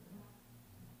omnipresent.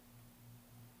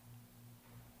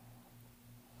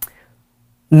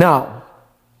 Now,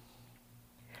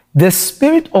 the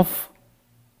spirit of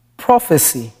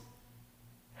prophecy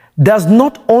does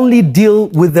not only deal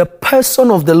with the person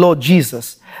of the Lord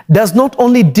Jesus, does not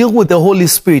only deal with the Holy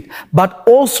Spirit, but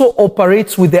also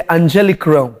operates with the angelic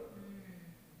realm.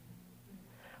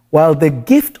 While the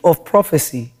gift of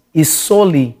prophecy is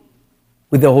solely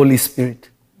with the Holy Spirit.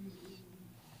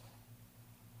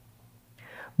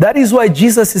 That is why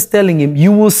Jesus is telling him,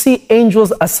 you will see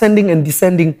angels ascending and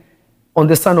descending on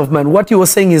the Son of Man. What he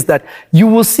was saying is that you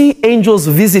will see angels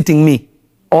visiting me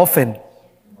often.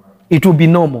 It will be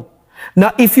normal.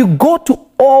 Now, if you go to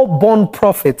all born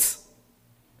prophets,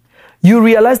 you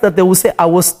realize that they will say, I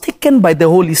was taken by the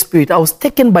Holy Spirit. I was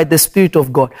taken by the Spirit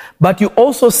of God. But you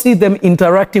also see them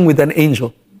interacting with an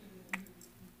angel.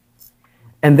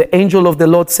 And the angel of the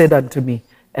Lord said unto me,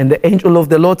 and the angel of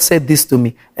the Lord said this to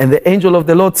me, and the angel of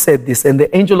the Lord said this, and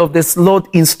the angel of this Lord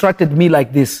instructed me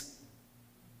like this.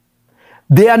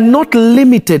 They are not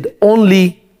limited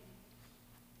only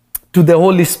to the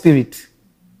Holy Spirit,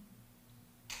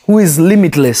 who is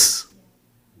limitless.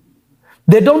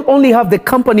 They don't only have the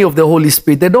company of the Holy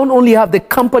Spirit, they don't only have the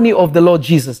company of the Lord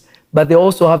Jesus, but they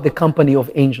also have the company of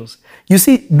angels. You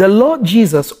see, the Lord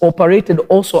Jesus operated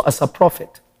also as a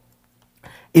prophet.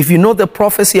 If you know the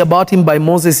prophecy about him by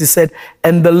Moses, he said,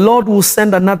 and the Lord will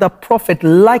send another prophet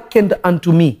likened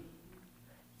unto me.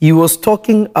 He was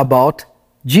talking about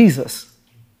Jesus.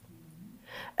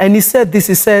 And he said this,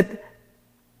 he said,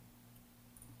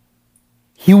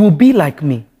 he will be like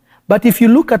me. But if you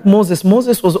look at Moses,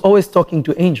 Moses was always talking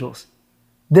to angels.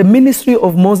 The ministry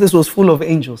of Moses was full of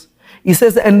angels. He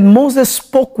says, and Moses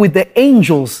spoke with the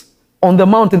angels on the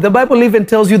mountain. The Bible even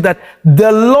tells you that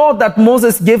the law that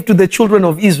Moses gave to the children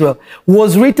of Israel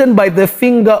was written by the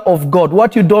finger of God.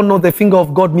 What you don't know, the finger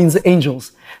of God means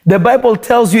angels. The Bible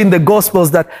tells you in the Gospels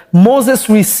that Moses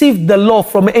received the law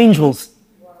from angels.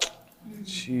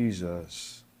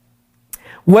 Jesus.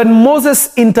 When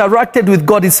Moses interacted with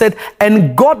God, he said,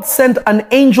 and God sent an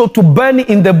angel to burn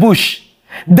in the bush.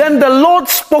 Then the Lord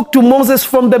spoke to Moses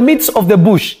from the midst of the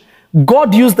bush.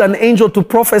 God used an angel to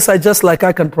prophesy just like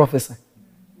I can prophesy.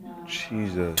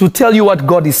 Jesus. To tell you what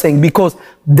God is saying, because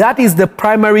that is the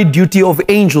primary duty of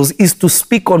angels, is to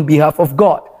speak on behalf of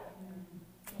God.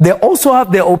 They also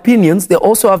have their opinions, they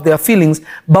also have their feelings,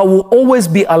 but will always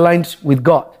be aligned with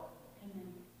God.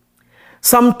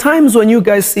 Sometimes when you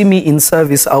guys see me in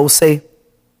service, I will say,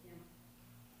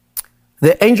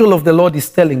 the angel of the Lord is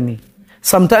telling me.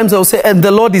 Sometimes I will say, and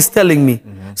the Lord is telling me.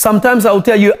 Mm-hmm. Sometimes I will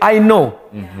tell you, I know.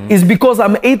 Mm-hmm. It's because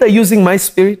I'm either using my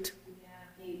spirit,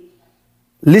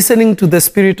 listening to the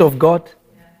Spirit of God,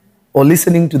 or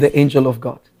listening to the angel of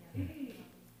God.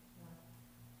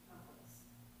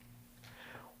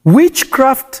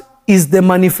 Witchcraft is the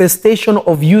manifestation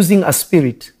of using a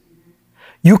spirit.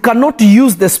 You cannot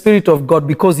use the Spirit of God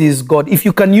because He is God. If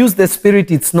you can use the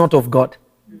Spirit, it's not of God.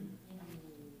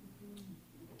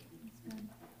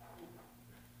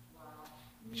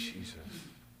 Jesus.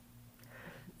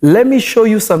 Let me show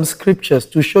you some scriptures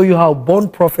to show you how born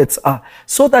prophets are,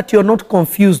 so that you're not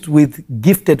confused with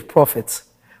gifted prophets.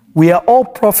 We are all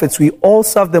prophets. We all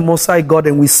serve the Most High God,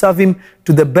 and we serve Him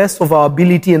to the best of our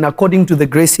ability and according to the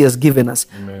grace He has given us.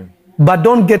 Amen. But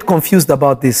don't get confused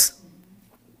about this.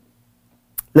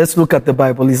 Let's look at the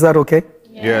Bible. Is that okay?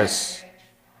 Yes.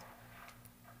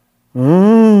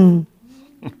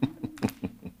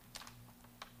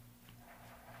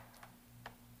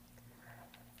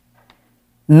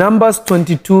 Numbers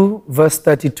 22, verse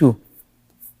 32.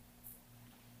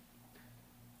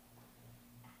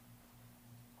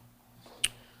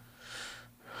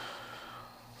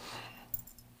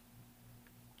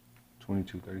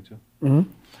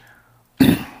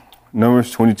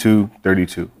 Numbers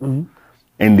 22:32. Mm-hmm.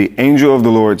 And the angel of the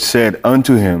Lord said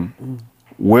unto him,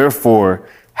 wherefore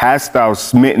hast thou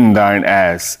smitten thine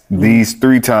ass these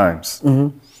 3 times?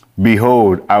 Mm-hmm.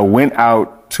 Behold, I went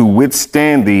out to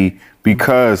withstand thee,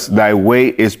 because thy way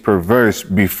is perverse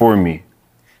before me.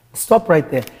 Stop right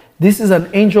there. This is an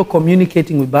angel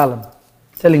communicating with Balaam,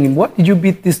 telling him, what did you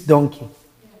beat this donkey?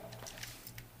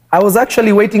 I was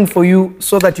actually waiting for you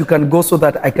so that you can go so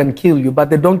that I can kill you,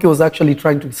 but the donkey was actually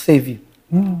trying to save you.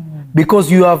 Because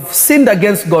you have sinned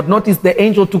against God. Notice the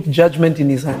angel took judgment in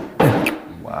his hand.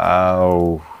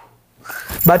 Wow.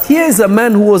 But here is a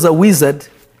man who was a wizard,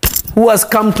 who has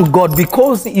come to God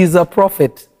because he is a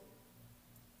prophet.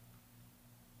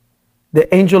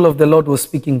 The angel of the Lord was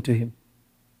speaking to him.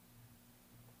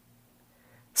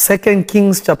 2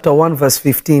 Kings chapter 1 verse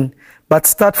 15, but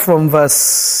start from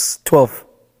verse 12.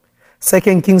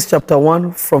 2 Kings chapter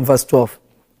 1 from verse 12.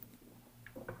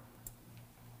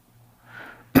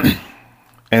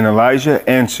 And Elijah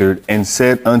answered and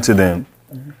said unto them,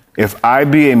 if I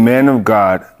be a man of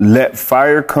God, let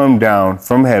fire come down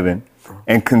from heaven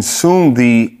and consume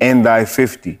thee and thy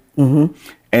 50. Mm-hmm.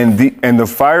 And the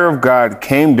fire of God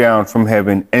came down from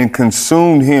heaven and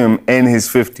consumed him and his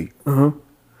 50. Mm-hmm.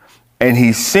 And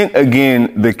he sent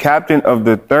again the captain of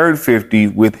the third 50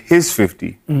 with his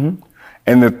 50. Mm-hmm.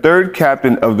 And the third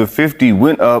captain of the 50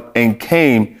 went up and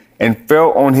came and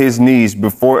fell on his knees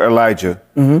before Elijah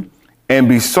and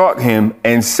besought him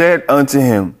and said unto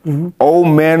him, O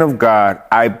man of God,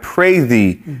 I pray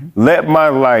thee, let my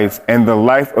life and the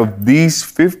life of these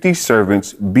 50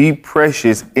 servants be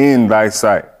precious in thy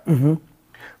sight.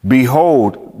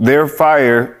 Behold, there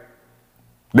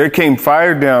came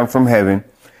fire down from heaven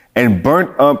and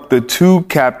burnt up the 2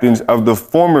 captains of the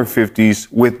former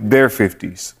 50s with their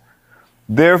 50s.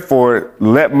 Therefore,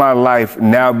 let my life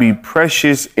now be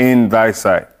precious in thy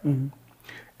sight.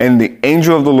 And the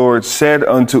angel of the Lord said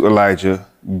unto Elijah,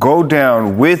 Go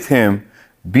down with him,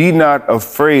 be not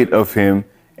afraid of him.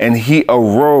 And he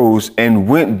arose and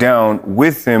went down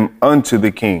with him unto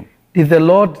the king. Did the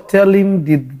Lord tell him?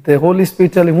 Did the Holy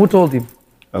Spirit tell him? Who told him?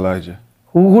 Elijah.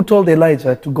 Who told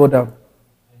Elijah to go down?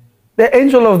 The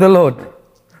angel of the Lord.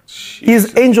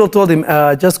 His angel told him,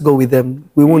 just go with them.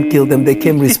 We won't kill them. They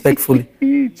came respectfully.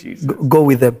 Go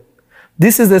with them.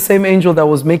 This is the same angel that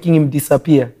was making him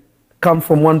disappear. Come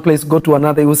from one place, go to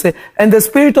another. He will say, and the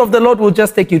Spirit of the Lord will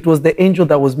just take you. It was the angel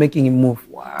that was making him move.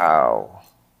 Wow.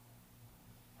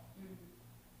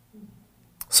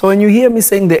 So when you hear me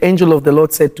saying the angel of the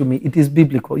Lord said to me, it is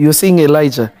biblical. You're seeing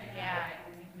Elijah.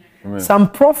 Amen. Some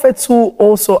prophets who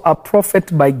also are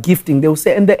prophet by gifting, they will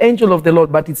say, and the angel of the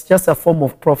Lord, but it's just a form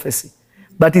of prophecy.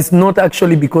 But it's not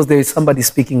actually because there is somebody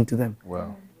speaking to them.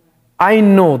 Wow. I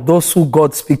know those who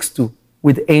God speaks to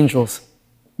with angels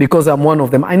because I'm one of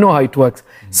them. I know how it works.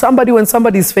 When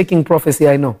somebody is faking prophecy,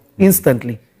 I know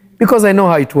instantly because I know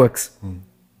how it works.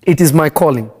 It is my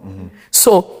calling.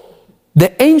 So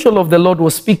the angel of the Lord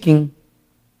was speaking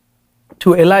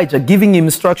to Elijah, giving him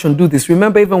instruction, do this.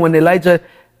 Remember, even when Elijah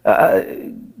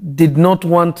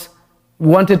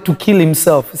wanted to kill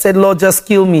himself, he said, Lord, just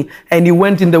kill me. And he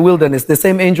went in the wilderness. The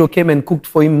same angel came and cooked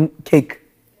for him cake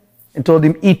and told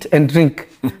him, eat and drink.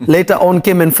 Later on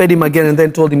came and fed him again and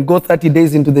then told him, go 30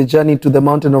 days into the journey to the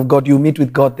mountain of God. You meet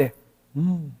with God there.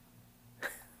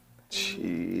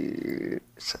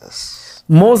 Jesus.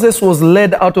 Moses was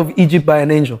led out of Egypt by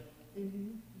an angel.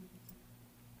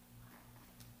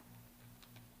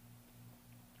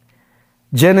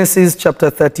 Genesis chapter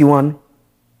 31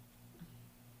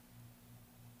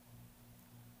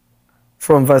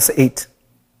 from verse 8.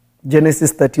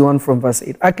 Genesis 31 from verse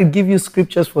 8. I could give you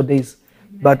scriptures for days,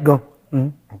 but go.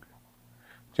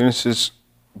 Genesis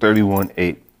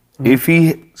 31:8. If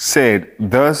he said,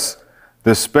 thus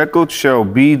the speckled shall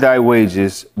be thy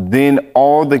wages, then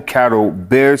all the cattle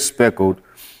bear speckled.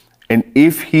 And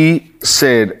if he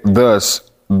said, thus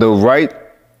the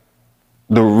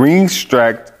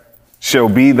ring-strapped shall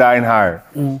be thine hire,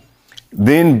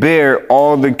 then bear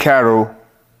all the cattle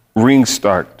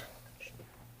ring-strapped.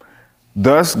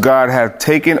 Thus God hath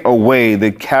taken away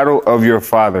the cattle of your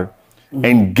father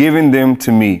and given them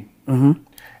to me.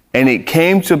 And it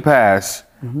came to pass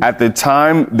at the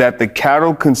time that the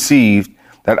cattle conceived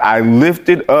that I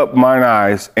lifted up mine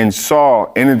eyes and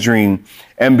saw in a dream,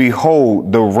 and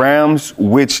behold, the rams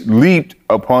which leaped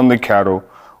upon the cattle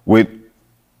were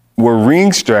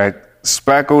ring-strapped,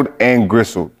 speckled, and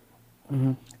gristled.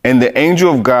 And the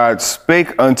angel of God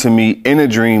spake unto me in a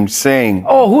dream, saying,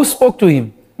 Oh, who spoke to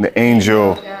him? The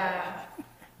angel.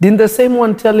 Didn't the same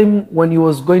one tell him when he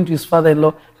was going to his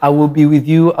father-in-law, I will be with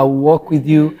you, I will walk with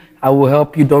you, I will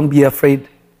help you, don't be afraid.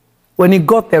 When he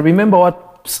got there, remember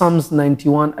what Psalms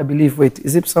 91, I believe, wait,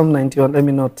 is it Psalm 91? Let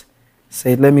me not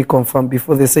say it, let me confirm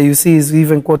before they say, you see, he's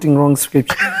even quoting wrong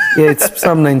scripture. Yeah, it's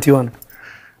Psalm 91.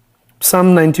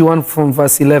 Psalm 91 from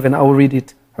verse 11, I will read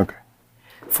it. Okay.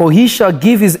 For he shall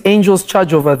give his angels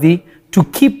charge over thee, to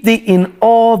keep thee in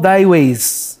all thy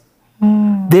ways.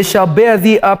 They shall bear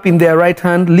thee up in their right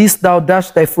hand, lest thou dash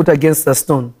thy foot against a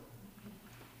stone.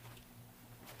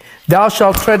 Thou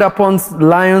shalt tread upon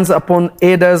lions, upon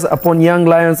adders, upon young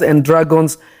lions and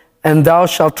dragons, and thou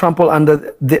shalt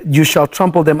you shall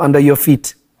trample them under your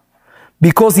feet.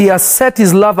 Because he has set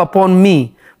his love upon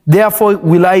me, therefore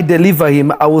will I deliver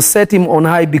him. I will set him on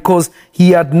high, because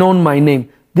he had known my name.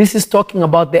 This is talking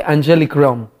about the angelic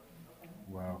realm.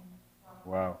 Wow.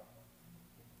 Wow.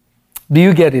 Do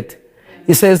you get it?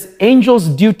 It says, angels'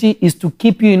 duty is to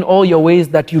keep you in all your ways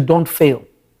that you don't fail.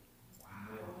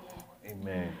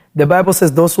 Amen. The Bible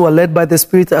says those who are led by the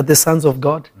Spirit are the sons of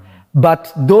God.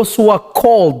 But those who are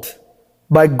called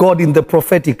by God in the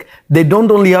prophetic, they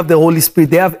don't only have the Holy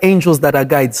Spirit, they have angels that are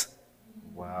guides.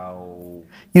 Wow.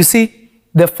 You see,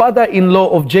 the father-in-law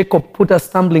of Jacob put a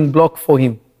stumbling block for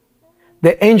him.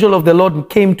 The angel of the Lord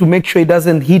came to make sure he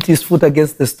doesn't hit his foot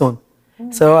against the stone.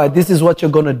 So, all right, this is what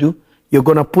you're going to do. You're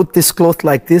going to put this cloth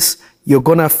like this. You're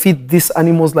going to feed these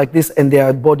animals like this, and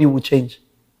their body will change.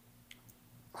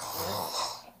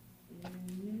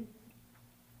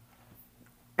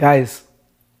 Guys,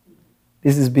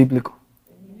 this is biblical.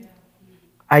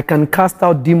 I can cast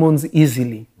out demons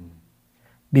easily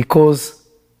because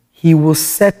he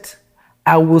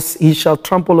shall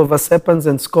trample over serpents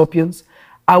and scorpions.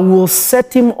 I will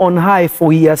set him on high,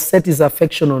 for he has set his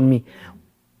affection on me.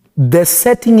 The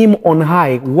setting him on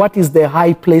high, what is the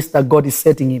high place that God is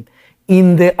setting him?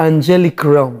 In the angelic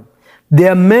realm.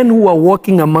 There are men who are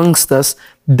walking amongst us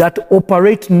that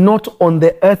operate not on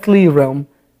the earthly realm,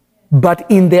 but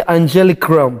in the angelic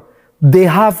realm. They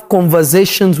have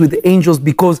conversations with angels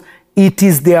because it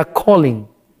is their calling.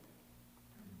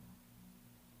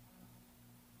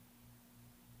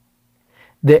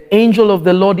 The angel of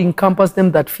the Lord encompassed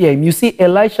them that fear him. You see,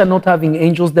 Elisha not having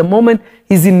angels, the moment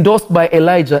he's endorsed by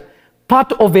Elijah,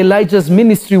 part of Elijah's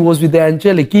ministry was with the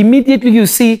angelic. Immediately you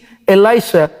see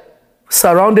Elisha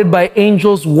surrounded by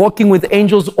angels, walking with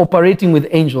angels, operating with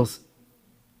angels.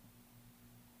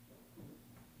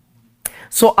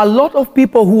 So a lot of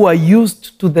people who are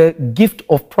used to the gift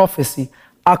of prophecy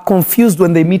are confused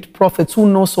when they meet prophets who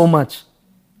know so much.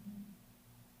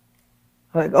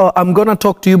 Like, oh, I'm going to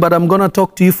talk to you, but I'm going to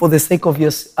talk to you for the sake of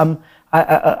your...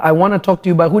 I want to talk to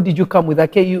you, but who did you come with?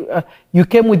 Okay, you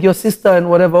came with your sister and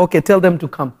whatever. Okay, tell them to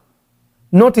come.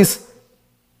 Notice,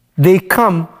 they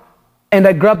come, and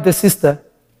I grab the sister,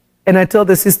 and I tell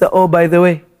the sister, oh, by the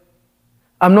way,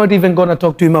 I'm not even going to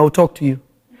talk to him, I will talk to you.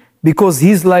 Because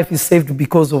his life is saved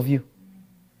because of you.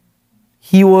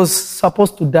 He was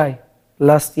supposed to die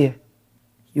last year.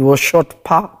 He was shot,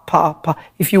 pa, pa, pa.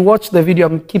 If you watch the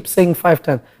video, I keep saying 5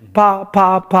 times, pa,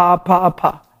 pa, pa, pa,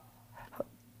 pa.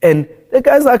 And the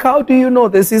guy's like, how do you know?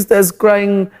 The sister is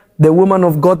crying. The woman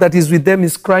of God that is with them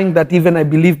is crying that even, I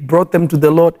believe, brought them to the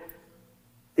Lord.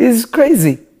 It's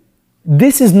crazy.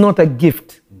 This is not a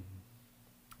gift.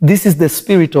 This is the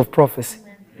spirit of prophecy.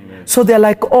 Amen. So they're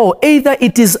like, oh, either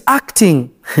it is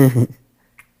acting.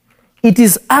 It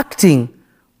is acting.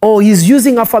 Or he's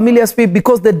using a familiar spirit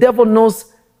because the devil knows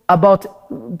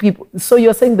about people. So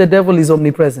you're saying the devil is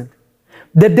omnipresent.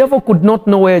 The devil could not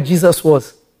know where Jesus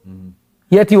was.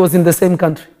 Yet he was in the same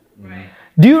country. Right.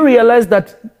 Do you realize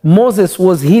that Moses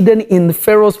was hidden in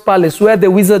Pharaoh's palace where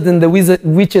the wizards and the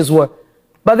witches were?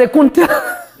 But they couldn't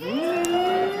tell.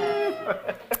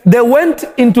 They went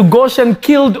into Goshen,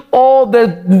 killed all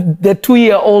the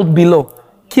 2-year-old below.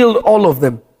 Killed all of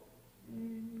them.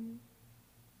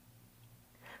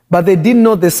 But they didn't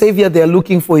know the Savior they are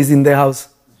looking for is in their house.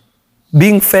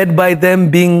 Being fed by them,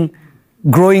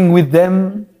 growing with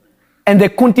them. And they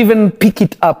couldn't even pick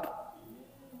it up.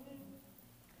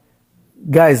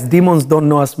 Guys, demons don't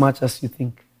know as much as you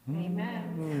think.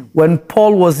 Amen. When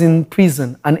Paul was in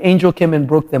prison, an angel came and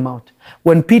broke them out.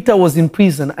 When Peter was in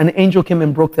prison, an angel came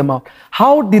and broke them out.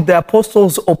 How did the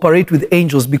apostles operate with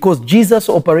angels? Because Jesus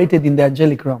operated in the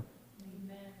angelic realm.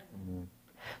 Amen.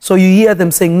 So you hear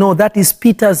them saying, no, that is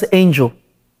Peter's angel.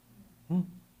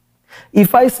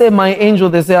 If I say my angel,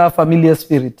 they say a familiar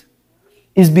spirit.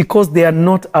 It's because they are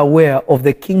not aware of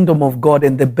the kingdom of God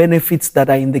and the benefits that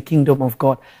are in the kingdom of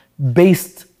God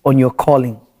based on your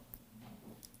calling.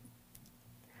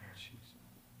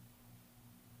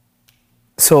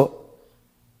 So,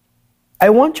 I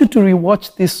want you to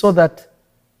rewatch this so that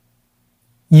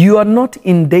you are not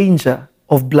in danger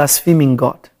of blaspheming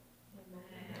God.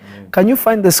 Amen. Can you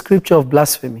find the scripture of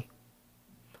blasphemy?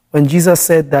 When Jesus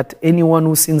said that anyone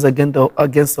who sins against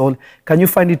the Holy, can you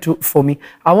find it for me?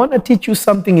 I want to teach you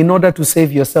something in order to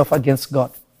save yourself against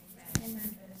God.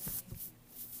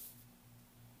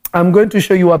 I'm going to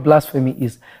show you what blasphemy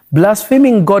is.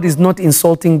 Blaspheming God is not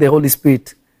insulting the Holy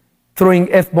Spirit,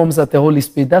 throwing F-bombs at the Holy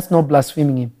Spirit. That's not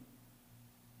blaspheming Him.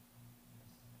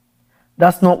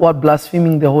 That's not what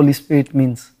blaspheming the Holy Spirit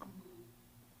means.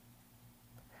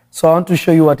 So I want to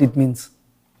show you what it means.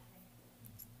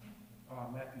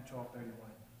 Matthew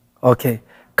 12:31. Okay.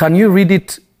 Can you read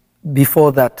it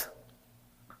before that?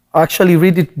 Actually,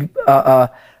 read it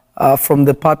from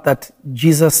the part that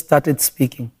Jesus started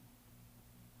speaking.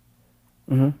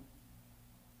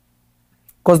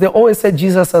 Because they always said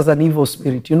Jesus has an evil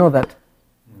spirit. You know that?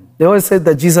 They always said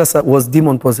that Jesus was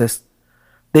demon possessed.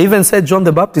 They even said John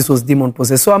the Baptist was demon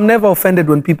possessed. So I'm never offended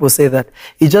when people say that.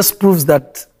 It just proves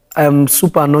that I am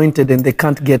super anointed and they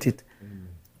can't get it.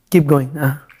 Keep going.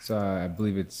 So I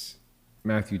believe it's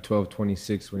Matthew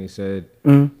 12:26 when he said,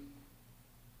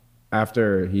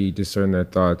 after he discerned their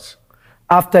thoughts.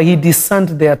 After he discerned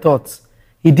their thoughts,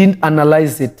 he didn't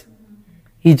analyze it.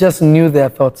 He just knew their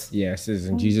thoughts. Yeah, it says,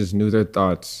 and Jesus knew their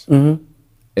thoughts.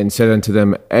 And and said unto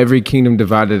them, every kingdom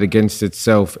divided against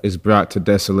itself is brought to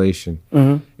desolation,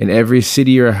 and every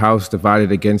city or house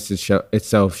divided against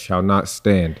itself shall not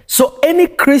stand. So any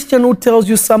Christian who tells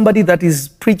you somebody that is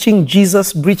preaching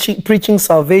Jesus, preaching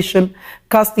salvation,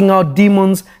 casting out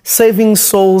demons, saving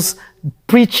souls,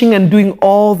 preaching and doing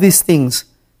all these things,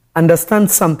 understand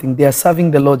something, they are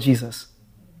serving the Lord Jesus.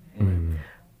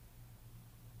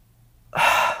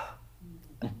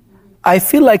 I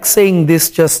feel like saying this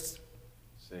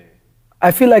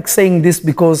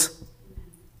because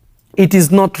it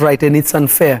is not right and it's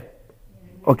unfair.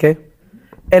 Okay?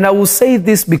 And I will say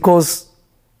this because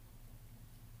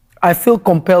I feel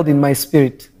compelled in my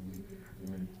spirit.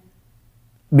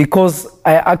 Because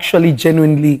I actually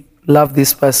genuinely love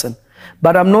this person.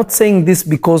 But I'm not saying this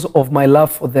because of my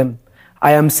love for them.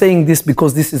 I am saying this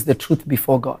because this is the truth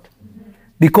before God.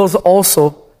 Because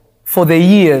also, for the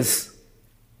years,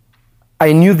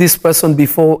 I knew this person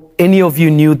before any of you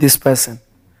knew this person.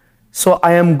 So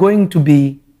I'm going to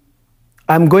be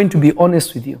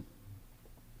honest with you.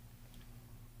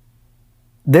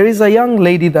 There is a young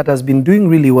lady that has been doing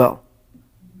really well,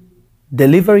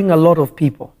 delivering a lot of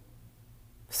people,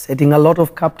 setting a lot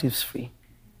of captives free.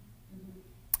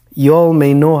 You all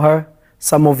may know her.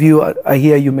 Some of you are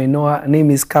here, you may know her. Her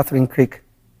name is Catherine Crick,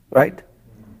 right?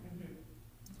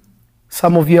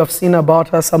 Some of you have seen about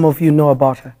her, some of you know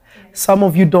about her. Some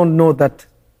of you don't know that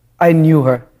I knew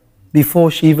her before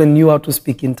she even knew how to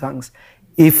speak in tongues.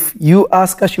 If you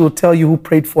ask her, she will tell you who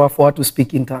prayed for her to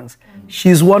speak in tongues.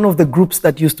 She's one of the groups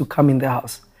that used to come in the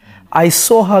house. I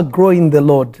saw her grow in the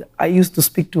Lord. I used to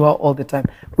speak to her all the time.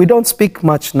 We don't speak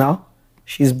much now.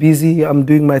 She's busy, I'm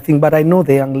doing my thing, but I know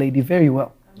the young lady very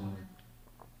well.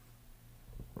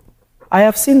 I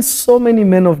have seen so many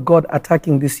men of God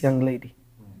attacking this young lady.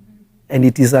 And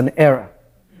it is an error.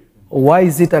 Why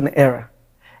is it an error?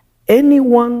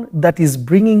 Anyone that is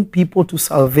bringing people to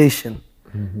salvation,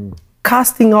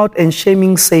 casting out and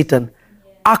shaming Satan,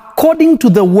 according to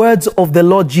the words of the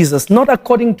Lord Jesus, not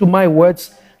according to my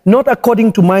words, not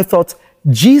according to my thoughts.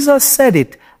 Jesus said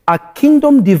it. A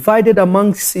kingdom divided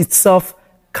amongst itself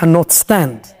cannot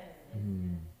stand.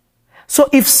 So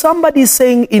if somebody is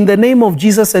saying in the name of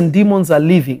Jesus and demons are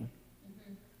leaving,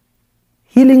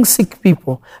 healing sick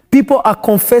people, people are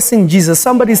confessing Jesus,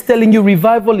 somebody is telling you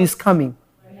revival is coming,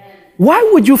 why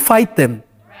would you fight them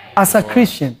as a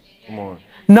Christian?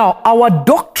 Now, our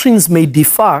doctrines may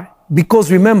differ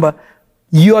because remember,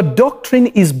 your doctrine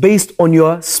is based on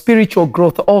your spiritual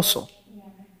growth also.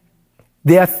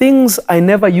 There are things I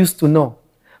never used to know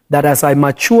that as I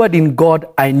matured in God,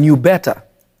 I knew better.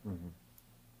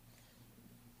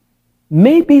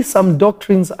 Maybe some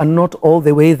doctrines are not all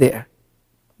the way there.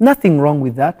 Nothing wrong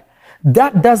with that.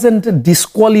 That doesn't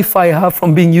disqualify her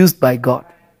from being used by God.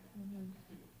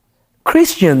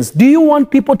 Christians, do you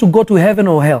want people to go to heaven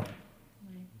or hell?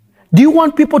 Do you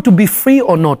want people to be free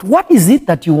or not? What is it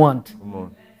that you want?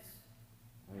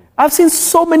 I've seen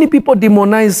so many people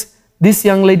demonize this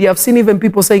young lady. I've seen even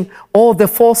people saying, oh, the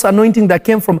false anointing that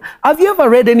came from... Have you ever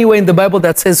read anywhere in the Bible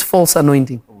that says false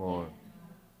anointing?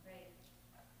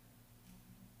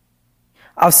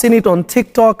 I've seen it on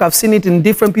TikTok. I've seen it in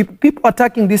different people. People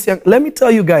attacking this young... Let me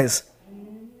tell you guys.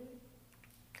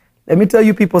 Let me tell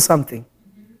you people something.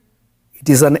 It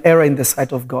is an error in the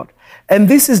sight of God. And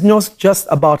this is not just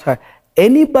about her.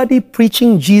 Anybody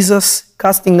preaching Jesus,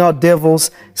 casting out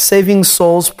devils, saving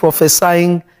souls,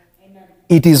 prophesying,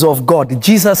 it is of God.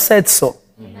 Jesus said so.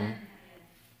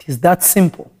 It is that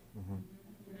simple.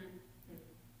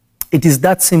 It is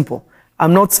that simple.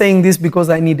 I'm not saying this because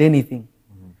I need anything.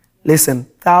 Listen,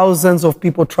 thousands of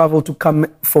people travel to come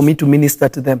for me to minister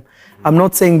to them. I'm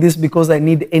not saying this because I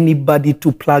need anybody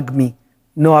to plug me.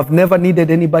 No, I've never needed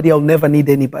anybody. I'll never need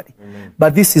anybody.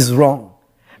 But this is wrong.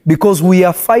 Because we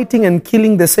are fighting and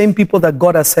killing the same people that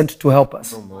God has sent to help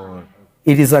us.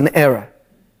 It is an error.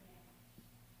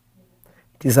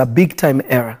 It is a big time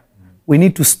error. We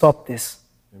need to stop this.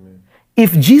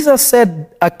 If Jesus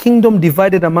said a kingdom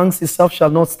divided amongst itself shall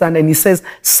not stand, and he says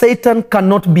Satan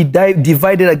cannot be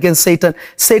divided against Satan,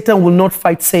 Satan will not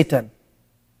fight Satan.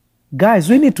 Guys,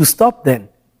 we need to stop then.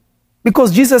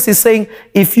 Because Jesus is saying,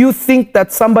 if you think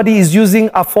that somebody is using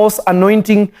a false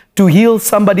anointing to heal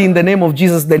somebody in the name of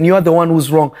Jesus, then you are the one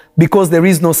who's wrong, because there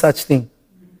is no such thing.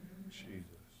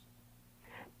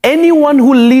 Anyone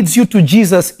who leads you to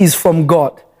Jesus is from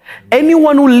God.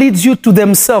 Anyone who leads you to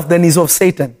themselves then is of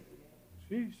Satan.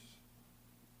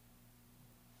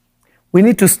 We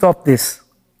need to stop this.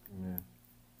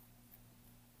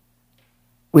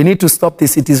 We need to stop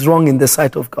this. It is wrong in the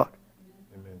sight of God.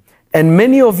 And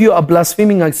many of you are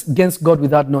blaspheming against God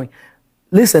without knowing.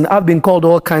 Listen, I've been called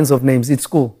all kinds of names. It's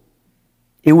cool.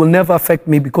 It will never affect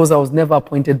me because I was never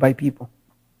appointed by people.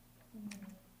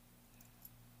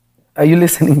 Are you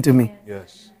listening to me?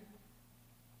 Yes.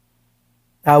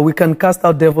 We can cast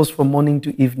out devils from morning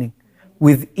to evening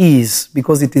with ease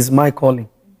because it is my calling.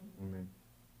 Amen.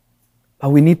 But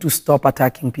we need to stop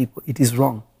attacking people. It is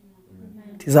wrong.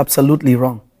 Amen. It is absolutely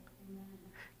wrong.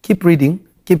 Keep reading.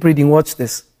 Keep reading. Watch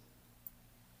this.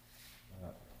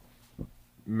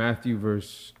 Matthew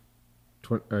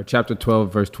chapter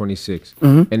 12, verse 26.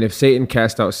 And if Satan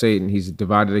cast out Satan, he's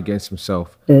divided against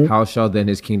himself. How shall then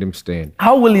his kingdom stand?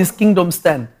 How will his kingdom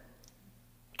stand?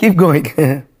 Keep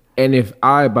going. And if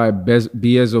I by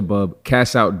Beelzebub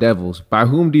cast out devils, by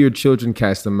whom do your children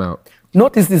cast them out?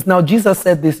 Notice this. Now, Jesus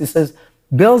said this. He says,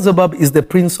 Beelzebub is the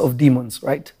prince of demons,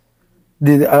 right?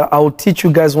 I'll teach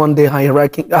you guys one day a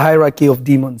hierarchy of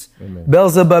demons. Amen.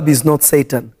 Beelzebub is not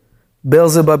Satan.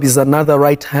 Beelzebub is another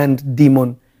right-hand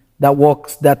demon that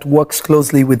works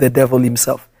closely with the devil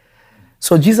himself.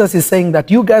 So Jesus is saying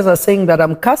that you guys are saying that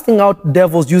I'm casting out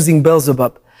devils using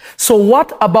Beelzebub. So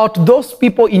what about those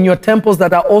people in your temples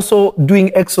that are also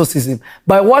doing exorcism?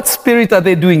 By what spirit are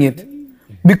they doing it?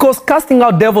 Because casting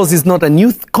out devils is not a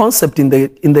new concept in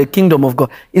the kingdom of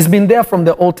God. It's been there from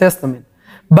the Old Testament.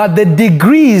 But the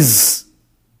degrees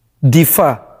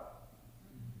differ.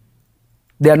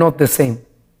 They are not the same.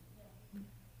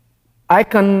 I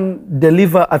can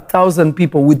deliver 1,000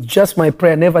 people with just my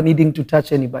prayer, never needing to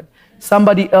touch anybody.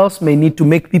 Somebody else may need to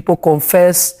make people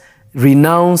confess,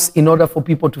 renounce in order for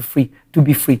people to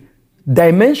be free.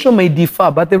 Dimension may differ,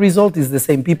 but the result is the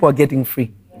same. People are getting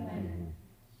free. Amen.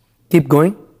 Keep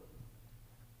going.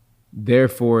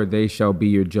 Therefore they shall be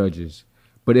your judges.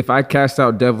 But if I cast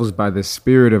out devils by the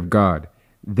Spirit of God,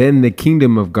 then the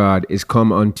kingdom of God is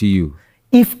come unto you.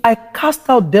 If I cast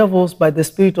out devils by the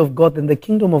Spirit of God, then the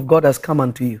kingdom of God has come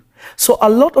unto you. So a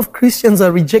lot of Christians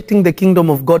are rejecting the kingdom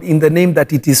of God in the name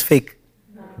that it is fake.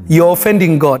 You're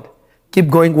offending God. Keep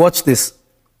going. Watch this.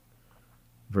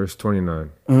 Verse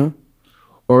 29.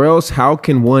 Or else how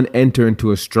can one enter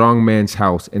into a strong man's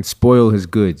house and spoil his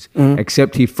goods,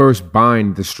 except he first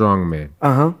bind the strong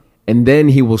man? And then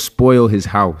he will spoil his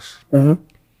house.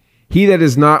 He that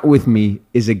is not with me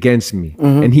is against me,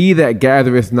 and he that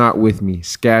gathereth not with me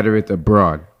scattereth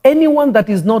abroad. Anyone that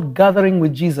is not gathering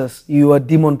with Jesus, you are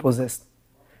demon possessed.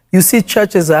 You see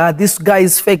churches, this guy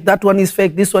is fake, that one is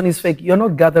fake, this one is fake. You're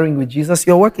not gathering with Jesus,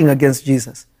 you're working against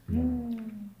Jesus.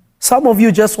 Some of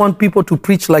you just want people to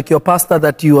preach like your pastor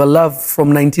that you love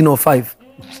from 1905.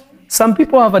 Some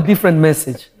people have a different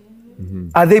message.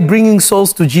 Are they bringing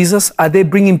souls to Jesus? Are they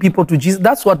bringing people to Jesus?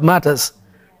 That's what matters.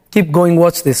 Keep going,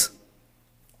 watch this.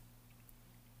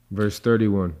 Verse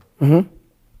 31.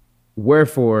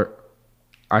 Wherefore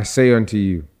I say unto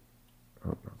you,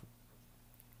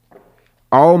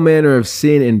 all manner of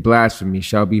sin and blasphemy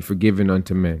shall be forgiven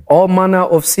unto men. All manner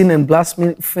of sin and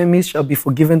blasphemy shall be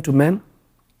forgiven to men.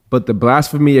 But the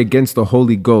blasphemy against the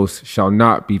Holy Ghost shall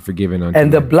not be forgiven unto men.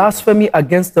 And the blasphemy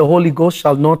against the Holy Ghost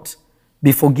shall not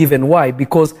be forgiven. Why?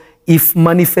 Because if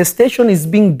manifestation is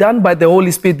being done by the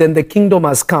Holy Spirit, then the kingdom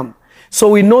has come. So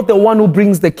we know the one who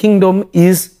brings the kingdom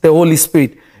is the Holy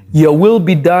Spirit. Your will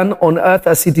be done on earth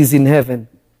as it is in heaven.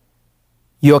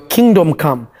 Your kingdom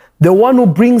come. The one who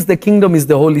brings the kingdom is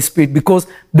the Holy Spirit, because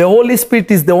the Holy Spirit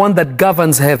is the one that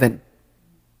governs heaven.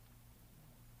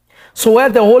 So where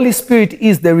the Holy Spirit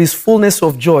is, there is fullness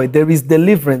of joy, there is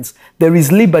deliverance, there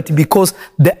is liberty, because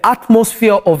the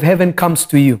atmosphere of heaven comes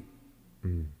to you.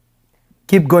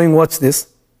 Keep going, watch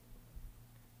this.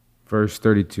 Verse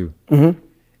 32.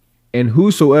 And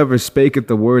whosoever spaketh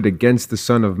the word against the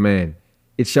Son of Man,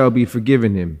 it shall be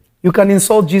forgiven him. You can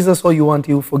insult Jesus all you want,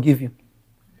 he will forgive you.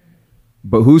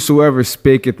 But whosoever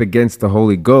spaketh against the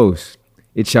Holy Ghost,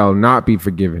 it shall not be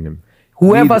forgiven him.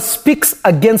 Whoever speaks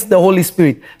against the Holy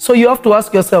Spirit. So you have to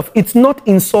ask yourself, it's not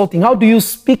insulting. How do you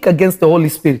speak against the Holy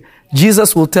Spirit?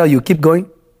 Jesus will tell you. Keep going.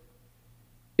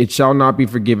 It shall not be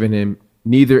forgiven him,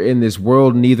 neither in this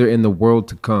world, neither in the world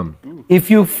to come. If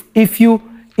you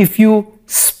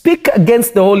speak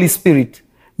against the Holy Spirit,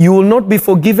 you will not be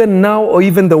forgiven now or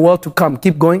even the world to come.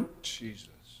 Keep going. Jesus.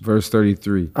 Verse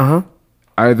 33.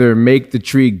 Either make the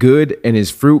tree good and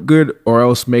his fruit good, or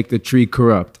else make the tree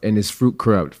corrupt and his fruit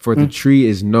corrupt. For the tree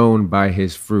is known by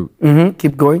his fruit.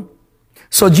 Keep going.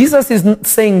 So Jesus is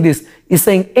saying this. He's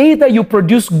saying either you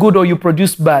produce good or you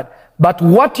produce bad. But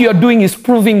what you're doing is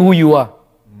proving who you are.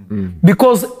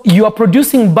 Because you are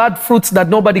producing bad fruits that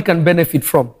nobody can benefit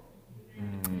from.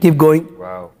 Keep going.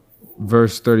 Wow.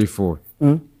 Verse 34.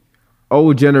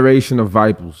 O generation of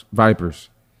vipers,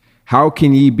 how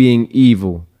can ye being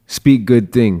evil speak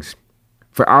good things?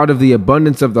 For out of the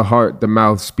abundance of the heart the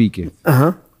mouth speaketh.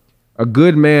 A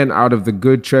good man out of the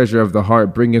good treasure of the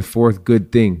heart bringeth forth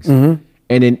good things, and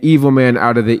an evil man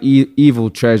out of the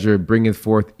evil treasure bringeth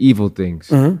forth evil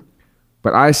things.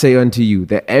 But I say unto you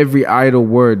that every idle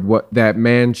word that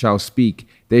man shall speak,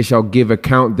 they shall give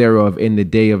account thereof in the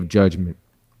day of judgment.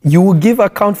 You will give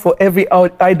account for every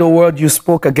idle word you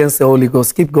spoke against the Holy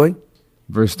Ghost. Keep going.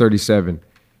 Verse 37.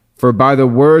 For by the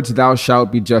words thou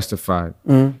shalt be justified,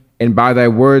 and by thy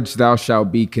words thou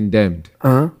shalt be condemned.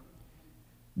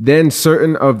 Then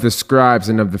certain of the scribes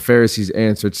and of the Pharisees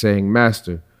answered, saying,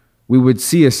 Master, we would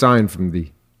see a sign from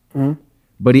thee.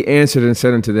 But he answered and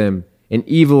said unto them, An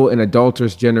evil and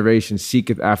adulterous generation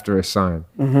seeketh after a sign,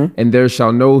 and there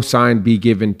shall no sign be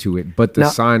given to it, but the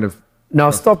sign of...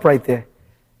 Now stop right there.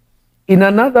 In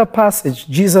another passage,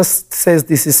 Jesus says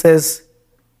this. He says,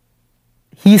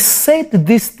 He said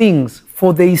these things,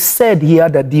 for they said he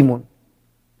had a demon.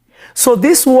 So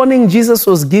this warning Jesus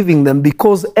was giving them,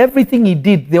 because everything he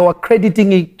did, they were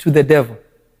crediting it to the devil.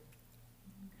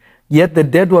 Yet the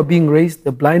dead were being raised,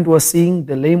 the blind were seeing,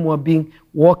 the lame were being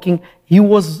walking. He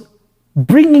was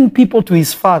bringing people to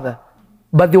his Father,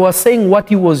 but they were saying what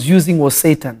he was using was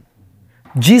Satan.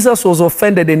 Jesus was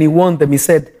offended and he warned them. He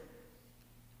said,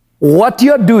 what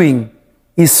you're doing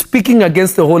is speaking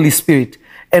against the Holy Spirit,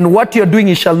 and what you're doing,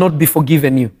 it shall not be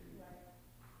forgiven you.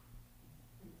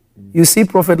 You see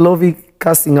Prophet Lovey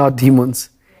casting out demons.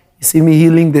 You see me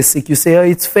healing the sick. You say, oh,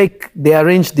 it's fake. They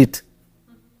arranged it.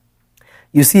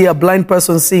 You see a blind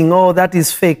person saying, oh, that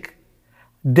is fake.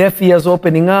 Deaf ears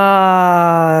opening. They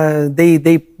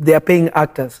are paying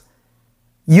actors.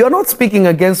 You're not speaking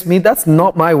against me. That's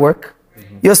not my work.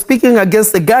 You're speaking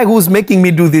against the guy who's making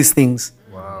me do these things.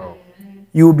 Wow.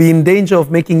 You will be in danger of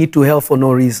making it to hell for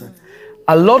no reason.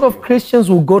 A lot of Christians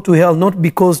will go to hell not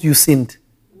because you sinned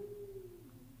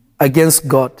against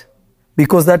God,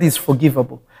 because that is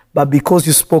forgivable, but because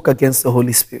you spoke against the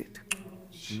Holy Spirit.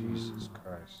 Jesus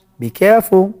Christ. Be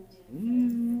careful.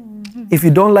 If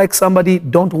you don't like somebody,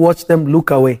 don't watch them,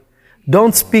 look away.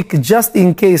 Don't speak just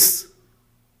in case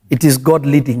it is God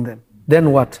leading them.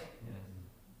 Then what?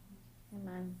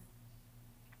 Amen.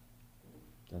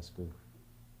 That's good.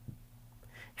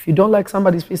 If you don't like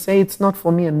somebody, say it's not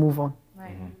for me and move on.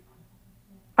 Right.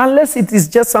 Unless it is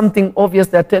just something obvious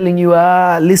they're telling you,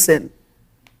 listen,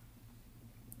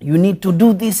 you need to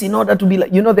do this in order to be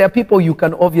like, there are people you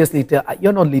can obviously tell,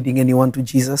 you're not leading anyone to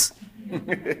Jesus.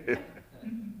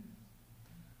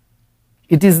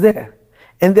 It is there.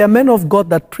 And there are men of God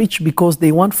that preach because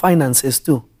they want finances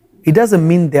too. It doesn't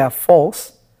mean they are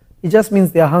false. It just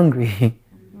means they are hungry.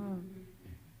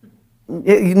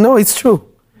 No, it's true.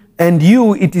 And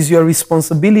it is your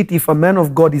responsibility if a man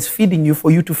of God is feeding you,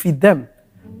 for you to feed them.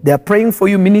 They are praying for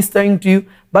you, ministering to you,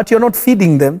 but you're not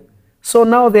feeding them. So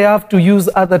now they have to use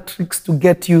other tricks to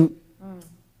get you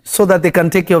so that they can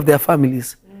take care of their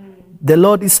families. The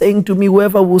Lord is saying to me,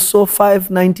 whoever will sow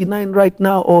 $5.99 right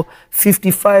now, or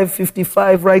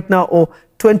 $55 right now, or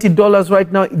 $20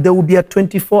 right now, there will be a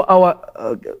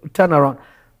 24-hour turnaround.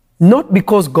 Not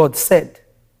because God said,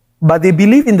 but they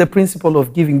believe in the principle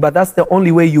of giving, but that's the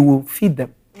only way you will feed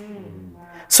them.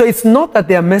 So it's not that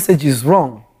their message is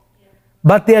wrong,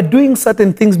 but they are doing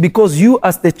certain things because you,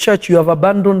 as the church, you have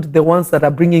abandoned the ones that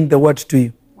are bringing the word to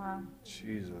you. Wow.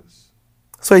 Jesus.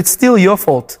 So it's still your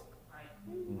fault.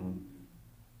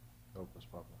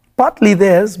 Partly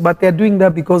theirs, but they're doing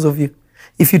that because of you.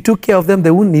 If you took care of them,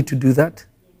 they wouldn't need to do that.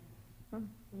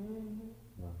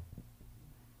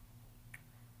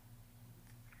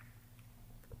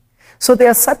 So there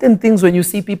are certain things when you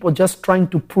see people just trying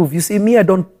to prove. You see, me, I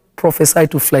don't prophesy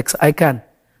to flex. I can.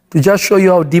 To just show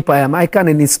you how deep I am. I can,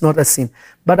 and it's not a sin.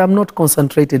 But I'm not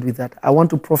concentrated with that. I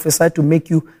want to prophesy to make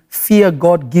you fear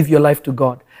God, give your life to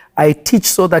God. I teach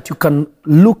so that you can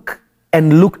look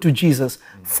to Jesus.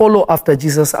 Follow after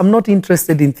Jesus. I'm not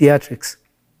interested in theatrics.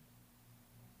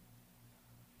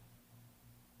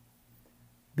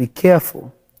 Be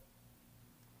careful.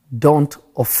 Don't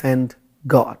offend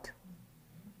God.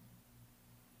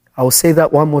 I'll say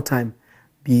that one more time.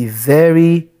 Be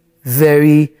very,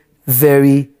 very,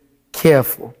 very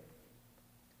careful.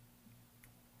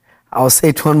 I'll say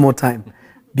it one more time.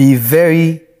 Be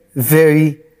very,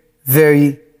 very,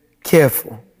 very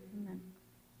careful.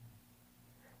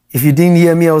 If you didn't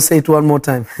hear me, I'll say it one more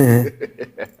time.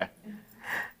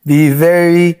 Be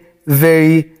very,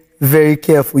 very, very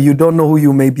careful. You don't know who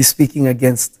you may be speaking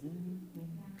against.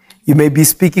 You may be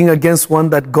speaking against one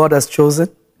that God has chosen.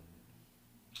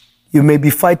 You may be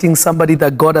fighting somebody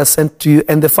that God has sent to you.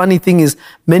 And the funny thing is,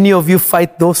 many of you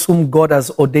fight those whom God has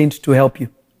ordained to help you.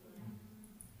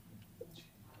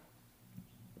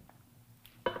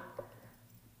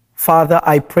 Father,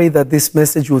 I pray that this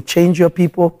message will change your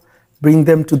people, Bring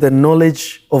them to the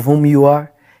knowledge of whom you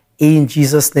are. In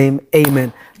Jesus' name,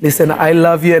 amen. Listen, I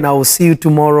love you and I will see you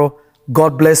tomorrow.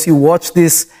 God bless you. Watch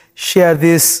this, share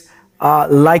this,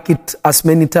 like it as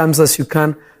many times as you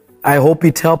can. I hope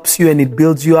it helps you and it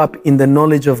builds you up in the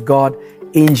knowledge of God.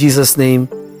 In Jesus' name,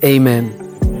 amen.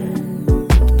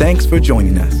 Thanks for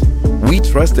joining us. We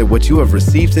trust that what you have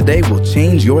received today will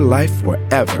change your life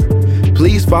forever.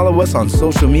 Please follow us on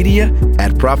social media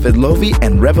at Prophet Lovi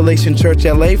and Revelation Church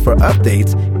LA for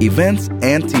updates, events,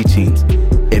 and teachings.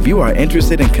 If you are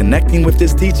interested in connecting with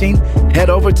this teaching, head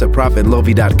over to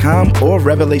prophetlovi.com or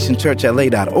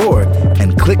revelationchurchla.org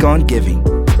and click on Giving.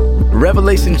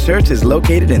 Revelation Church is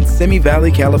located in Simi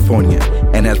Valley, California,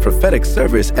 and has prophetic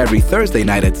service every Thursday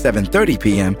night at 7:30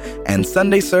 p.m. and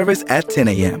Sunday service at 10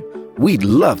 a.m. We'd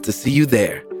love to see you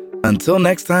there. Until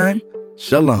next time,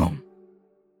 shalom.